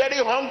you'll be very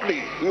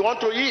hungry. You want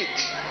to eat.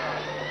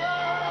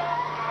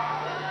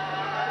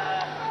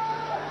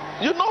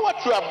 You know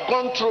what you have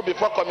gone through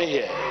before coming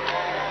here?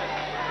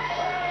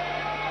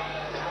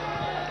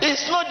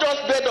 It's not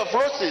just bed of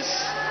roses.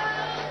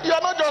 You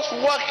are not just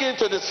walking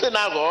to the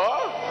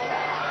synagogue.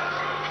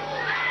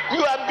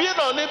 You have been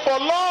on it for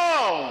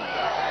long.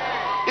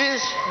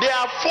 There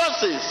are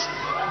forces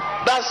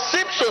that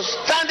seem to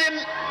standing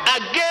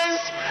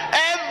against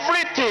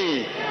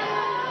everything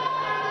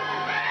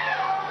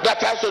that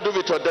has to do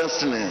with your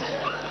destiny.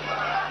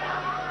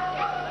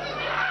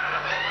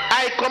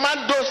 I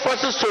command those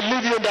forces to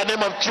leave you in the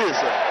name of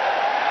Jesus.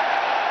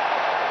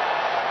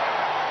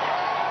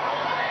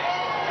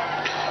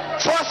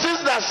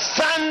 Forces that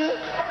stand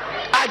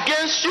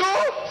against you,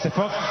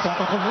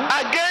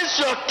 against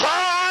your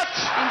thoughts,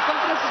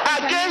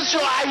 against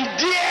your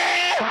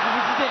idea,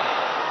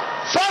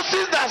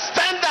 forces that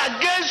stand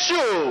against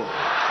you,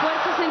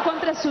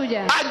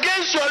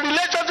 against your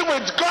relationship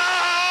with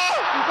God.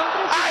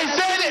 I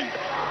said it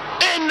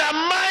in the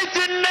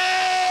mighty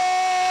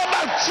name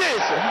of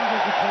Jesus.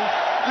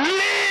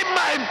 Leave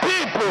my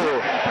people.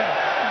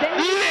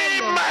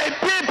 Leave my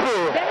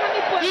people.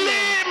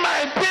 Leave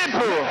my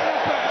people.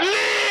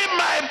 Leave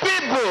my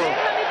people.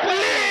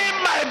 Leave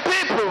my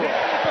people.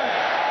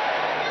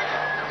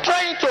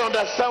 Trying to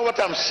understand what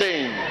I'm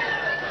saying.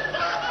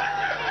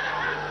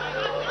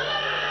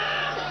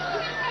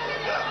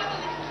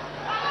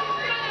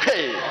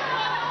 Hey,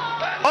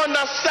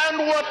 understand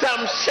what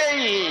I'm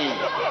saying.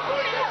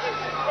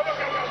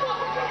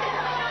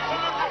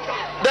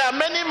 There are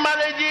many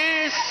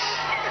marriages,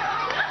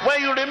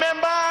 when you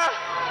remember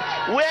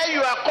where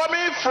you are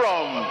coming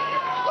from,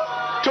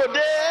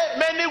 today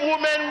many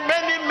women,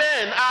 many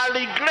men are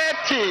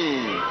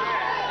regretting.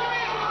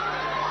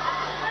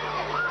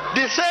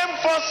 The same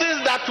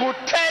forces that would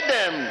tell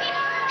them,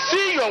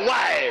 see your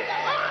wife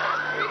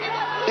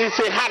is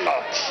a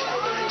harlot,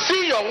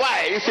 see your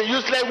wife is a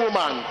useless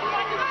woman,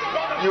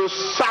 you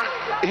sack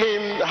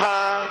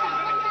her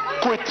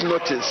quick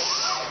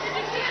notice.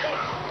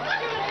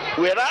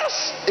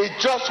 Whereas it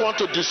just want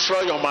to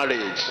destroy your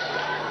marriage.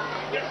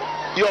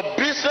 Your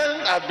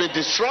business has been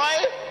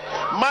destroyed,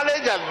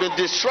 marriage has been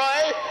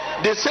destroyed.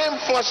 The same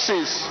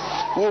forces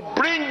will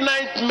bring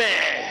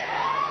nightmare,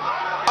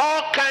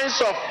 all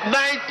kinds of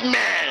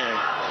nightmare,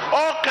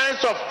 all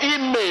kinds of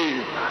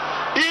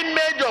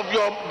image of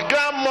your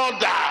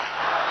grandmother,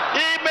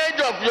 image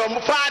of your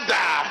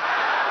father.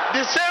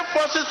 The same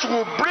forces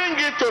will bring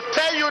it to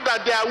tell you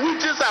that they are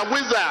witches and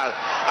wizards,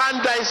 and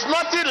there is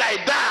nothing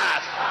like that.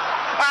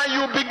 and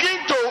you begin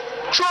to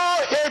throw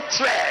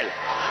hatred.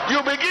 You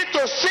begin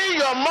to see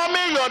your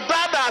mommy, your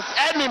dad as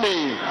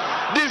enemy.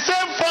 The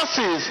same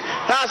forces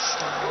has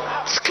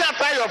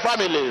scattered your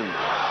family,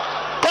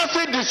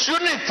 causing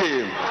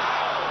disunity.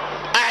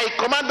 I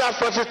command that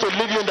forces to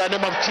leave you in the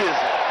name of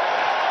Jesus.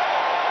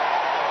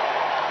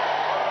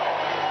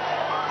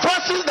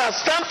 Forces that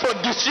stand for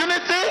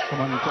disunity,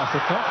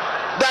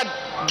 that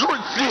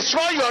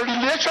destroy your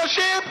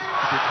relationship,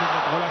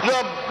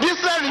 your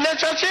business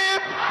relationship,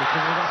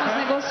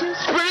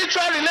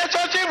 spiritual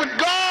relationship with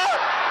God,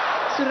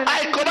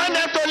 I command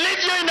them to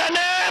leave you in the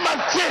name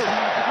of Jesus.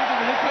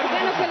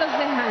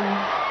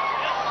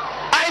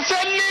 I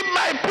say, leave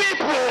my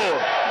people.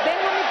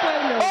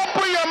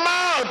 Open your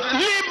mouth.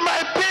 Leave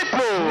my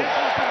people.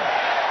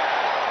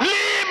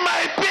 Leave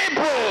my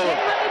people.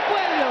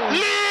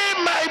 Leave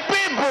my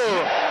people.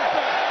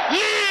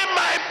 Leave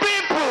my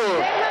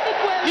people.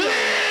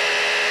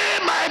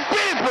 Leave my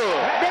people.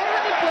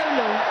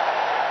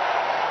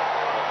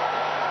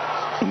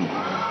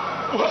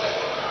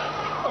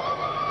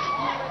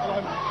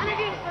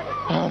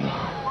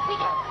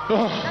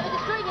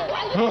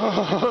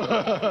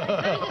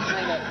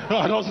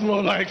 I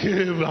don't like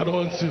him. I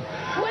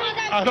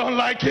don't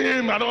like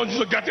him. I don't want you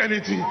to get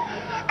anything.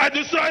 I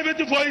destroy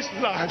everything for his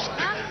life.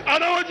 I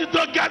don't want you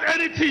to get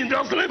anything.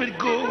 Just let it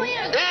go.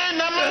 In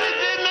the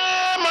mighty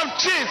name of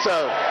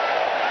Jesus.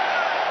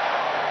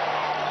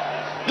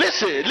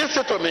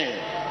 Listen to me.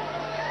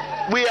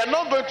 We are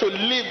not going to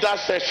leave that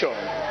session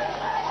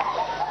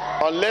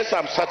unless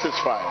I'm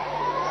satisfied.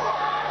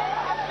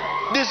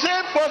 The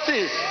same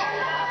forces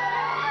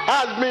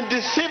has been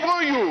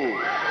deceiving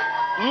you.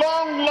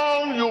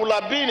 Long you will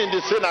have been in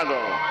the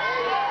synagogue.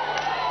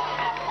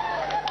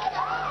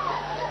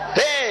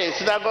 Hey,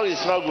 synagogue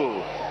is not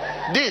good.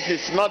 This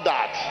is not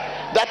that.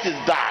 That is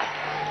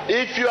that.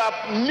 If you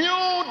have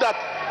knew that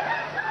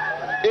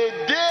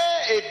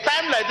a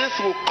time like this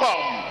will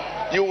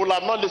come, you will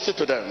have not listened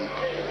to them.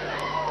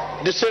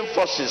 The same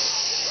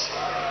forces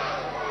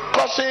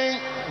causing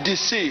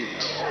deceit,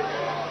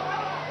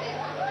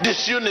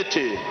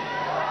 disunity,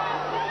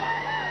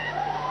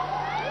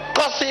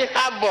 causing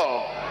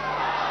havoc,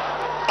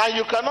 and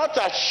you cannot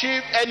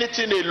achieve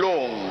anything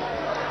alone.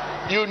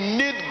 You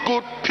need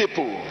good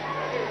people.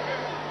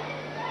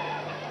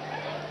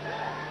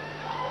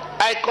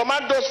 I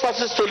command those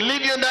forces to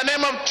leave you in the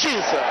name of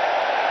Jesus.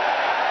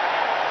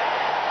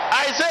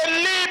 I say,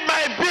 leave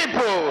my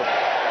people.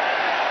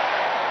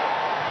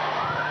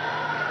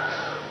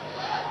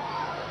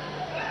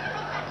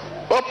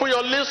 Open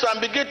your lips and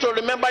begin to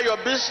remember your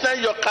business,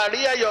 your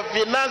career, your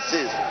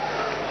finances,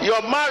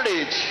 your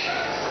marriage,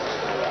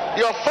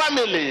 your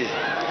family.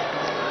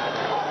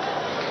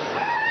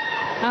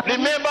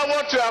 Remember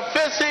what you are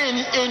facing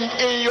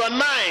in your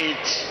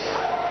night.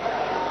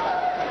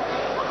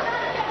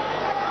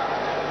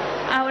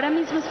 Ahora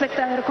mismo,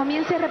 espectador,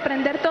 comience a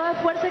reprender toda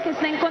fuerza que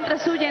está en contra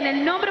suya en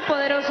el nombre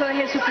poderoso de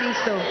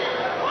Jesucristo.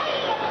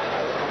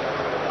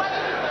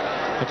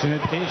 Continuez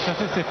de prier,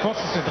 chassez ces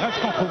forces qui se dressent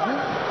contre vous.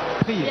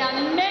 Priez.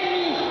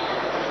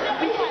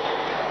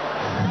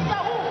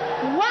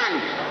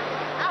 One.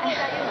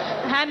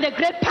 I am the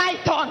great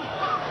python.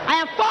 I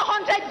am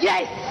 400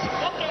 years.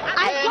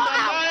 I In go the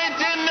out.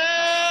 mighty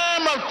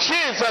name of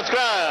Jesus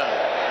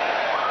Christ.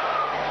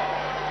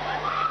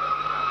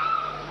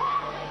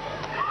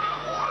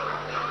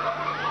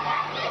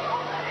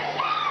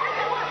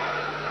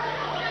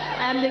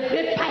 I am the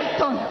great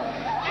python.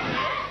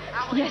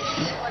 Yes.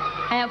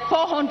 I am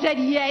 400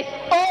 years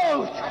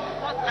old.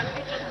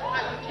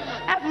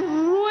 I've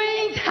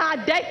ruined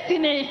her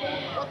destiny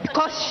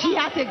because she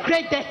has a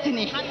great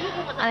destiny.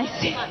 And I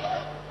say,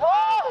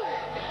 oh,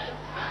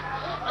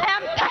 I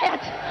am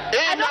tired.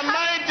 In the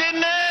mighty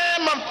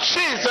name of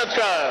Jesus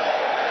Christ.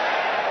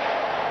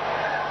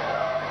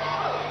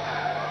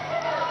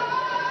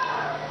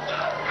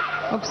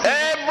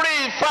 Every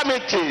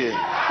infirmity,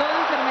 Toda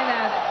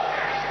enfermedad.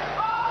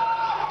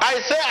 I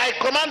say I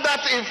command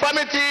that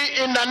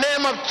infirmity in the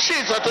name of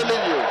Jesus to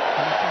leave you.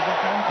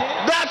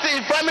 That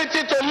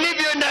infirmity to leave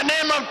you in the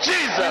name of La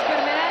Jesus.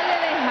 enfermedad le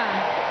deja.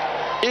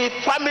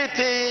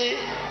 Infirmity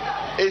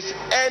is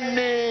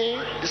any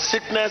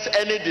sickness,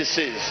 any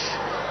disease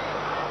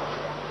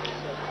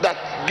that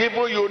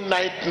gives you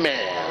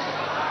nightmare.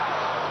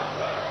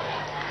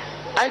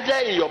 Either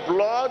in your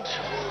blood,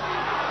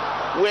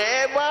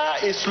 wherever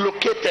it's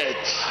located.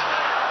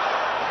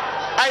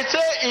 I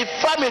say,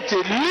 infirmity,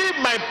 leave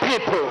my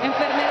people.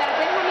 Enfermedad,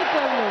 deja mi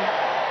pueblo.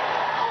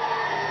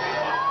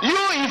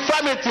 You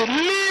infirmity,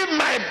 leave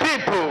my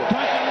people.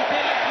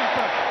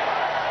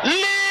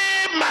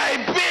 Leave my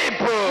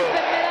people.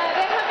 Enfermedad,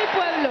 deja mi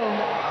pueblo.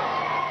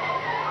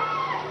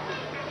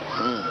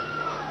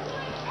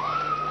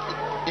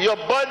 Your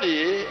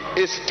body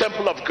is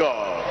temple of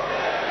God.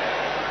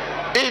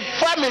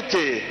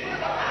 Infirmity,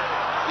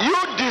 you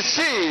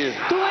disease,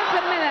 Tu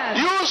enfermedad.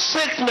 you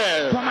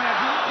sickness,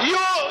 you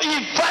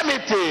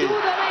infirmity,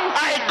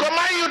 I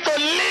command you to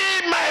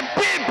leave my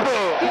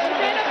people. Te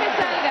ordeno que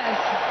salgas.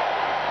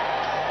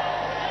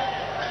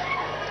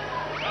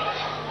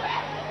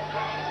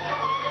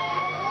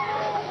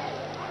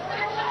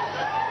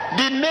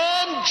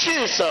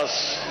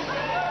 Jesus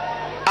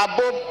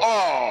above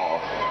all.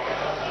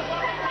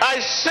 I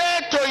say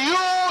to you,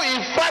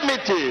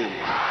 infirmity,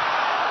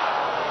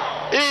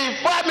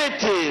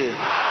 infirmity,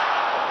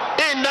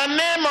 in the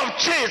name of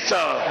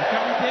Jesus,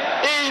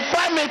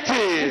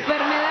 infirmity,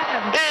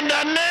 in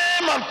the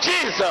name of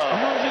Jesus,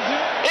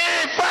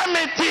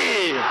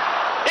 infirmity,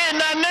 in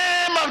the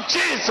name of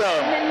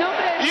Jesus,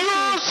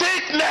 you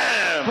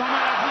sickness,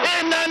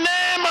 in the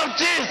name of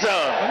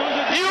Jesus,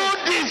 you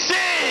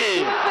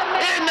disease,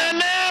 in the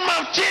name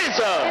of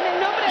Jesus,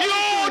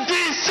 you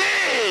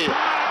disease,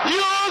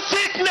 you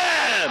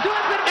sickness,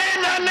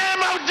 in the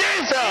name of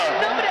Jesus,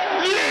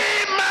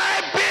 leave my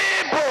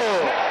people,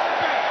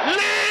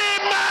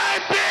 leave my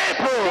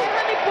people,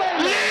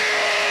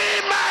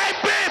 leave my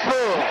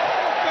people,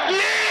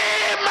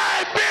 leave my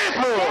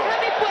people.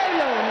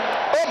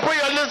 Open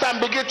your lips and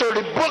begin to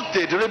rebuke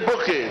it,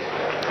 rebuke it.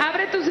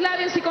 Abre tus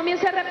labios y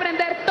comienza a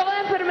reprender toda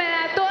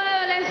enfermedad,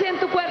 toda dolencia en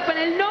tu cuerpo en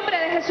el nombre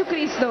de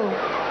Jesucristo.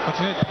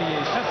 Continuez de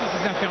prier. Chassez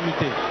ces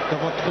infirmités dans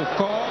votre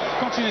corps.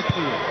 Continuez de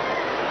prier.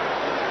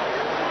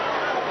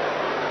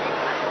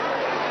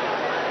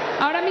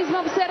 Ahora mismo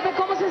observe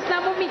cómo se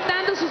están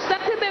vomitando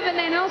sustancias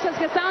venenosas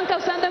que estaban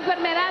causando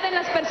enfermedad en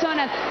las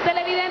personas.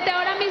 Televidente,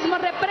 ahora mismo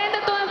reprende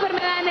toda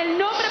enfermedad en el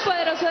nombre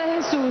poderoso de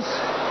Jesús.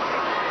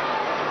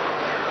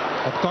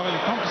 Votre corps est le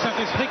temple du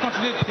Saint-Esprit.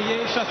 Continuez de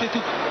prier. Chassez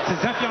toutes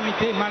ces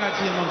infirmités,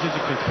 maladies au nom de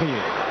Jésus-Christ.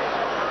 Priez.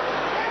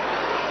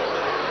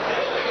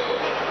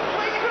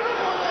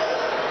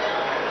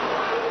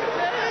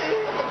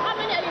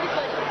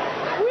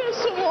 We're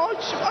so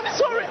much. I'm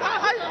sorry.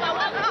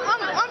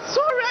 I'm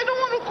sorry. I don't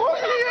want to go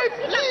here.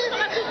 Please.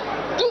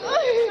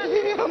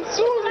 I'm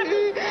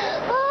sorry.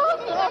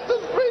 I'm the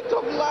spirit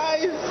of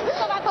lies.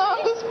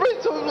 I'm the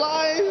spirit of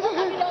lies.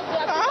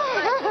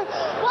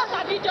 What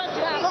have you done to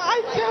her? No,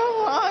 I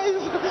tell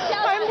lies.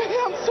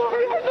 I'm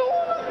sorry. I don't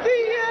want to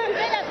stay here.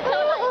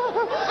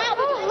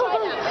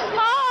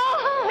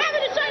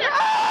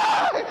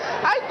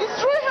 I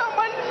destroy her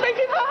by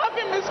making her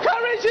happy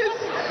miscarriages.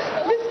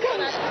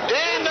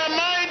 In the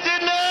mighty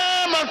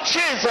name of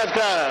Jesus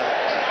Christ,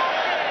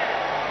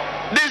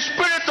 the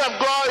Spirit of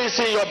God is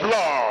in your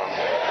blood.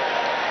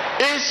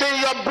 It's in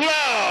your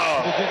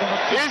blood.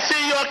 It's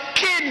in your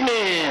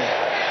kidney.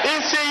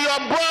 It's in your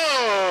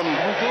bone.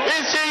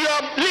 It's in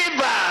your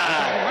liver.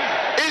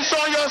 It's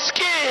on your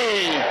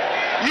skin.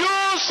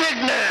 You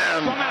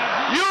sickness.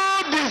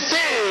 You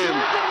disease.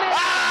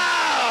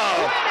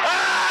 Ow!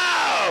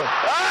 Ow!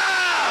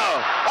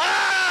 Ow!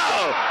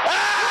 Ow!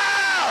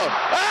 Ow!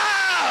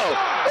 Ow!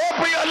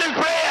 Open your lips,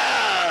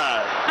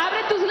 prayer.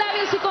 Abre tus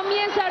labios y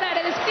comienza a orar.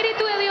 El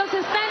Espíritu de Dios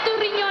está en tus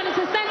riñones,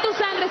 está en tu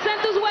sangre, está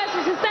en tus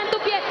huesos, está en tu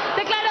piel.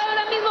 Declara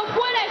ahora mismo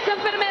fuera esa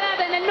enfermedad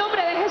en el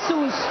nombre de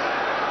Jesús.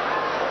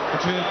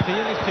 Continuez de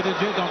prier l'Esprit de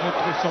Dieu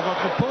sur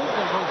votre peau,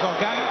 dans vos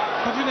organes.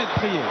 Continuez de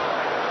prier.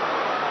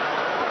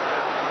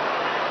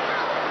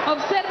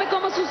 Observe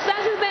cómo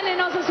sustancias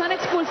venenosas son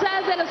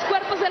expulsadas de los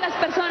cuerpos de las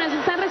personas.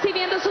 Están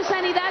recibiendo su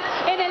sanidad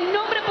en el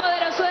nombre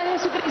poderoso de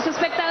Jesucristo.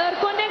 Espectador,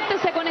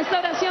 conéctese con esta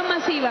oración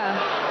masiva.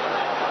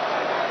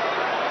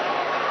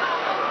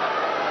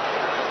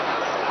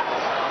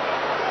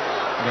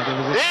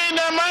 In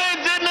the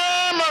mighty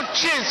name of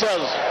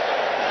Jesus,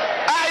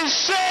 I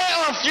say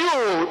of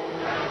you,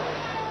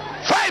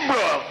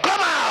 fibro,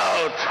 come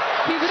out!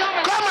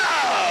 Come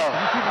out!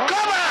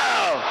 Come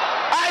out!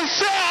 I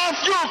say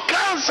of you,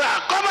 cancer,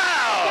 come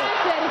out!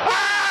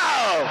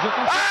 Out!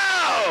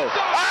 Out!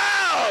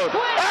 Out! Out!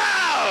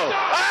 Out!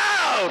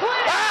 Out!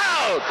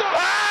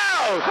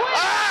 Out!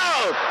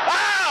 Out!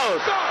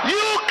 Out!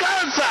 You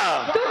cancer!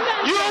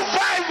 You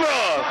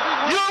fibro!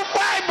 You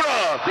fibro!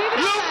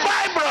 You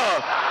fibro!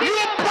 You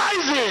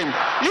poison!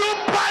 You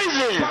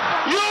poison!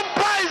 You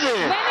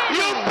poison!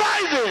 You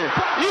poison!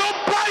 You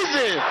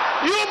poison!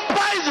 You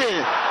poison!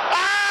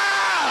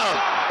 Ow!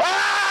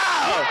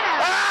 Ow!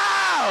 Ow!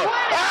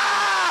 Ow!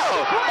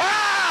 Ow!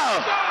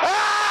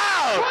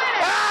 Ow!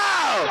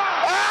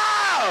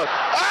 Ow!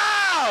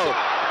 Ow!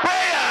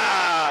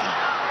 Prayer!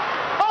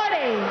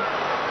 Ore.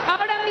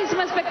 Ahora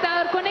mismo,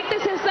 espectador,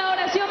 conéctese a esta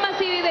oración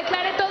masiva y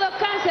declare todo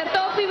cáncer,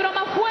 todo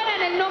fibroma fuera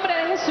en el nombre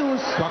de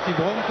Jesús. Toi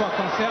fibrome, toi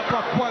cancer,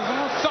 toi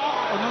poison, sors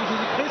au nom de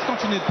Jésus-Christ.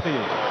 Continuez de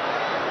prier.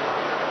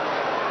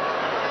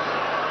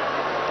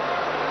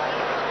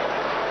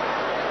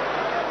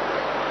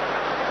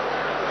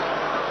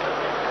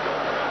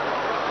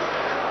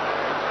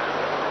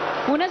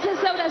 Únase a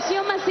esta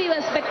oración masiva,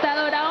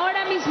 espectador,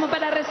 ahora mismo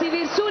para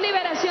recibir su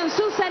liberación,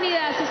 su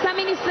sanidad. Se está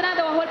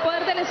ministrando bajo el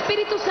poder del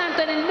Espíritu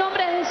Santo en el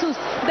nombre de Jesús.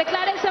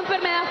 Declare esa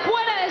enfermedad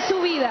fuera de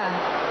su vida.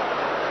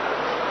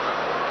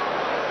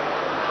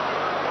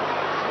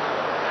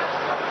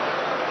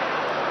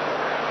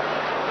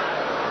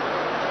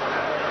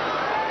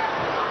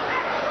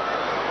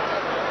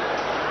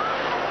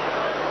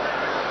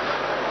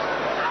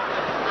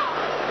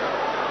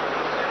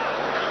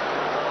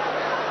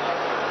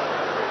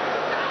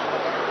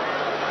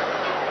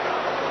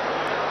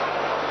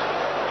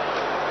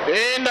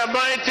 In the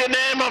mighty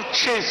name of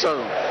Jesus,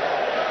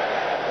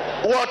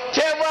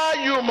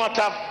 whatever you might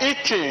have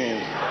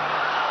eaten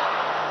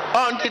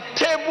on the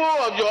table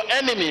of your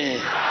enemy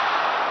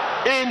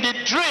in the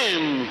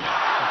dream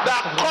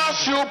that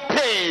cause you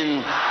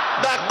pain,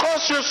 that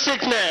cause you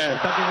sickness,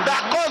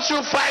 that cause you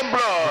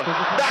fibroid,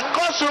 that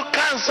cause you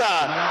cancer,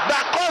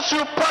 that cause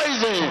you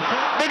poison,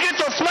 begin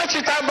to flush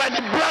it out by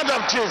the blood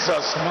of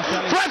Jesus.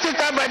 Flush it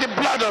out by the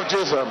blood of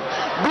Jesus.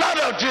 Blood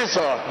of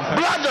Jesus.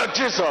 Blood of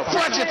Jesus.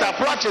 Flush it out.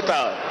 Flush it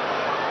out.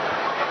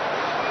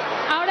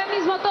 Ahora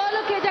mismo todo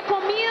lo que haya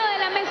comido de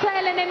la mesa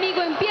del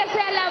enemigo empiece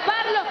a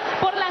lavarlo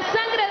por la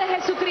sangre de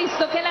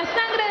Jesucristo. Que la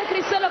sangre de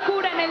Cristo lo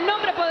cubra en el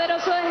nombre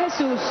poderoso de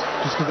Jesús.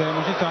 Tout ce que vous avez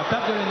mangé sur la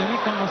table de l'ennemi,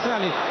 commencez à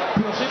les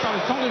purger par le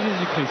sang de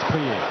Jésus-Christ.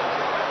 Priez.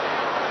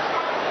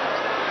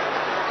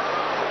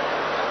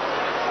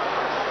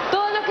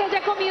 Todo lo que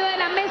haya comido de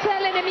la mesa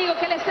del enemigo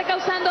que le esté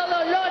causando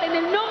dolor, en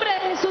el nombre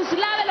de Jesús,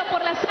 lávelo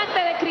por la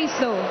sangre de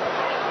Cristo.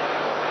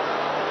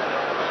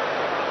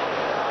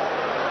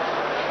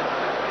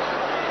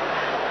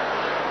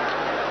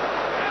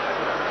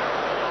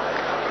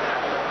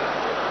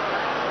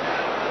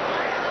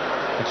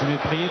 Continuez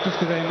de prier. Tout ce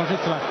que vous avez mangé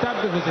sur la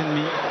table de vos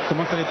ennemis,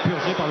 commencez à les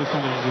purger par le sang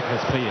de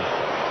Jésus-Christ. Priez.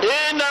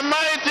 In the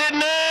mighty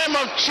name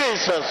of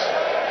Jesus,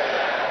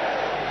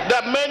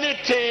 the many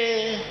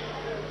things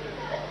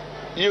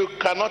you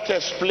cannot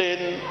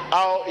explain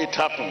how it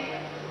happened.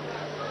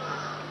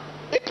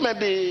 It may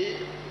be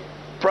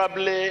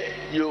probably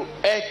you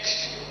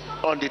ate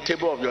on the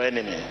table of your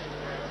enemy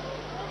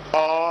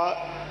or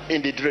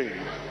in the dream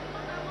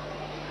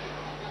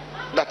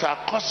that are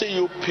causing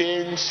you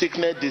pain,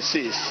 sickness,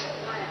 disease,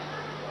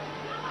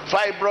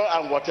 fibro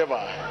and whatever.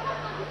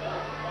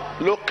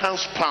 Local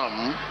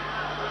sperm.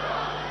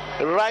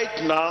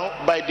 Right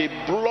now, by the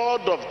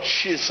blood of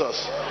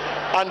Jesus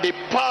and the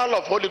power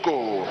of Holy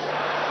Ghost,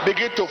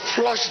 begin to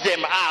flush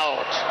them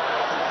out.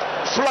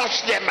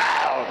 Flush them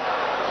out.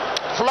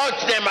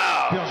 Flush them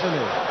out.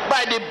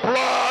 By the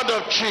blood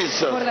of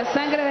Jesus. Por la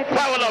sangre de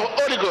Power Cristo. of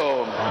Holy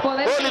Ghost.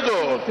 Poder del Holy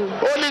Ghost. Espíritu.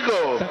 Holy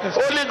Ghost.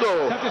 Holy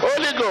Ghost.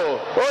 Holy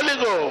Ghost. Holy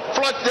Ghost.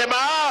 Flush them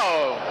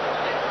out.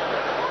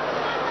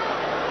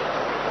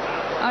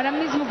 Ahora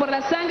mismo por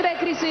la sangre de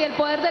Cristo y el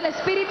poder del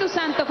Espíritu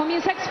Santo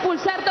comienza a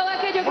expulsar todo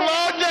aquello que...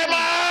 Flush them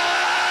out.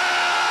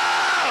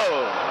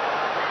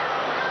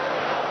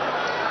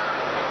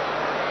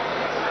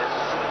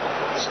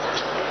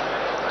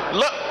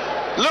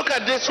 Look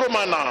at this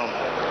woman now.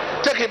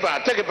 Take it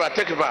back, take it back,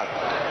 take it back.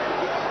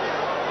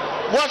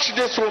 Watch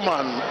this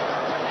woman.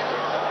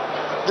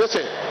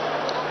 Listen.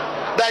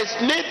 There is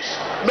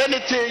many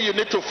things you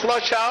need to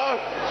flush out,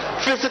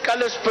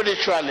 physically,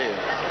 spiritually.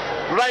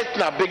 Right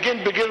now,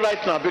 begin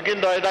right now,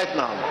 begin right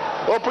now.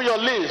 Open your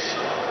lips.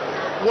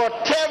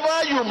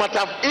 Whatever you might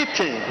have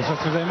eaten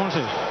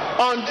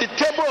on the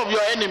table of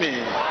your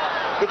enemy,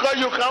 because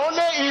you can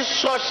only eat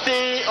such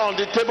thing on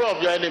the table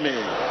of your enemy.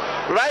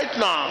 Right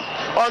now,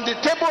 on the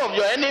table of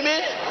your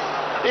enemy,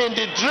 in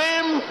the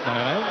dream,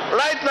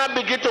 right now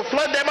begin to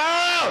flood them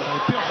out.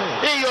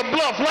 In your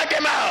blood, flood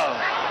them out.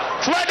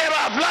 Flood them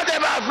out, flood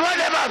them out, flood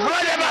them out,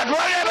 flood them out,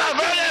 flood them out,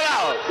 flood them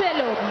out.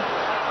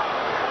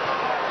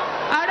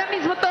 Ahora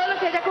mismo todo lo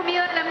que haya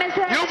comido en la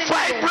mesa del You enemigo.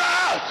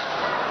 fibroid.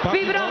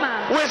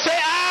 Fibroma. We say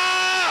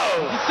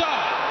out.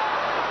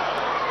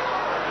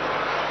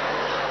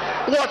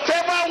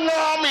 Whatever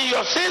worm in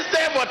your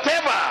system,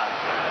 whatever,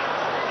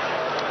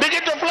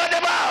 begin to flood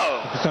them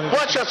out.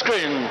 Watch your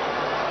screen.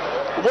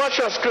 Watch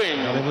your screen.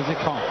 Regardez vos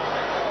écrans.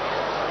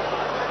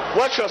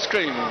 Watch your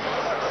screen.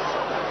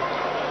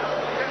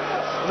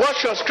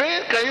 Watch your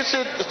screen. Can you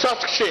see the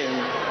touch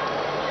screen?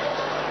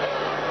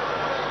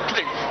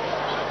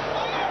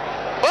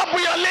 Open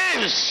your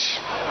lips.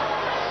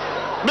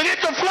 Begin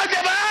to flood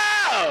them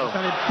out.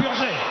 Allez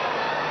purger.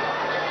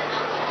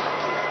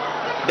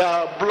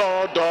 The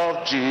blood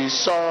of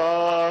Jesus.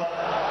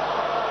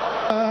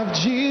 Of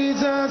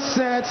Jesus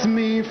sets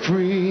me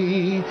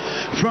free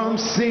from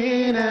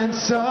sin and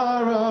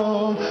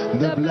sorrow.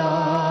 The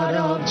blood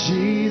of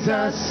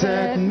Jesus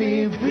set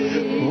me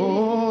free.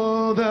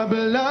 Oh, the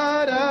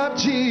blood of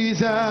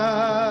Jesus.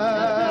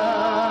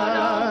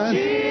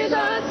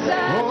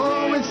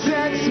 Oh, it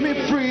sets me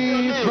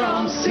free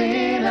from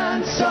sin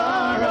and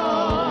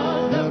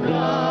sorrow. The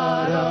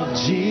blood of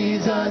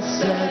Jesus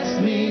sets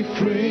me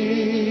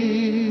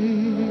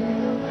free.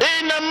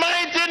 In the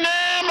mighty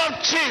name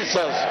of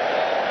Jesus.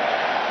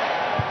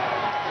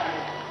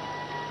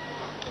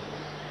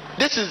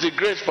 This is the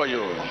grace for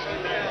you.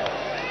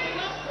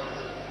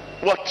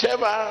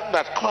 Whatever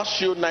that causes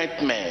you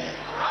nightmare,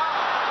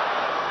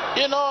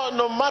 you know,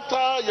 no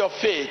matter your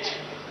faith,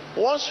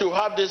 once you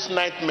have this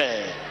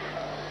nightmare,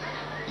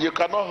 you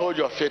cannot hold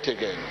your faith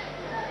again.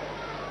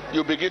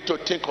 You begin to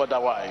think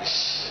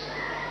otherwise.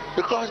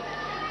 Because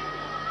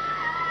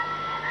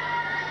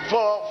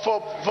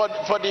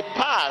for the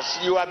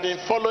past, you have been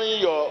following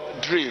your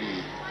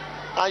dream.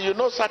 And you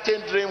know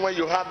certain dream, when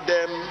you have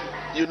them,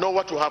 you know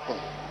what will happen.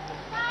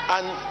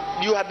 And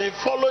you have been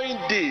following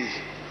this.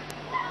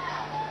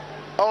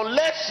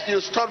 Unless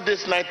you stop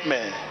this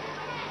nightmare,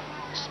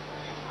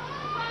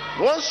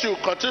 once you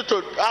continue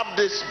to have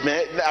this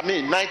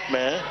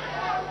nightmare,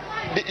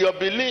 your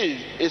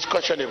belief is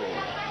questionable.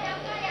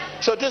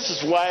 So this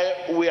is why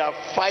we are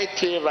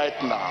fighting right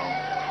now.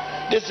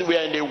 We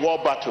are in a war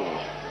battle.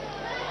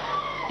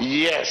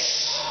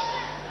 Yes.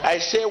 I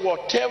say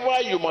whatever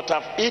you must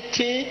have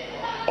eaten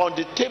on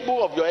the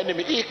table of your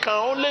enemy, it can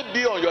only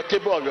be on your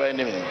table of your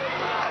enemy.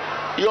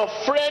 Your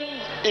friend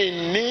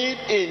in need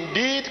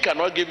indeed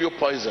cannot give you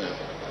poison.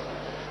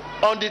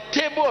 On the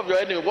table of your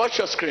enemy, watch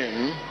your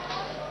screen.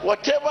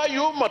 Whatever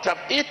you must have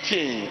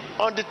eaten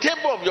on the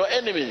table of your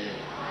enemy,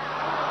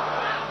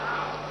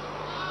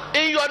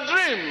 in your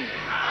dream,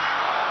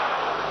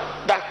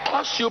 that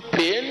cause you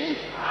pain,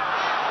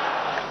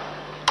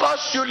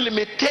 cause you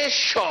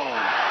limitation,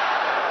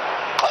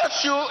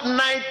 cause you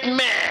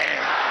nightmare,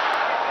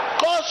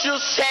 cause you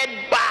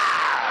setback,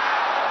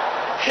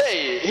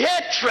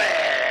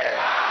 hatred,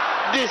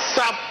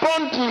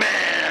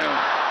 disappointment,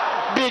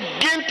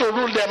 begin to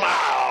rule them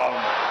out.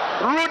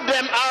 Root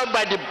them out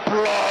by the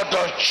blood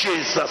of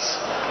Jesus.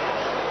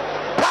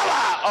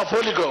 Power of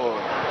Holy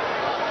Ghost.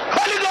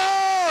 Holy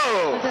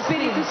Ghost.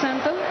 Espíritu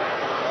Santo.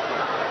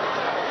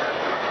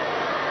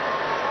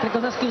 Les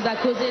causes qui vous a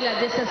causé la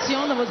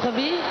déception dans votre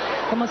vie,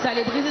 commencez à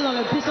les briser dans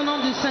le puissant nom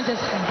du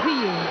Saint-Esprit.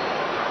 Priez.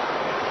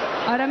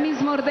 Ahora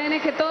mismo ordene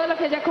que todo lo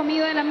que haya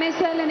comido en la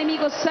mesa del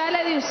enemigo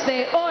sale de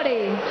usted.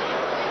 Ore.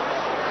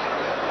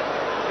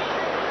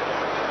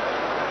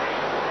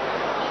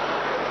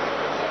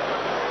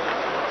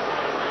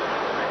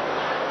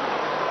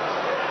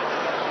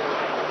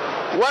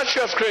 Watch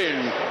your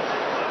screen.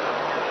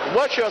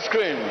 Watch your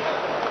screen.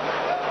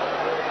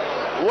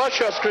 Watch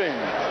your screen.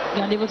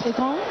 Regardez votre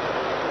écran.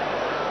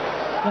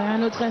 Voyez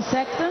un autre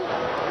insecte.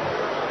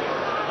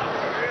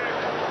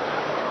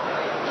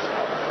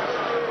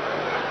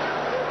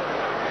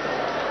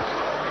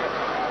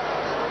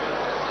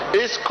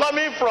 It's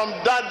coming from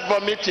that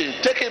vomiting.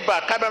 Take it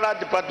back, camera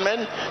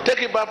department.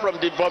 Take it back from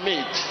the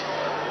vomit.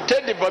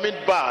 Take the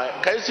vomit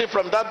back. Can you see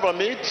from that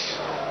vomit?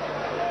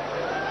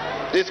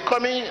 It's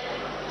coming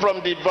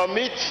from the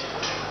vomit.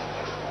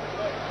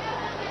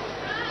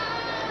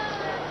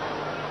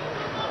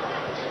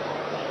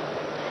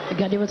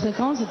 Regardez votre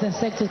écran, cet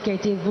insecte qui a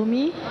été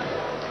vomi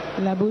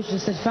dans la bouche de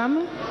cette femme.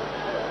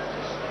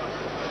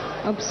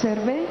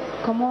 Observez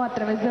comment à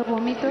travers le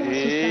vomito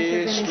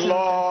Is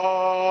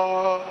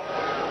Lord,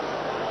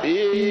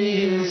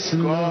 is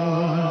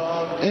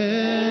God.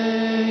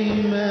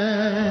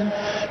 Amen.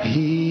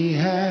 He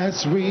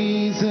has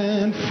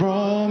risen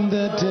from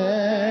the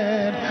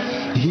dead.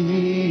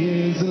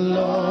 He is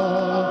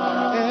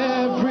Lord.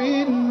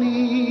 Every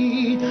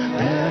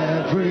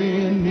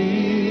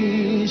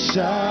knee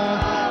shall,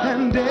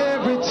 and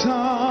every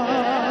tongue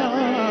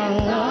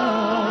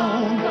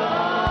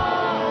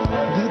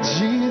that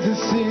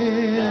Jesus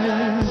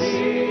is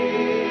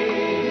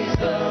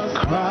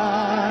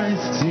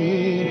Christ.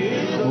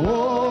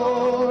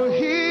 Oh,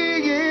 He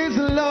is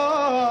Lord.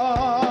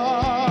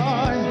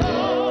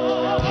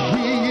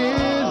 He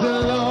is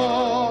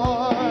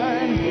Lord.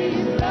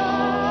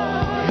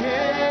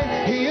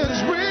 Yeah, He is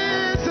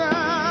risen,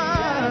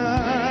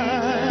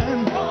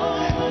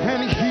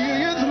 and He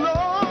is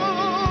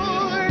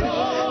Lord.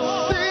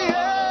 See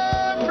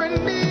every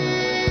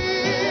knee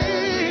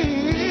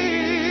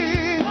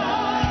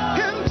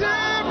and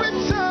every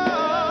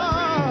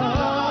tongue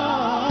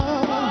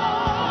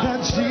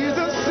that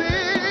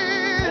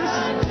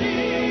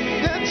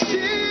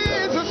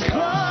Jesus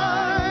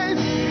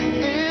Christ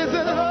is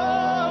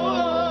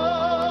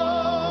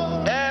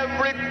Lord.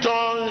 Every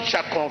tongue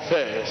shall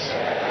confess.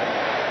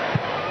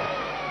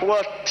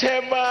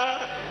 Whatever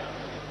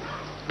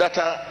that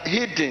are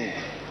hidden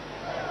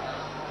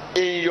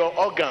in your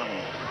organ,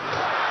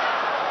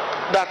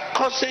 that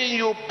causing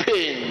you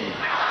pain,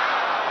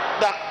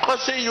 that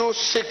causing you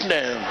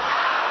sickness,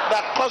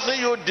 that causing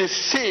you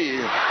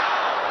disease,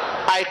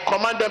 I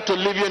command them to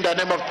leave you in the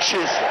name of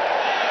Jesus.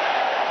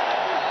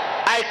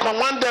 I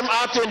command them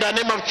out in the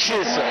name of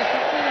Jesus.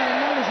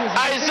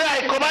 I say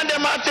I command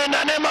them out in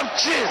the name of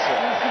Jesus.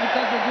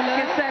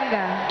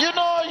 You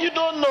know, you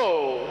don't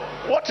know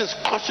what is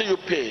causing you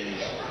pain.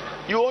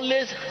 You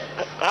only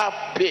have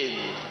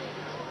pain.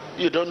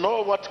 You don't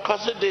know what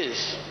causes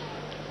this.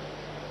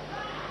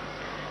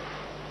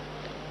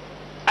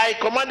 I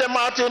command them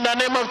out in the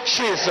name of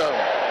Jesus.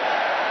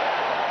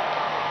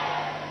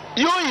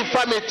 You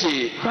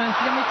infirmity,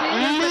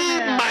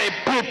 leave my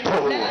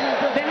people.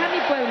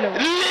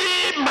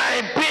 Leave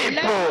my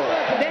people.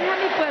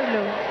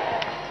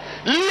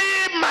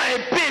 Leave my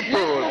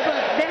people.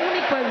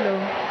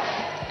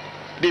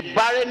 The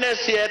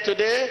barrenness here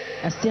today,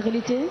 La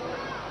stérilité,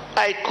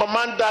 I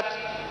command that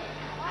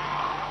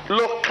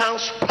local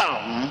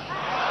sperm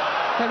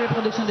faible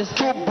production de to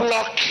sperme,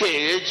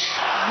 blockage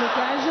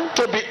blocage.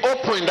 to be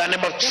open in the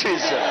name of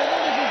Jesus.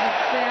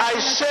 I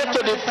say to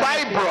the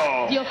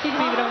fibro,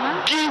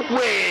 Fibroma, give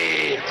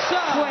way,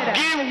 fuera.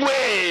 give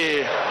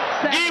way,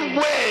 give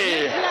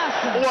way.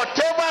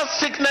 Whatever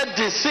sickness,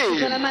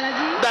 disease La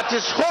maladie, that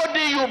is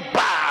holding you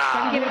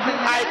back,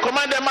 I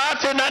command them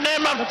out in the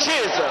name of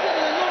Jesus.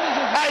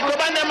 I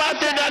command them out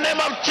in the name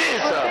of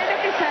Jesus.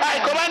 I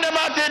command them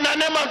out in the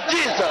name of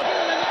Jesus.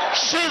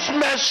 Since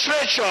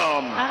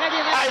menstruation,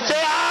 I say,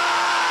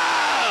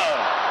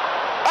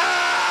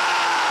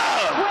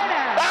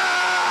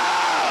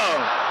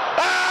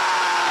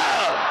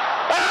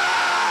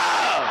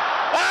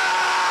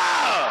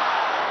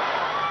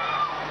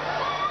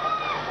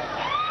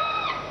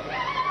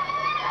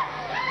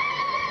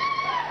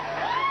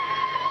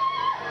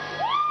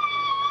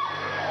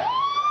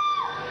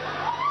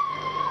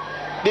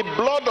 The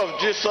blood of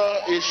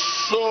Jesus is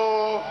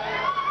so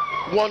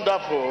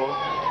wonderful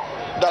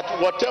that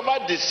whatever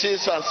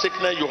disease and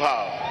sickness you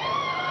have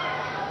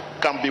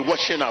can be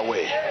washing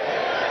away.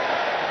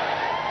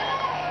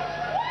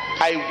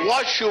 I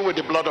wash you with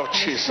the blood of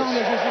Jesus. Be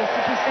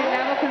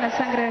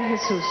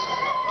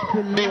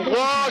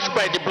washed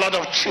by the blood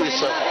of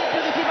Jesus.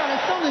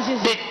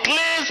 Be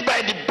cleansed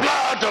by the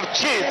blood of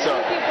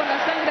Jesus.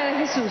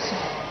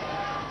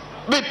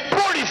 Be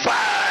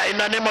purified in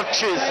the name of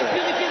Jesus.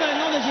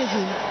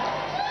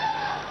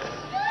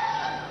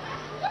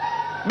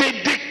 Be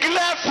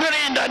declared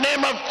free in the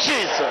name of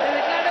Jesus.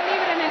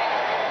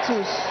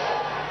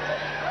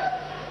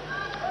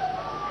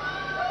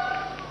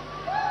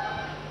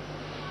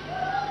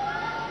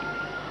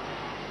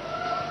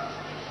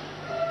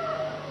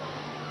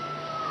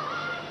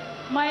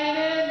 My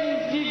name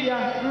is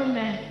Vivian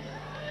Rume.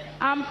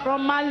 I'm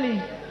from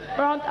Mali.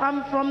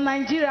 I'm from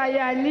Nigeria.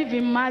 Yeah, I live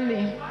in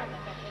Mali.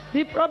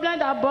 The problem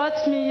that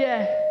brought me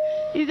here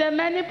is a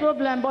many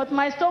problem, but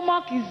my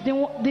stomach is the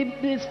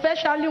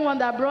especially one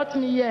that brought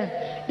me here.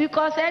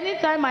 Because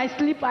anytime I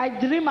sleep, I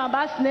dream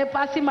about snake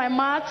passing my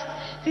mouth.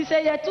 She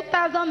said, yeah,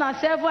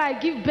 2007, I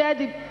give birth,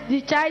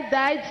 the child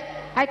died.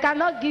 I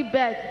cannot give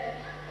birth.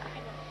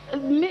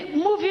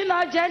 Moving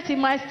urgent in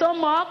my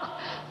stomach,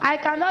 I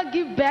cannot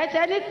give birth.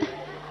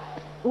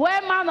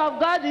 When man of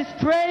God is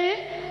praying,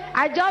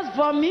 I just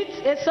vomit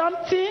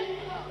something,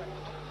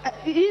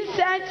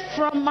 incense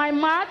from my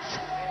mouth,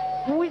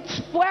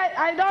 which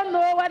I don't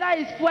know whether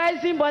it's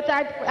poison, but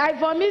I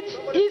vomit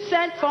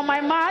incense from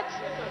my mouth.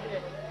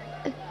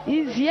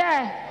 It's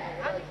here.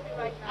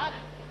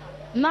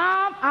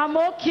 Now I'm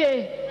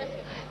okay.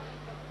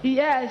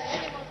 Yes.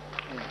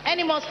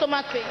 Any more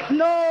stomach pain?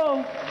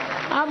 No,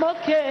 I'm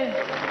okay.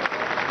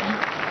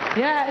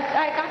 Yes,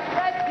 I can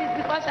press it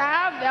because I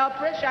have the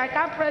operation. I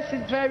can't press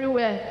it very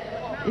well.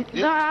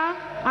 Now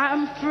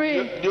I'm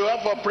free. You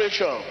have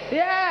operation?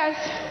 Yes,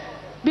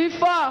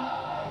 before.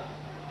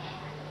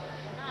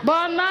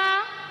 But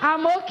now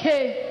I'm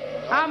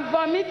okay. I'm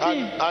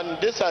vomiting. And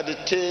these are the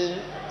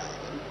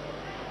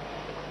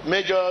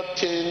major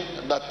things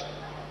that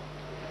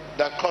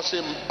cause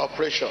him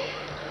operation.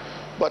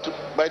 But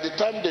by the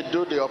time they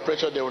do the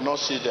operation, they will not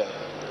see them.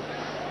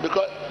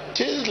 Because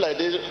things like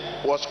this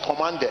was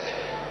commanded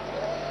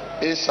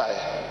inside,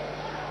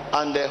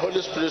 and the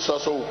Holy Spirit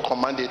also will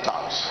command it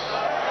out.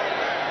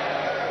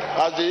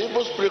 As the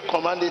evil spirit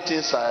command it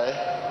inside,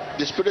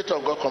 the Spirit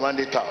of God command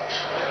it out.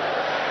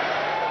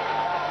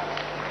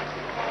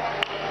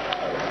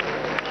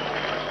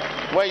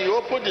 When you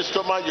open the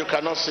stomach, you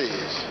cannot see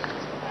it.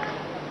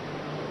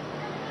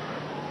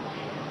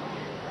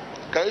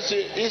 Can you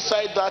see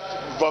inside that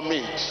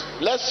vomit?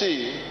 Let's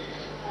see.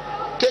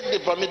 Take the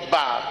vomit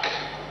back.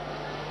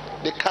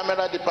 The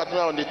camera department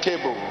on the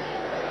table.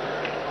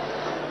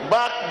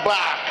 Back.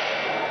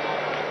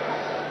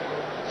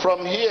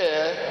 From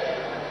here,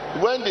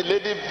 when the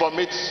lady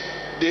vomits,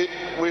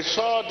 we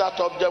saw that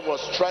object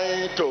was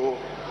trying to,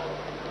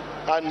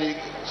 and it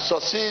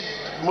succeed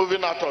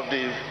moving out of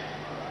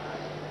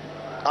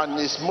and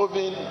is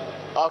moving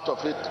out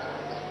of it.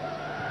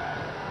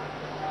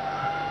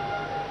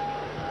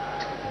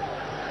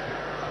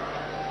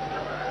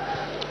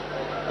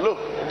 Look,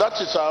 that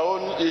is our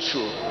own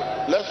issue.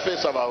 Let's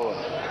face our own.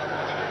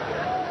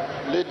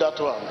 Leave that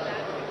one.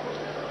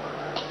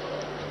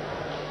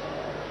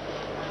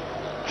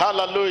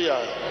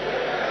 Hallelujah.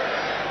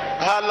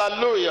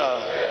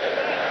 Hallelujah.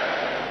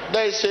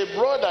 There is a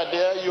brother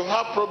there, you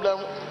have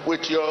problem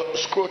with your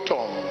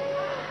scrotum.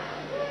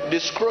 The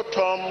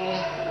scrotum,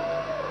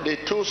 the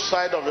two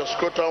sides of your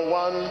scrotum,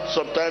 one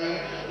sometimes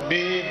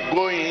be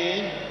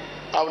going,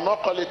 I will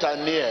not call it a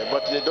near,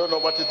 but they don't know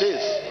what it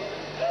is.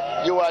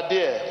 You are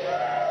there.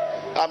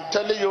 I'm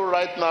telling you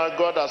right now,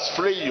 God has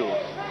freed you.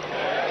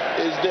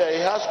 Is there.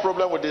 He has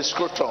problem with the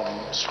scrotum,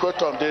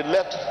 the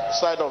left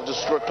side of the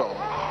scrotum.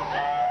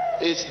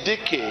 It's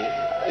decay.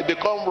 It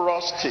becomes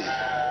rusty.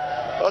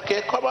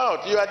 Okay, come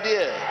out. You are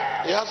there.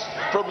 He has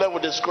problem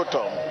with the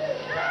scrotum.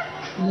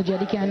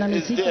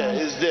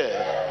 It's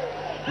there.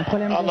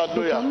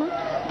 Hallelujah.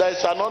 There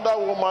is another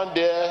woman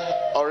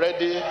there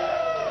already.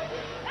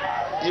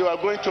 You are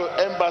going to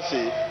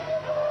embassy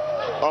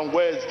on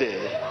Wednesday.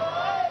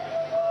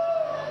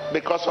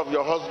 Because of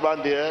your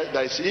husband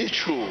there is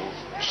issue,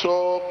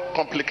 so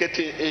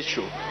complicated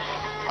issue.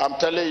 I'm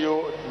telling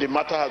you, the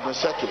matter has been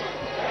settled.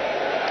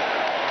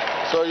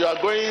 So you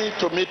are going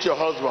to meet your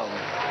husband.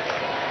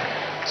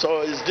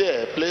 So it's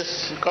there.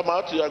 Please come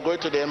out. You are going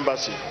to the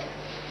embassy.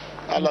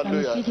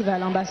 Hallelujah.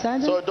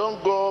 So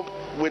don't go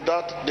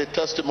without the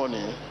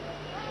testimony.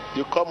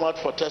 You come out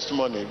for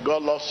testimony.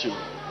 God loves you.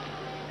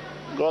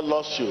 God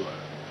loves you.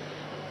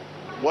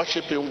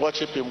 Worship Him,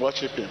 worship Him,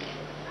 worship Him.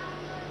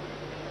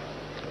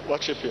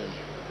 Worship Him.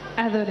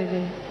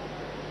 Adorez-le.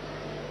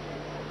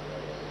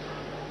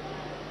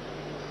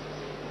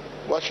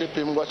 Worship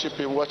Him, worship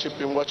Him, worship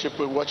Him, worship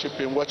Him, worship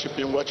Him, worship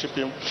Him, worship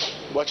Him,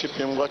 worship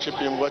Him, worship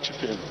Him, worship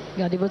Him.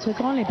 Gardez votre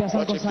écran, les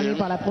personnes concernées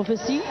par la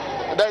prophétie.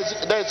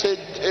 There's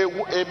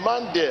a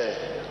man there.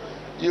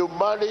 You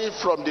marry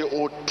from the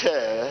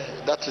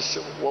hotel, that is,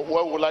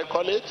 what would I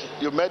call it?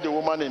 You met the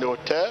woman in the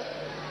hotel,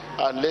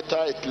 and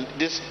later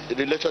this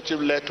relationship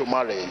led to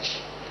marriage.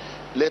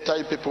 Later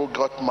you people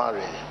got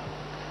married.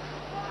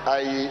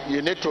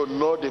 You need to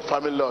know the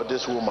family of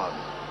this woman.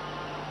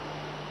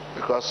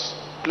 Because,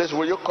 please,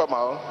 will you come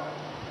out?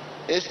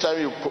 Each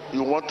time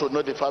you want to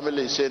know the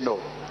family, you say no.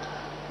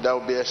 There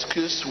will be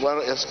excuse,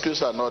 one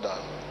excuse another.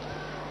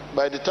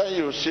 By the time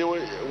you see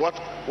what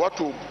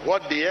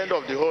the end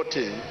of the whole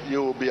thing,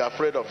 you will be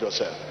afraid of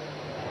yourself.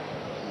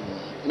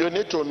 You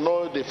need to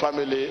know the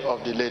family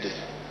of the lady.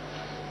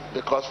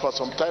 Because for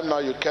some time now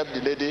you kept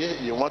the lady,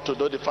 you want to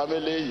know the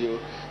family,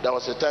 there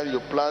was a time you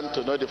planned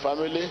to know the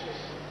family.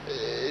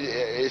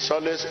 It's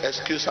always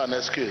excuse and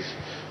excuse.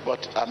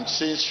 But I'm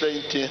seeing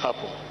strange things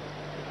happen.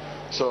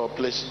 So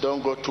please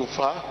don't go too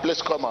far.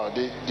 Please come out.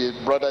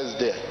 The brother is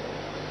there.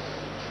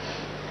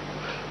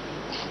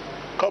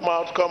 Come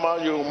out.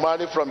 You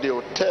marry from the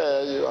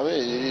hotel.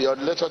 Your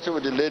relationship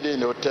with the lady in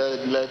the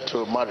hotel led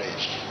to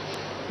marriage.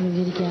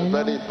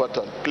 Very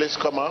important. Please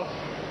come out.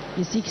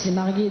 Ici, qui s'est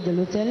marié de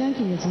l'hôtel,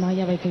 qui s'est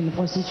marié avec une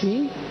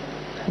prostituée,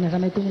 qui n'a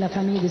jamais connu la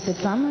famille de cette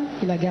femme,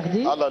 qui l'a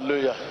gardée.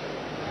 Hallelujah.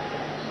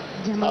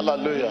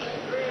 Hallelujah.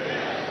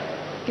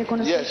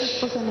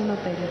 Yes.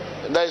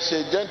 There is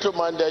a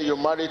gentleman there, you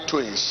married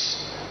twins.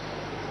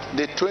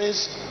 The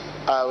twins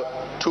are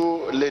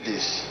two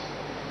ladies,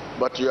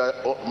 but you are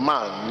a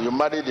man, you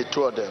married the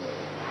two of them.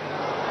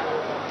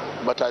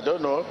 But I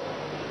don't know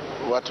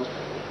what.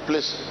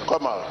 Please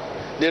come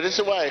out. The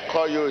reason why I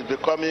call you is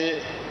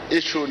becoming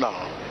issue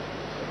now.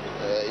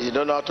 You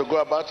don't know how to go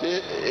about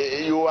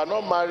it. You are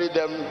not married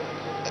them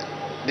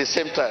the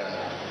same time.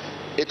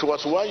 It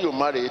was when you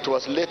married, it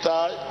was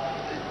later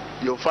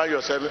you find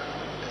yourself.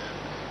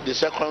 The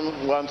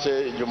second one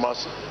say you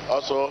must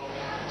also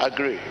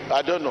agree.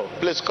 I don't know.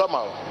 Please come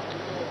out.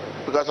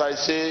 Because I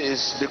say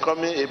it's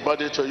becoming a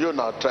body to you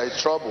now. Try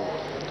trouble.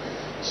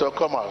 So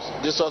come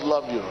out. Jesus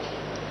love you.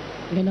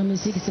 Il y a un homme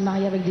ici qui s'est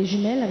marié avec des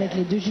jumelles, avec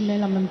les deux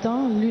jumelles en même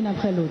temps, l'une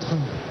après l'autre.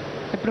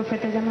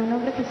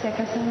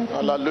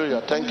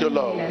 Hallelujah. Thank you,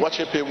 Lord.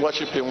 Worship him,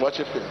 worship him,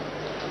 worship him.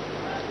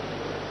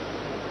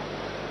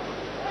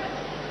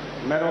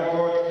 Man of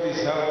God,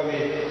 please help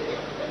me.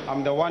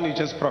 I'm the one you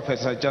just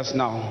prophesied just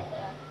now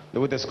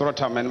with the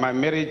scrotum, and my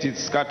marriage is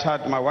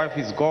scattered. My wife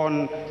is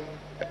gone.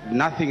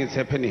 Nothing is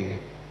happening.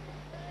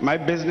 My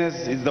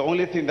business is the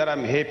only thing that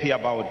I'm happy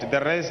about.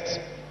 The rest,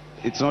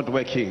 it's not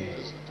working.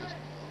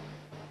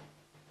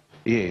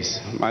 Yes,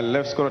 my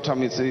left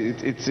scrotum,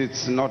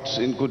 it's not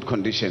in good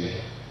condition.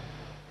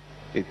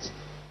 You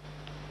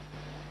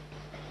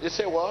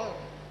say what?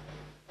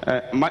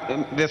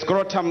 The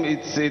scrotum,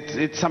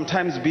 it's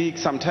sometimes big,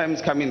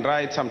 sometimes coming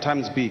right,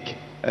 sometimes big,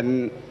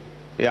 and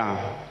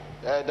yeah.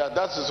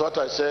 That is what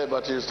I say,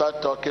 but you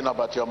start talking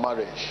about your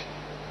marriage.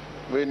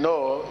 We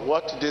know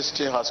what this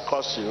thing has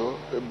cost you.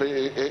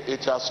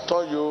 It has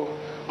torn you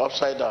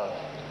upside down.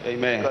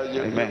 Amen.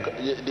 Amen.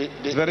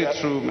 It's very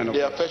true, man.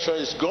 The affection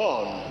is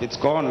gone. It's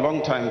gone,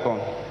 long time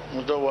gone.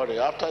 Don't worry.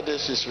 After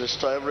this is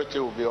restored,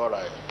 everything will be all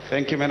right.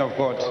 Thank you, man of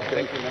God.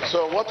 Okay. Thank you,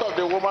 So what of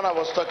the woman I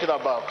was talking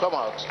about? Come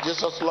out.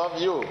 Jesus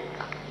love you.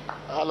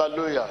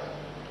 Hallelujah.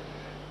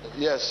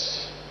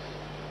 Yes.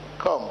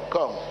 Come.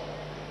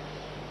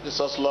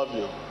 Jesus love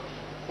you.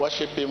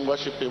 Worship him,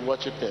 worship him,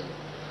 worship him.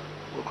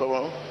 Come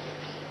on.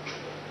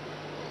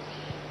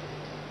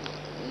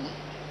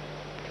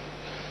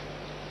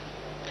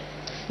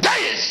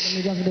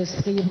 Je viens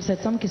de prier pour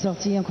cet homme qui est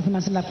sorti en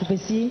confirmation de la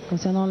prophétie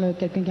concernant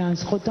quelqu'un qui a un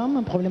scrotum,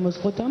 un problème au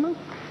scrotum.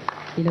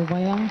 Et le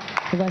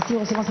voici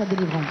recevant sa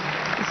délivrance.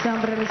 Este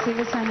hombre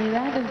recibe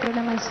sanidad del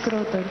problema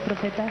escroto. El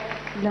profeta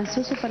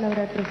lanzó su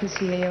palabra de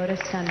profecía y ahora es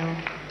sano.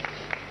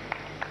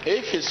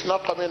 If it's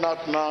not coming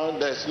out now,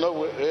 there's no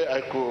way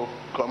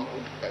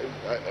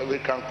we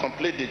can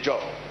complete the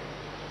job.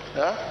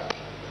 Yeah?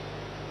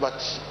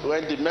 But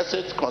when the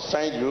message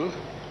concerns you,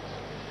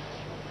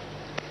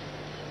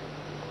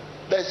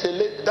 there's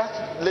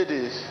that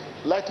lady,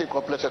 lighting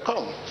complexion.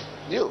 Come,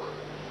 you.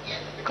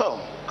 Come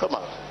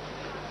out.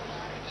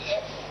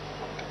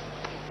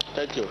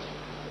 Thank you.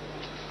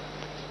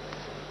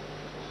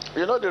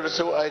 You know the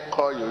reason why I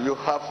call you. You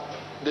have,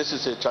 this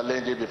is a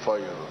challenge before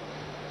you.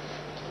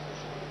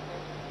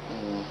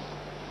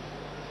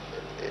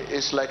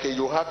 It's like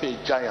you have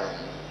a giant,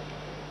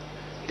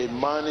 a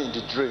man in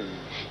the dream.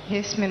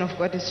 Yes, man of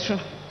God, it's true.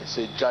 It's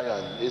a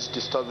giant. It's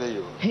disturbing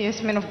you.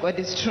 Yes, man of God,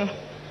 it's true.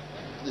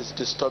 It's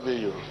disturbing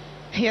you.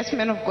 Yes,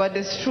 man of God,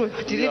 it's true.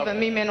 Deliver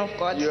me, man of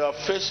God. You are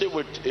facing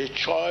with a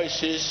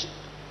choices.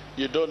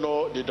 You don't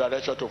know the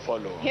direction to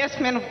follow. Yes,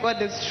 man of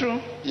God, it's true.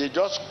 You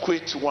just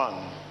quit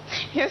one.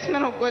 Yes,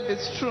 man of God,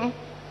 it's true.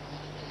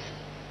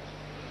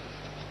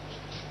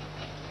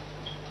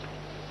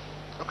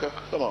 Okay,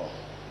 come on.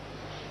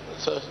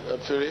 So,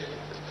 Fury.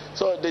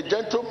 So the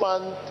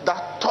gentleman,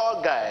 that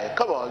tall guy,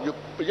 come on,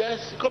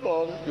 come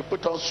on, you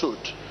put on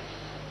suit.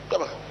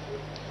 Come on.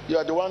 You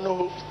are the one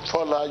who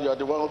follow her, you are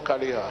the one who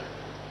carry her.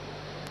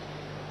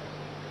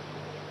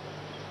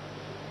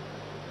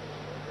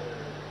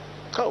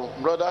 Come,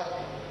 brother.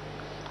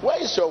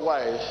 Where is your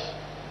wife?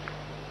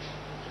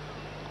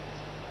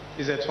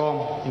 He's at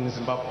home in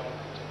Zimbabwe.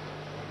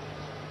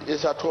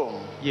 Is at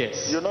home?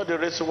 Yes. You know the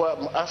reason why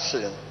I'm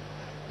asking?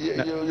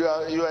 You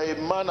are a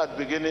man at the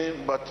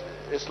beginning, but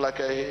it's like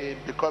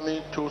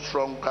becoming too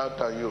strong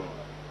than you.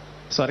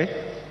 Sorry?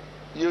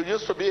 You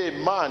used to be a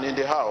man in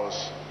the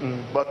house,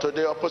 but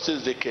today opposite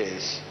is the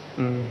case.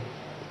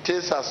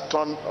 Things has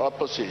turned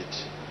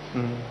opposite.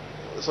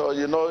 So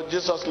you know,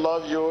 Jesus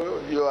loves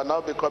you. You are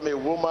now becoming a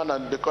woman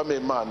and become a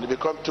man. You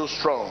become too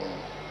strong.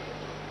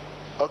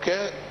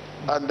 Okay?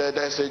 And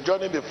there's a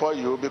journey before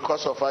you.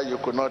 Because of her, you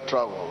could not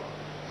travel.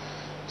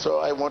 So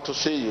I want to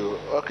see you.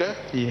 Okay?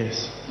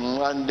 Yes.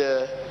 And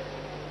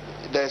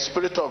the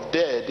spirit of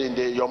death in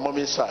your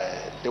mommy's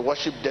side, they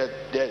worship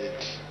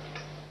dead.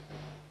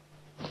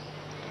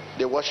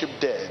 They worship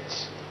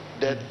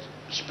dead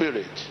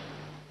spirit.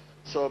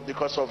 So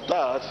because of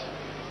that,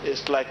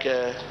 it's like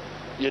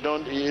you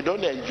don't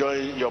enjoy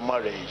your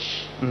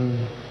marriage.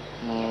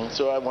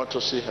 So I want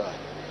to see her.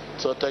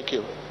 So thank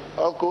you.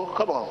 Uncle,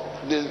 come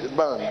on. This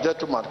man,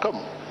 gentleman,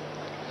 come.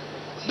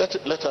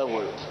 Let her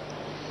work.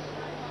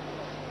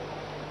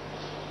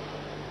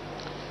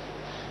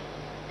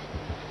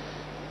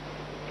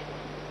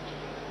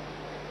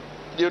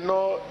 You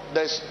know,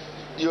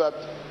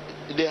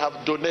 they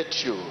have donated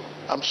you.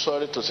 I'm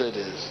sorry to say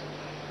this.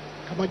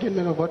 Come again,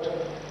 man of God.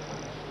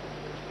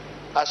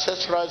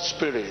 Ancestral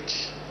spirit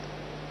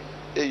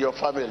in your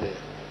family.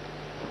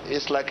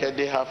 It's like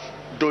they have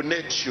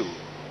donated you.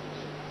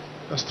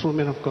 That's true,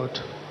 man of God.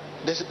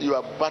 You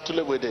are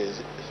battling with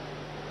this.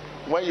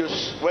 When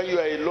you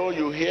are alone,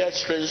 you hear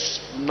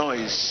strange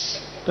noise.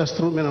 That's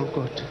true, man of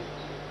God.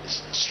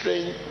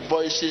 Strange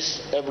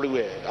voices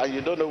everywhere, and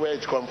you don't know where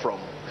it comes from.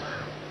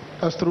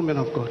 That's true, man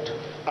of God.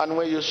 And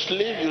when you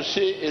sleep, you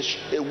see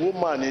a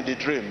woman in the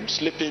dream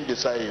sleeping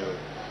beside you.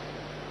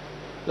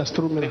 That's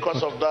true, man of God.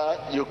 Because of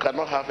that, you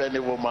cannot have any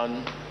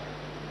woman.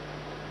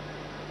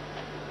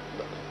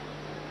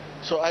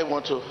 So I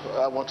want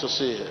to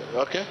see it,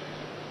 okay?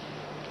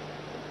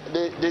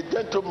 The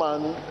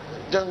gentleman,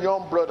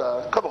 young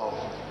brother, come on,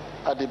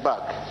 at the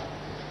back.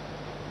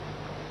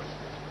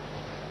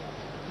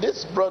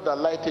 This brother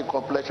light in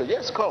complexion,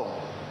 yes, come.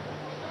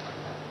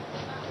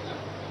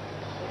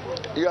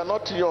 You are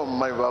not young,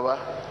 my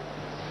Baba.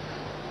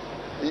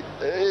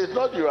 It's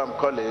not you I'm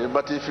calling,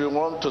 but if you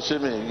want to see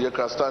me, you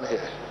can stand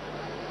here.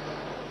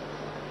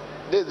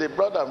 This is the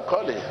brother I'm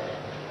calling.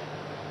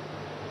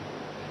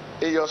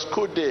 In your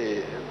school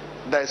day,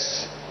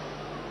 there's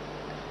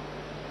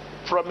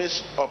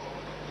promise of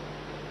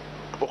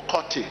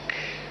occultic.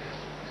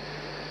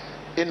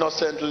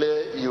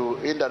 Innocently, you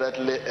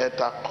indirectly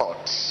enter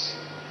court,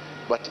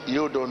 but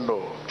you don't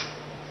know.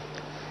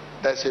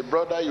 There's a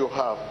brother you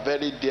have,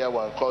 very dear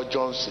one, called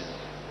Johnson.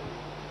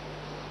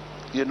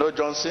 You know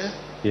Johnson?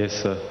 Yes,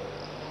 sir.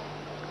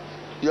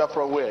 You are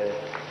from where?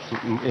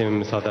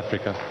 In South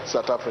Africa.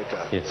 South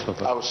Africa? Yes,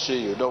 Papa. I will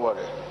see you, don't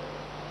worry.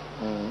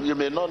 You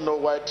may not know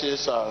why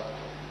things are.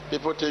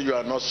 People think you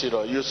are not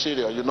serious. You're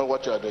serious, you know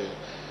what you are doing.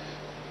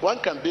 One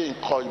can be in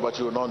court, but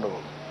you will not know.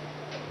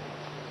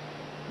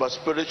 But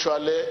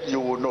spiritually, you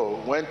will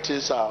know when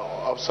things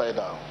are upside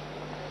down.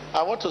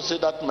 I want to see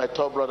that my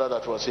tall brother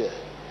that was here.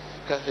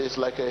 It's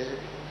like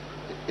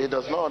he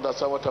does not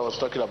understand what I was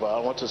talking about.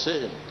 I want to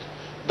see him.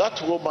 That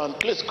woman,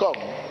 please come.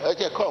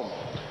 Okay, come.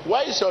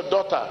 Why is your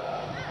daughter?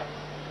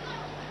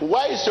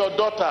 Why is your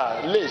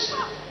daughter, Liz?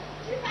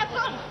 She's at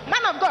home.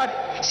 Man of God,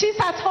 she's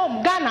at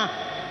home, Ghana.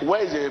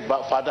 Where is the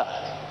father?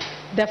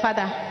 The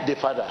father. The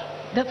father.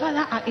 The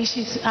father,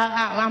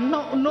 I'm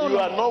not. No. You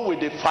are not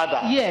with the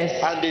father.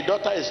 Yes. And the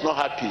daughter is not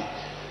happy.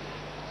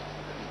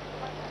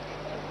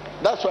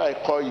 That's why I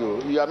call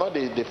you. You are not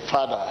the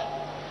father.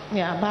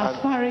 Yeah, but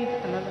I'm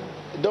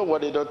married. Don't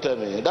worry, don't tell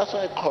me. That's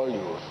why I call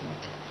you.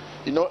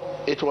 You know,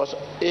 it was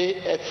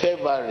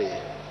February.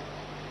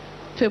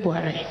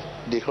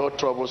 The whole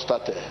trouble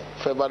started.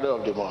 February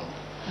of the month.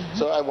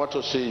 So I want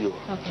to see you.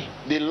 Okay.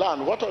 The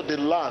land, what of the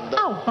land?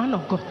 Oh, man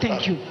of God,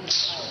 thank you.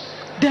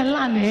 The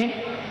land, eh?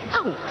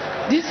 Oh,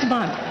 this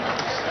man,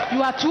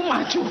 you are too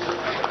much.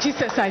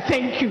 Jesus, I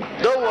thank you.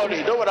 Don't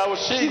worry, I will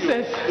see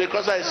you.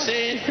 Because I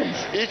see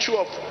issue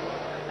of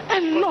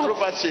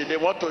controversy. They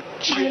want to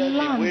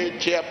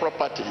share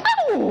property.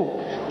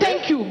 Oh,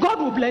 thank you. God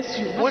will bless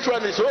you. Which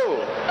one is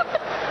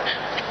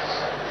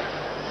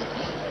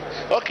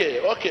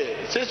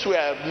Okay. Since we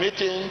are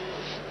meeting,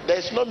 there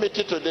is no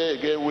meeting today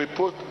again. We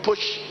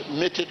push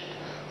meeting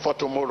for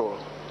tomorrow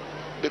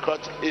because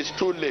it's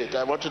too late.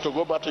 I want you to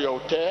go back to your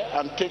hotel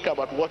and think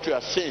about what you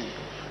are saying.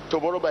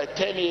 Tomorrow by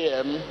 10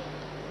 a.m.,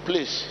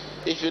 please,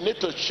 if you need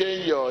to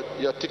change your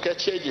ticket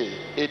changing,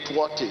 it's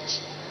worth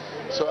it.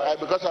 So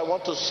because I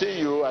want to see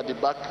you at the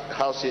back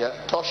house here,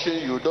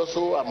 touching you, those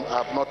who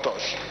have not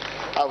touched.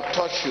 I'll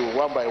touch you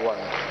one by one.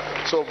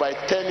 So by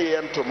 10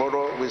 a.m.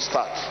 tomorrow we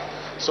start.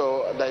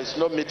 So there is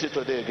no meeting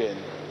today again.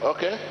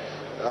 Okay?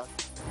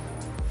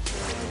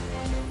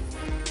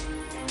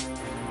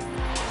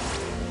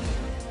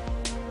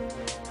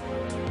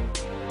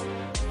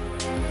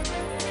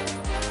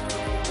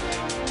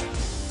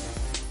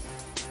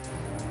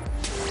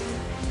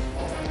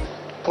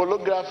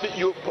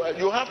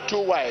 you have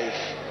 2 wives.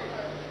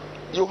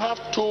 You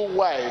have 2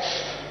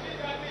 wives.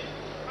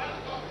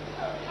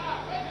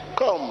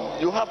 Come,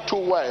 you have 2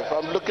 wives.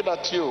 I'm looking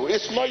at you.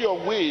 It's not your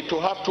way to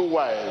have 2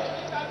 wives.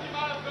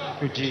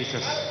 Thank you,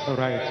 Jesus. All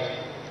right.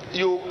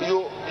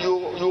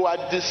 You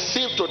are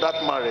deceived to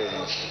that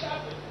marriage.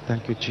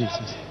 Thank you,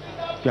 Jesus.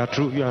 You are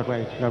true. You are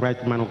right. You are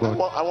right, man of God.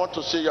 I want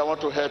to say you. I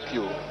want to help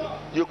you.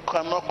 You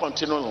cannot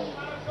continue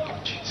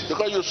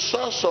because you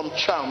saw some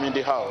charm in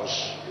the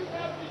house.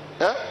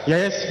 Eh?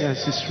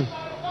 Yes, it's true.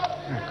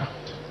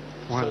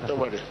 So don't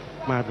worry.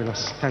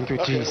 Marvelous. Thank you,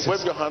 Jesus.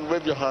 Wave your hand.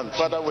 Wave your hand.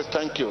 Father, we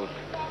thank you.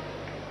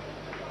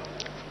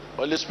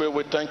 Holy Spirit,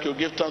 we thank you.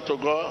 Give thanks to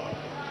God.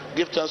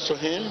 Give thanks to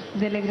Him.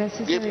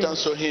 Give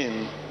thanks to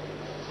Him.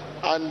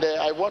 And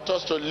I want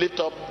us to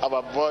lift up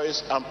our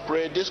voice and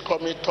pray this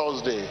coming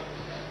Thursday.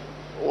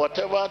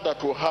 Whatever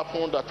that will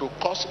happen that will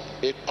cause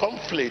a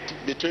conflict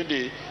between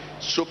the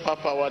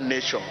superpower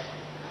nation.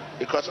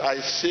 Because I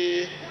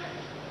see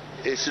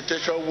a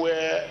situation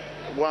where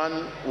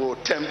one will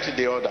tempt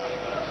the other.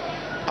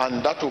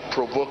 And that will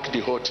provoke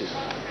the whole thing.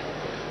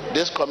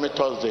 This coming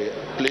Thursday,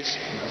 please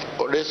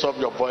raise up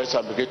your voice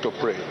and begin to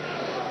pray.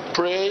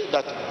 Pray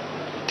that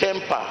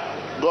temper,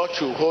 God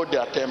should hold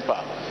their temper.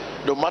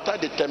 No matter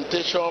the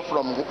temptation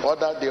from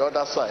the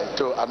other side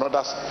to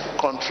another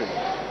country,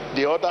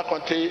 the other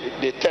country,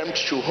 the tempt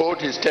should hold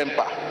his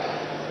temper.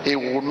 He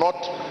will not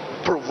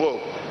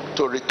provoke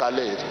to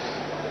retaliate.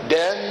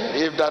 Then,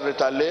 if that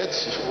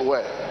retaliates,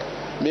 well,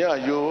 me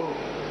and you,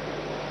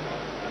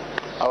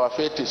 our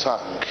faith is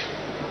hung.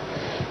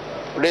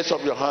 Raise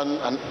up your hand,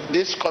 and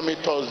this coming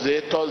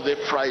Thursday,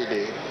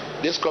 Friday,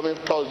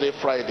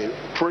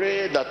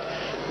 pray that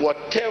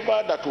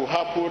whatever that will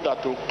happen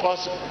that will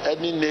cause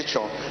any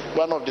nation,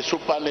 one of the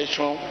super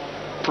nations,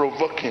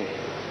 provoking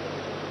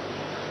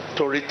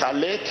to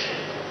retaliate,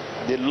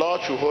 the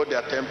Lord should hold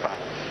their temper.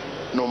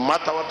 No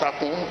matter what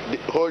happens,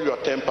 hold your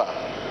temper.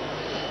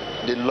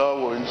 The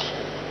Lord wins.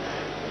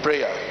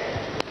 Prayer.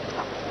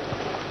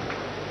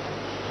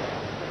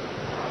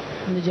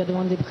 On a déjà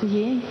demandé de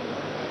prier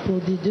pour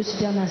des 2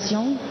 super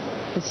nations.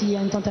 Et s'il y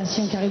a une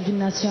tentation qui arrive d'une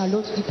nation à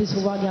l'autre, qu'ils puissent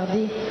pouvoir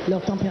garder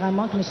leur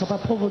tempérament, qu'ils ne soient pas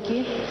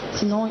provoqués,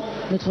 sinon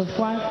notre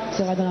foi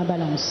sera dans la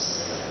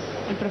balance.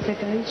 El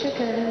profeta ha dicho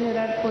que deben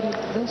orar por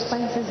 2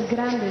 países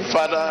grandes.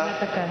 Father,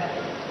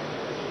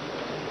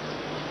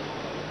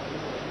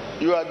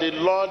 you are the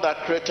Lord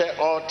that created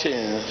all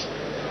things.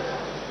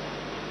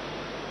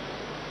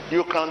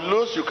 You can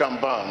lose, you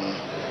can burn.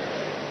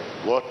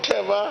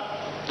 Whatever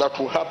that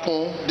will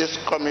happen this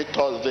coming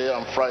Thursday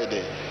and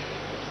Friday,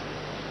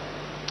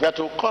 that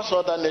will cause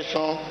other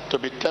nations to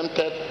be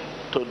tempted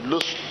to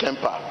lose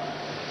temper.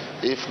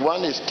 If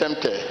one is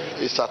tempted,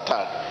 it's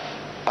attacked,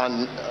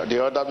 and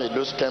the other may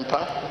lose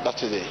temper,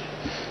 that is it.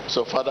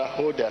 So Father,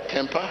 hold their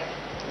temper.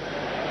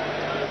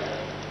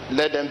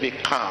 Let them be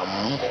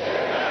calm.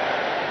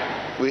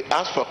 We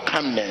ask for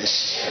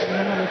calmness.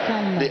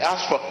 We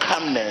ask for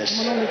calmness.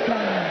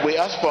 We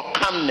ask for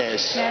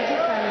calmness.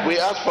 We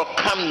ask for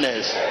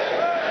calmness.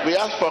 We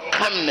ask for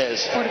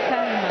calmness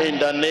in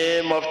the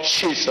name of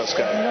Jesus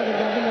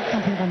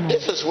Christ.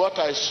 This is what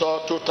I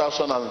saw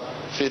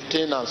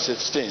 2015 and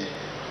 16,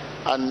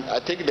 and I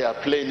think they are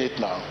playing it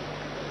now.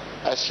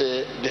 I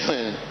say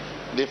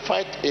the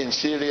fight in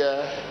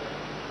Syria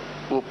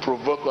will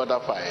provoke other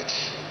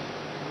fights.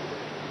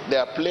 They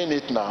are playing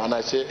it now, and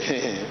I say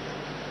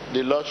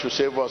the Lord should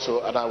save us.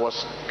 And I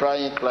was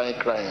crying.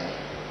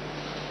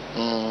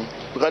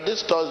 Because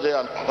this Thursday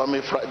and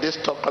coming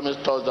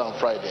Thursday and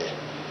Friday,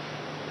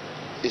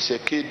 it's a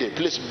key day.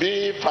 Please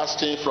be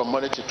fasting from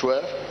morning to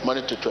 12.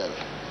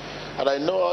 And I know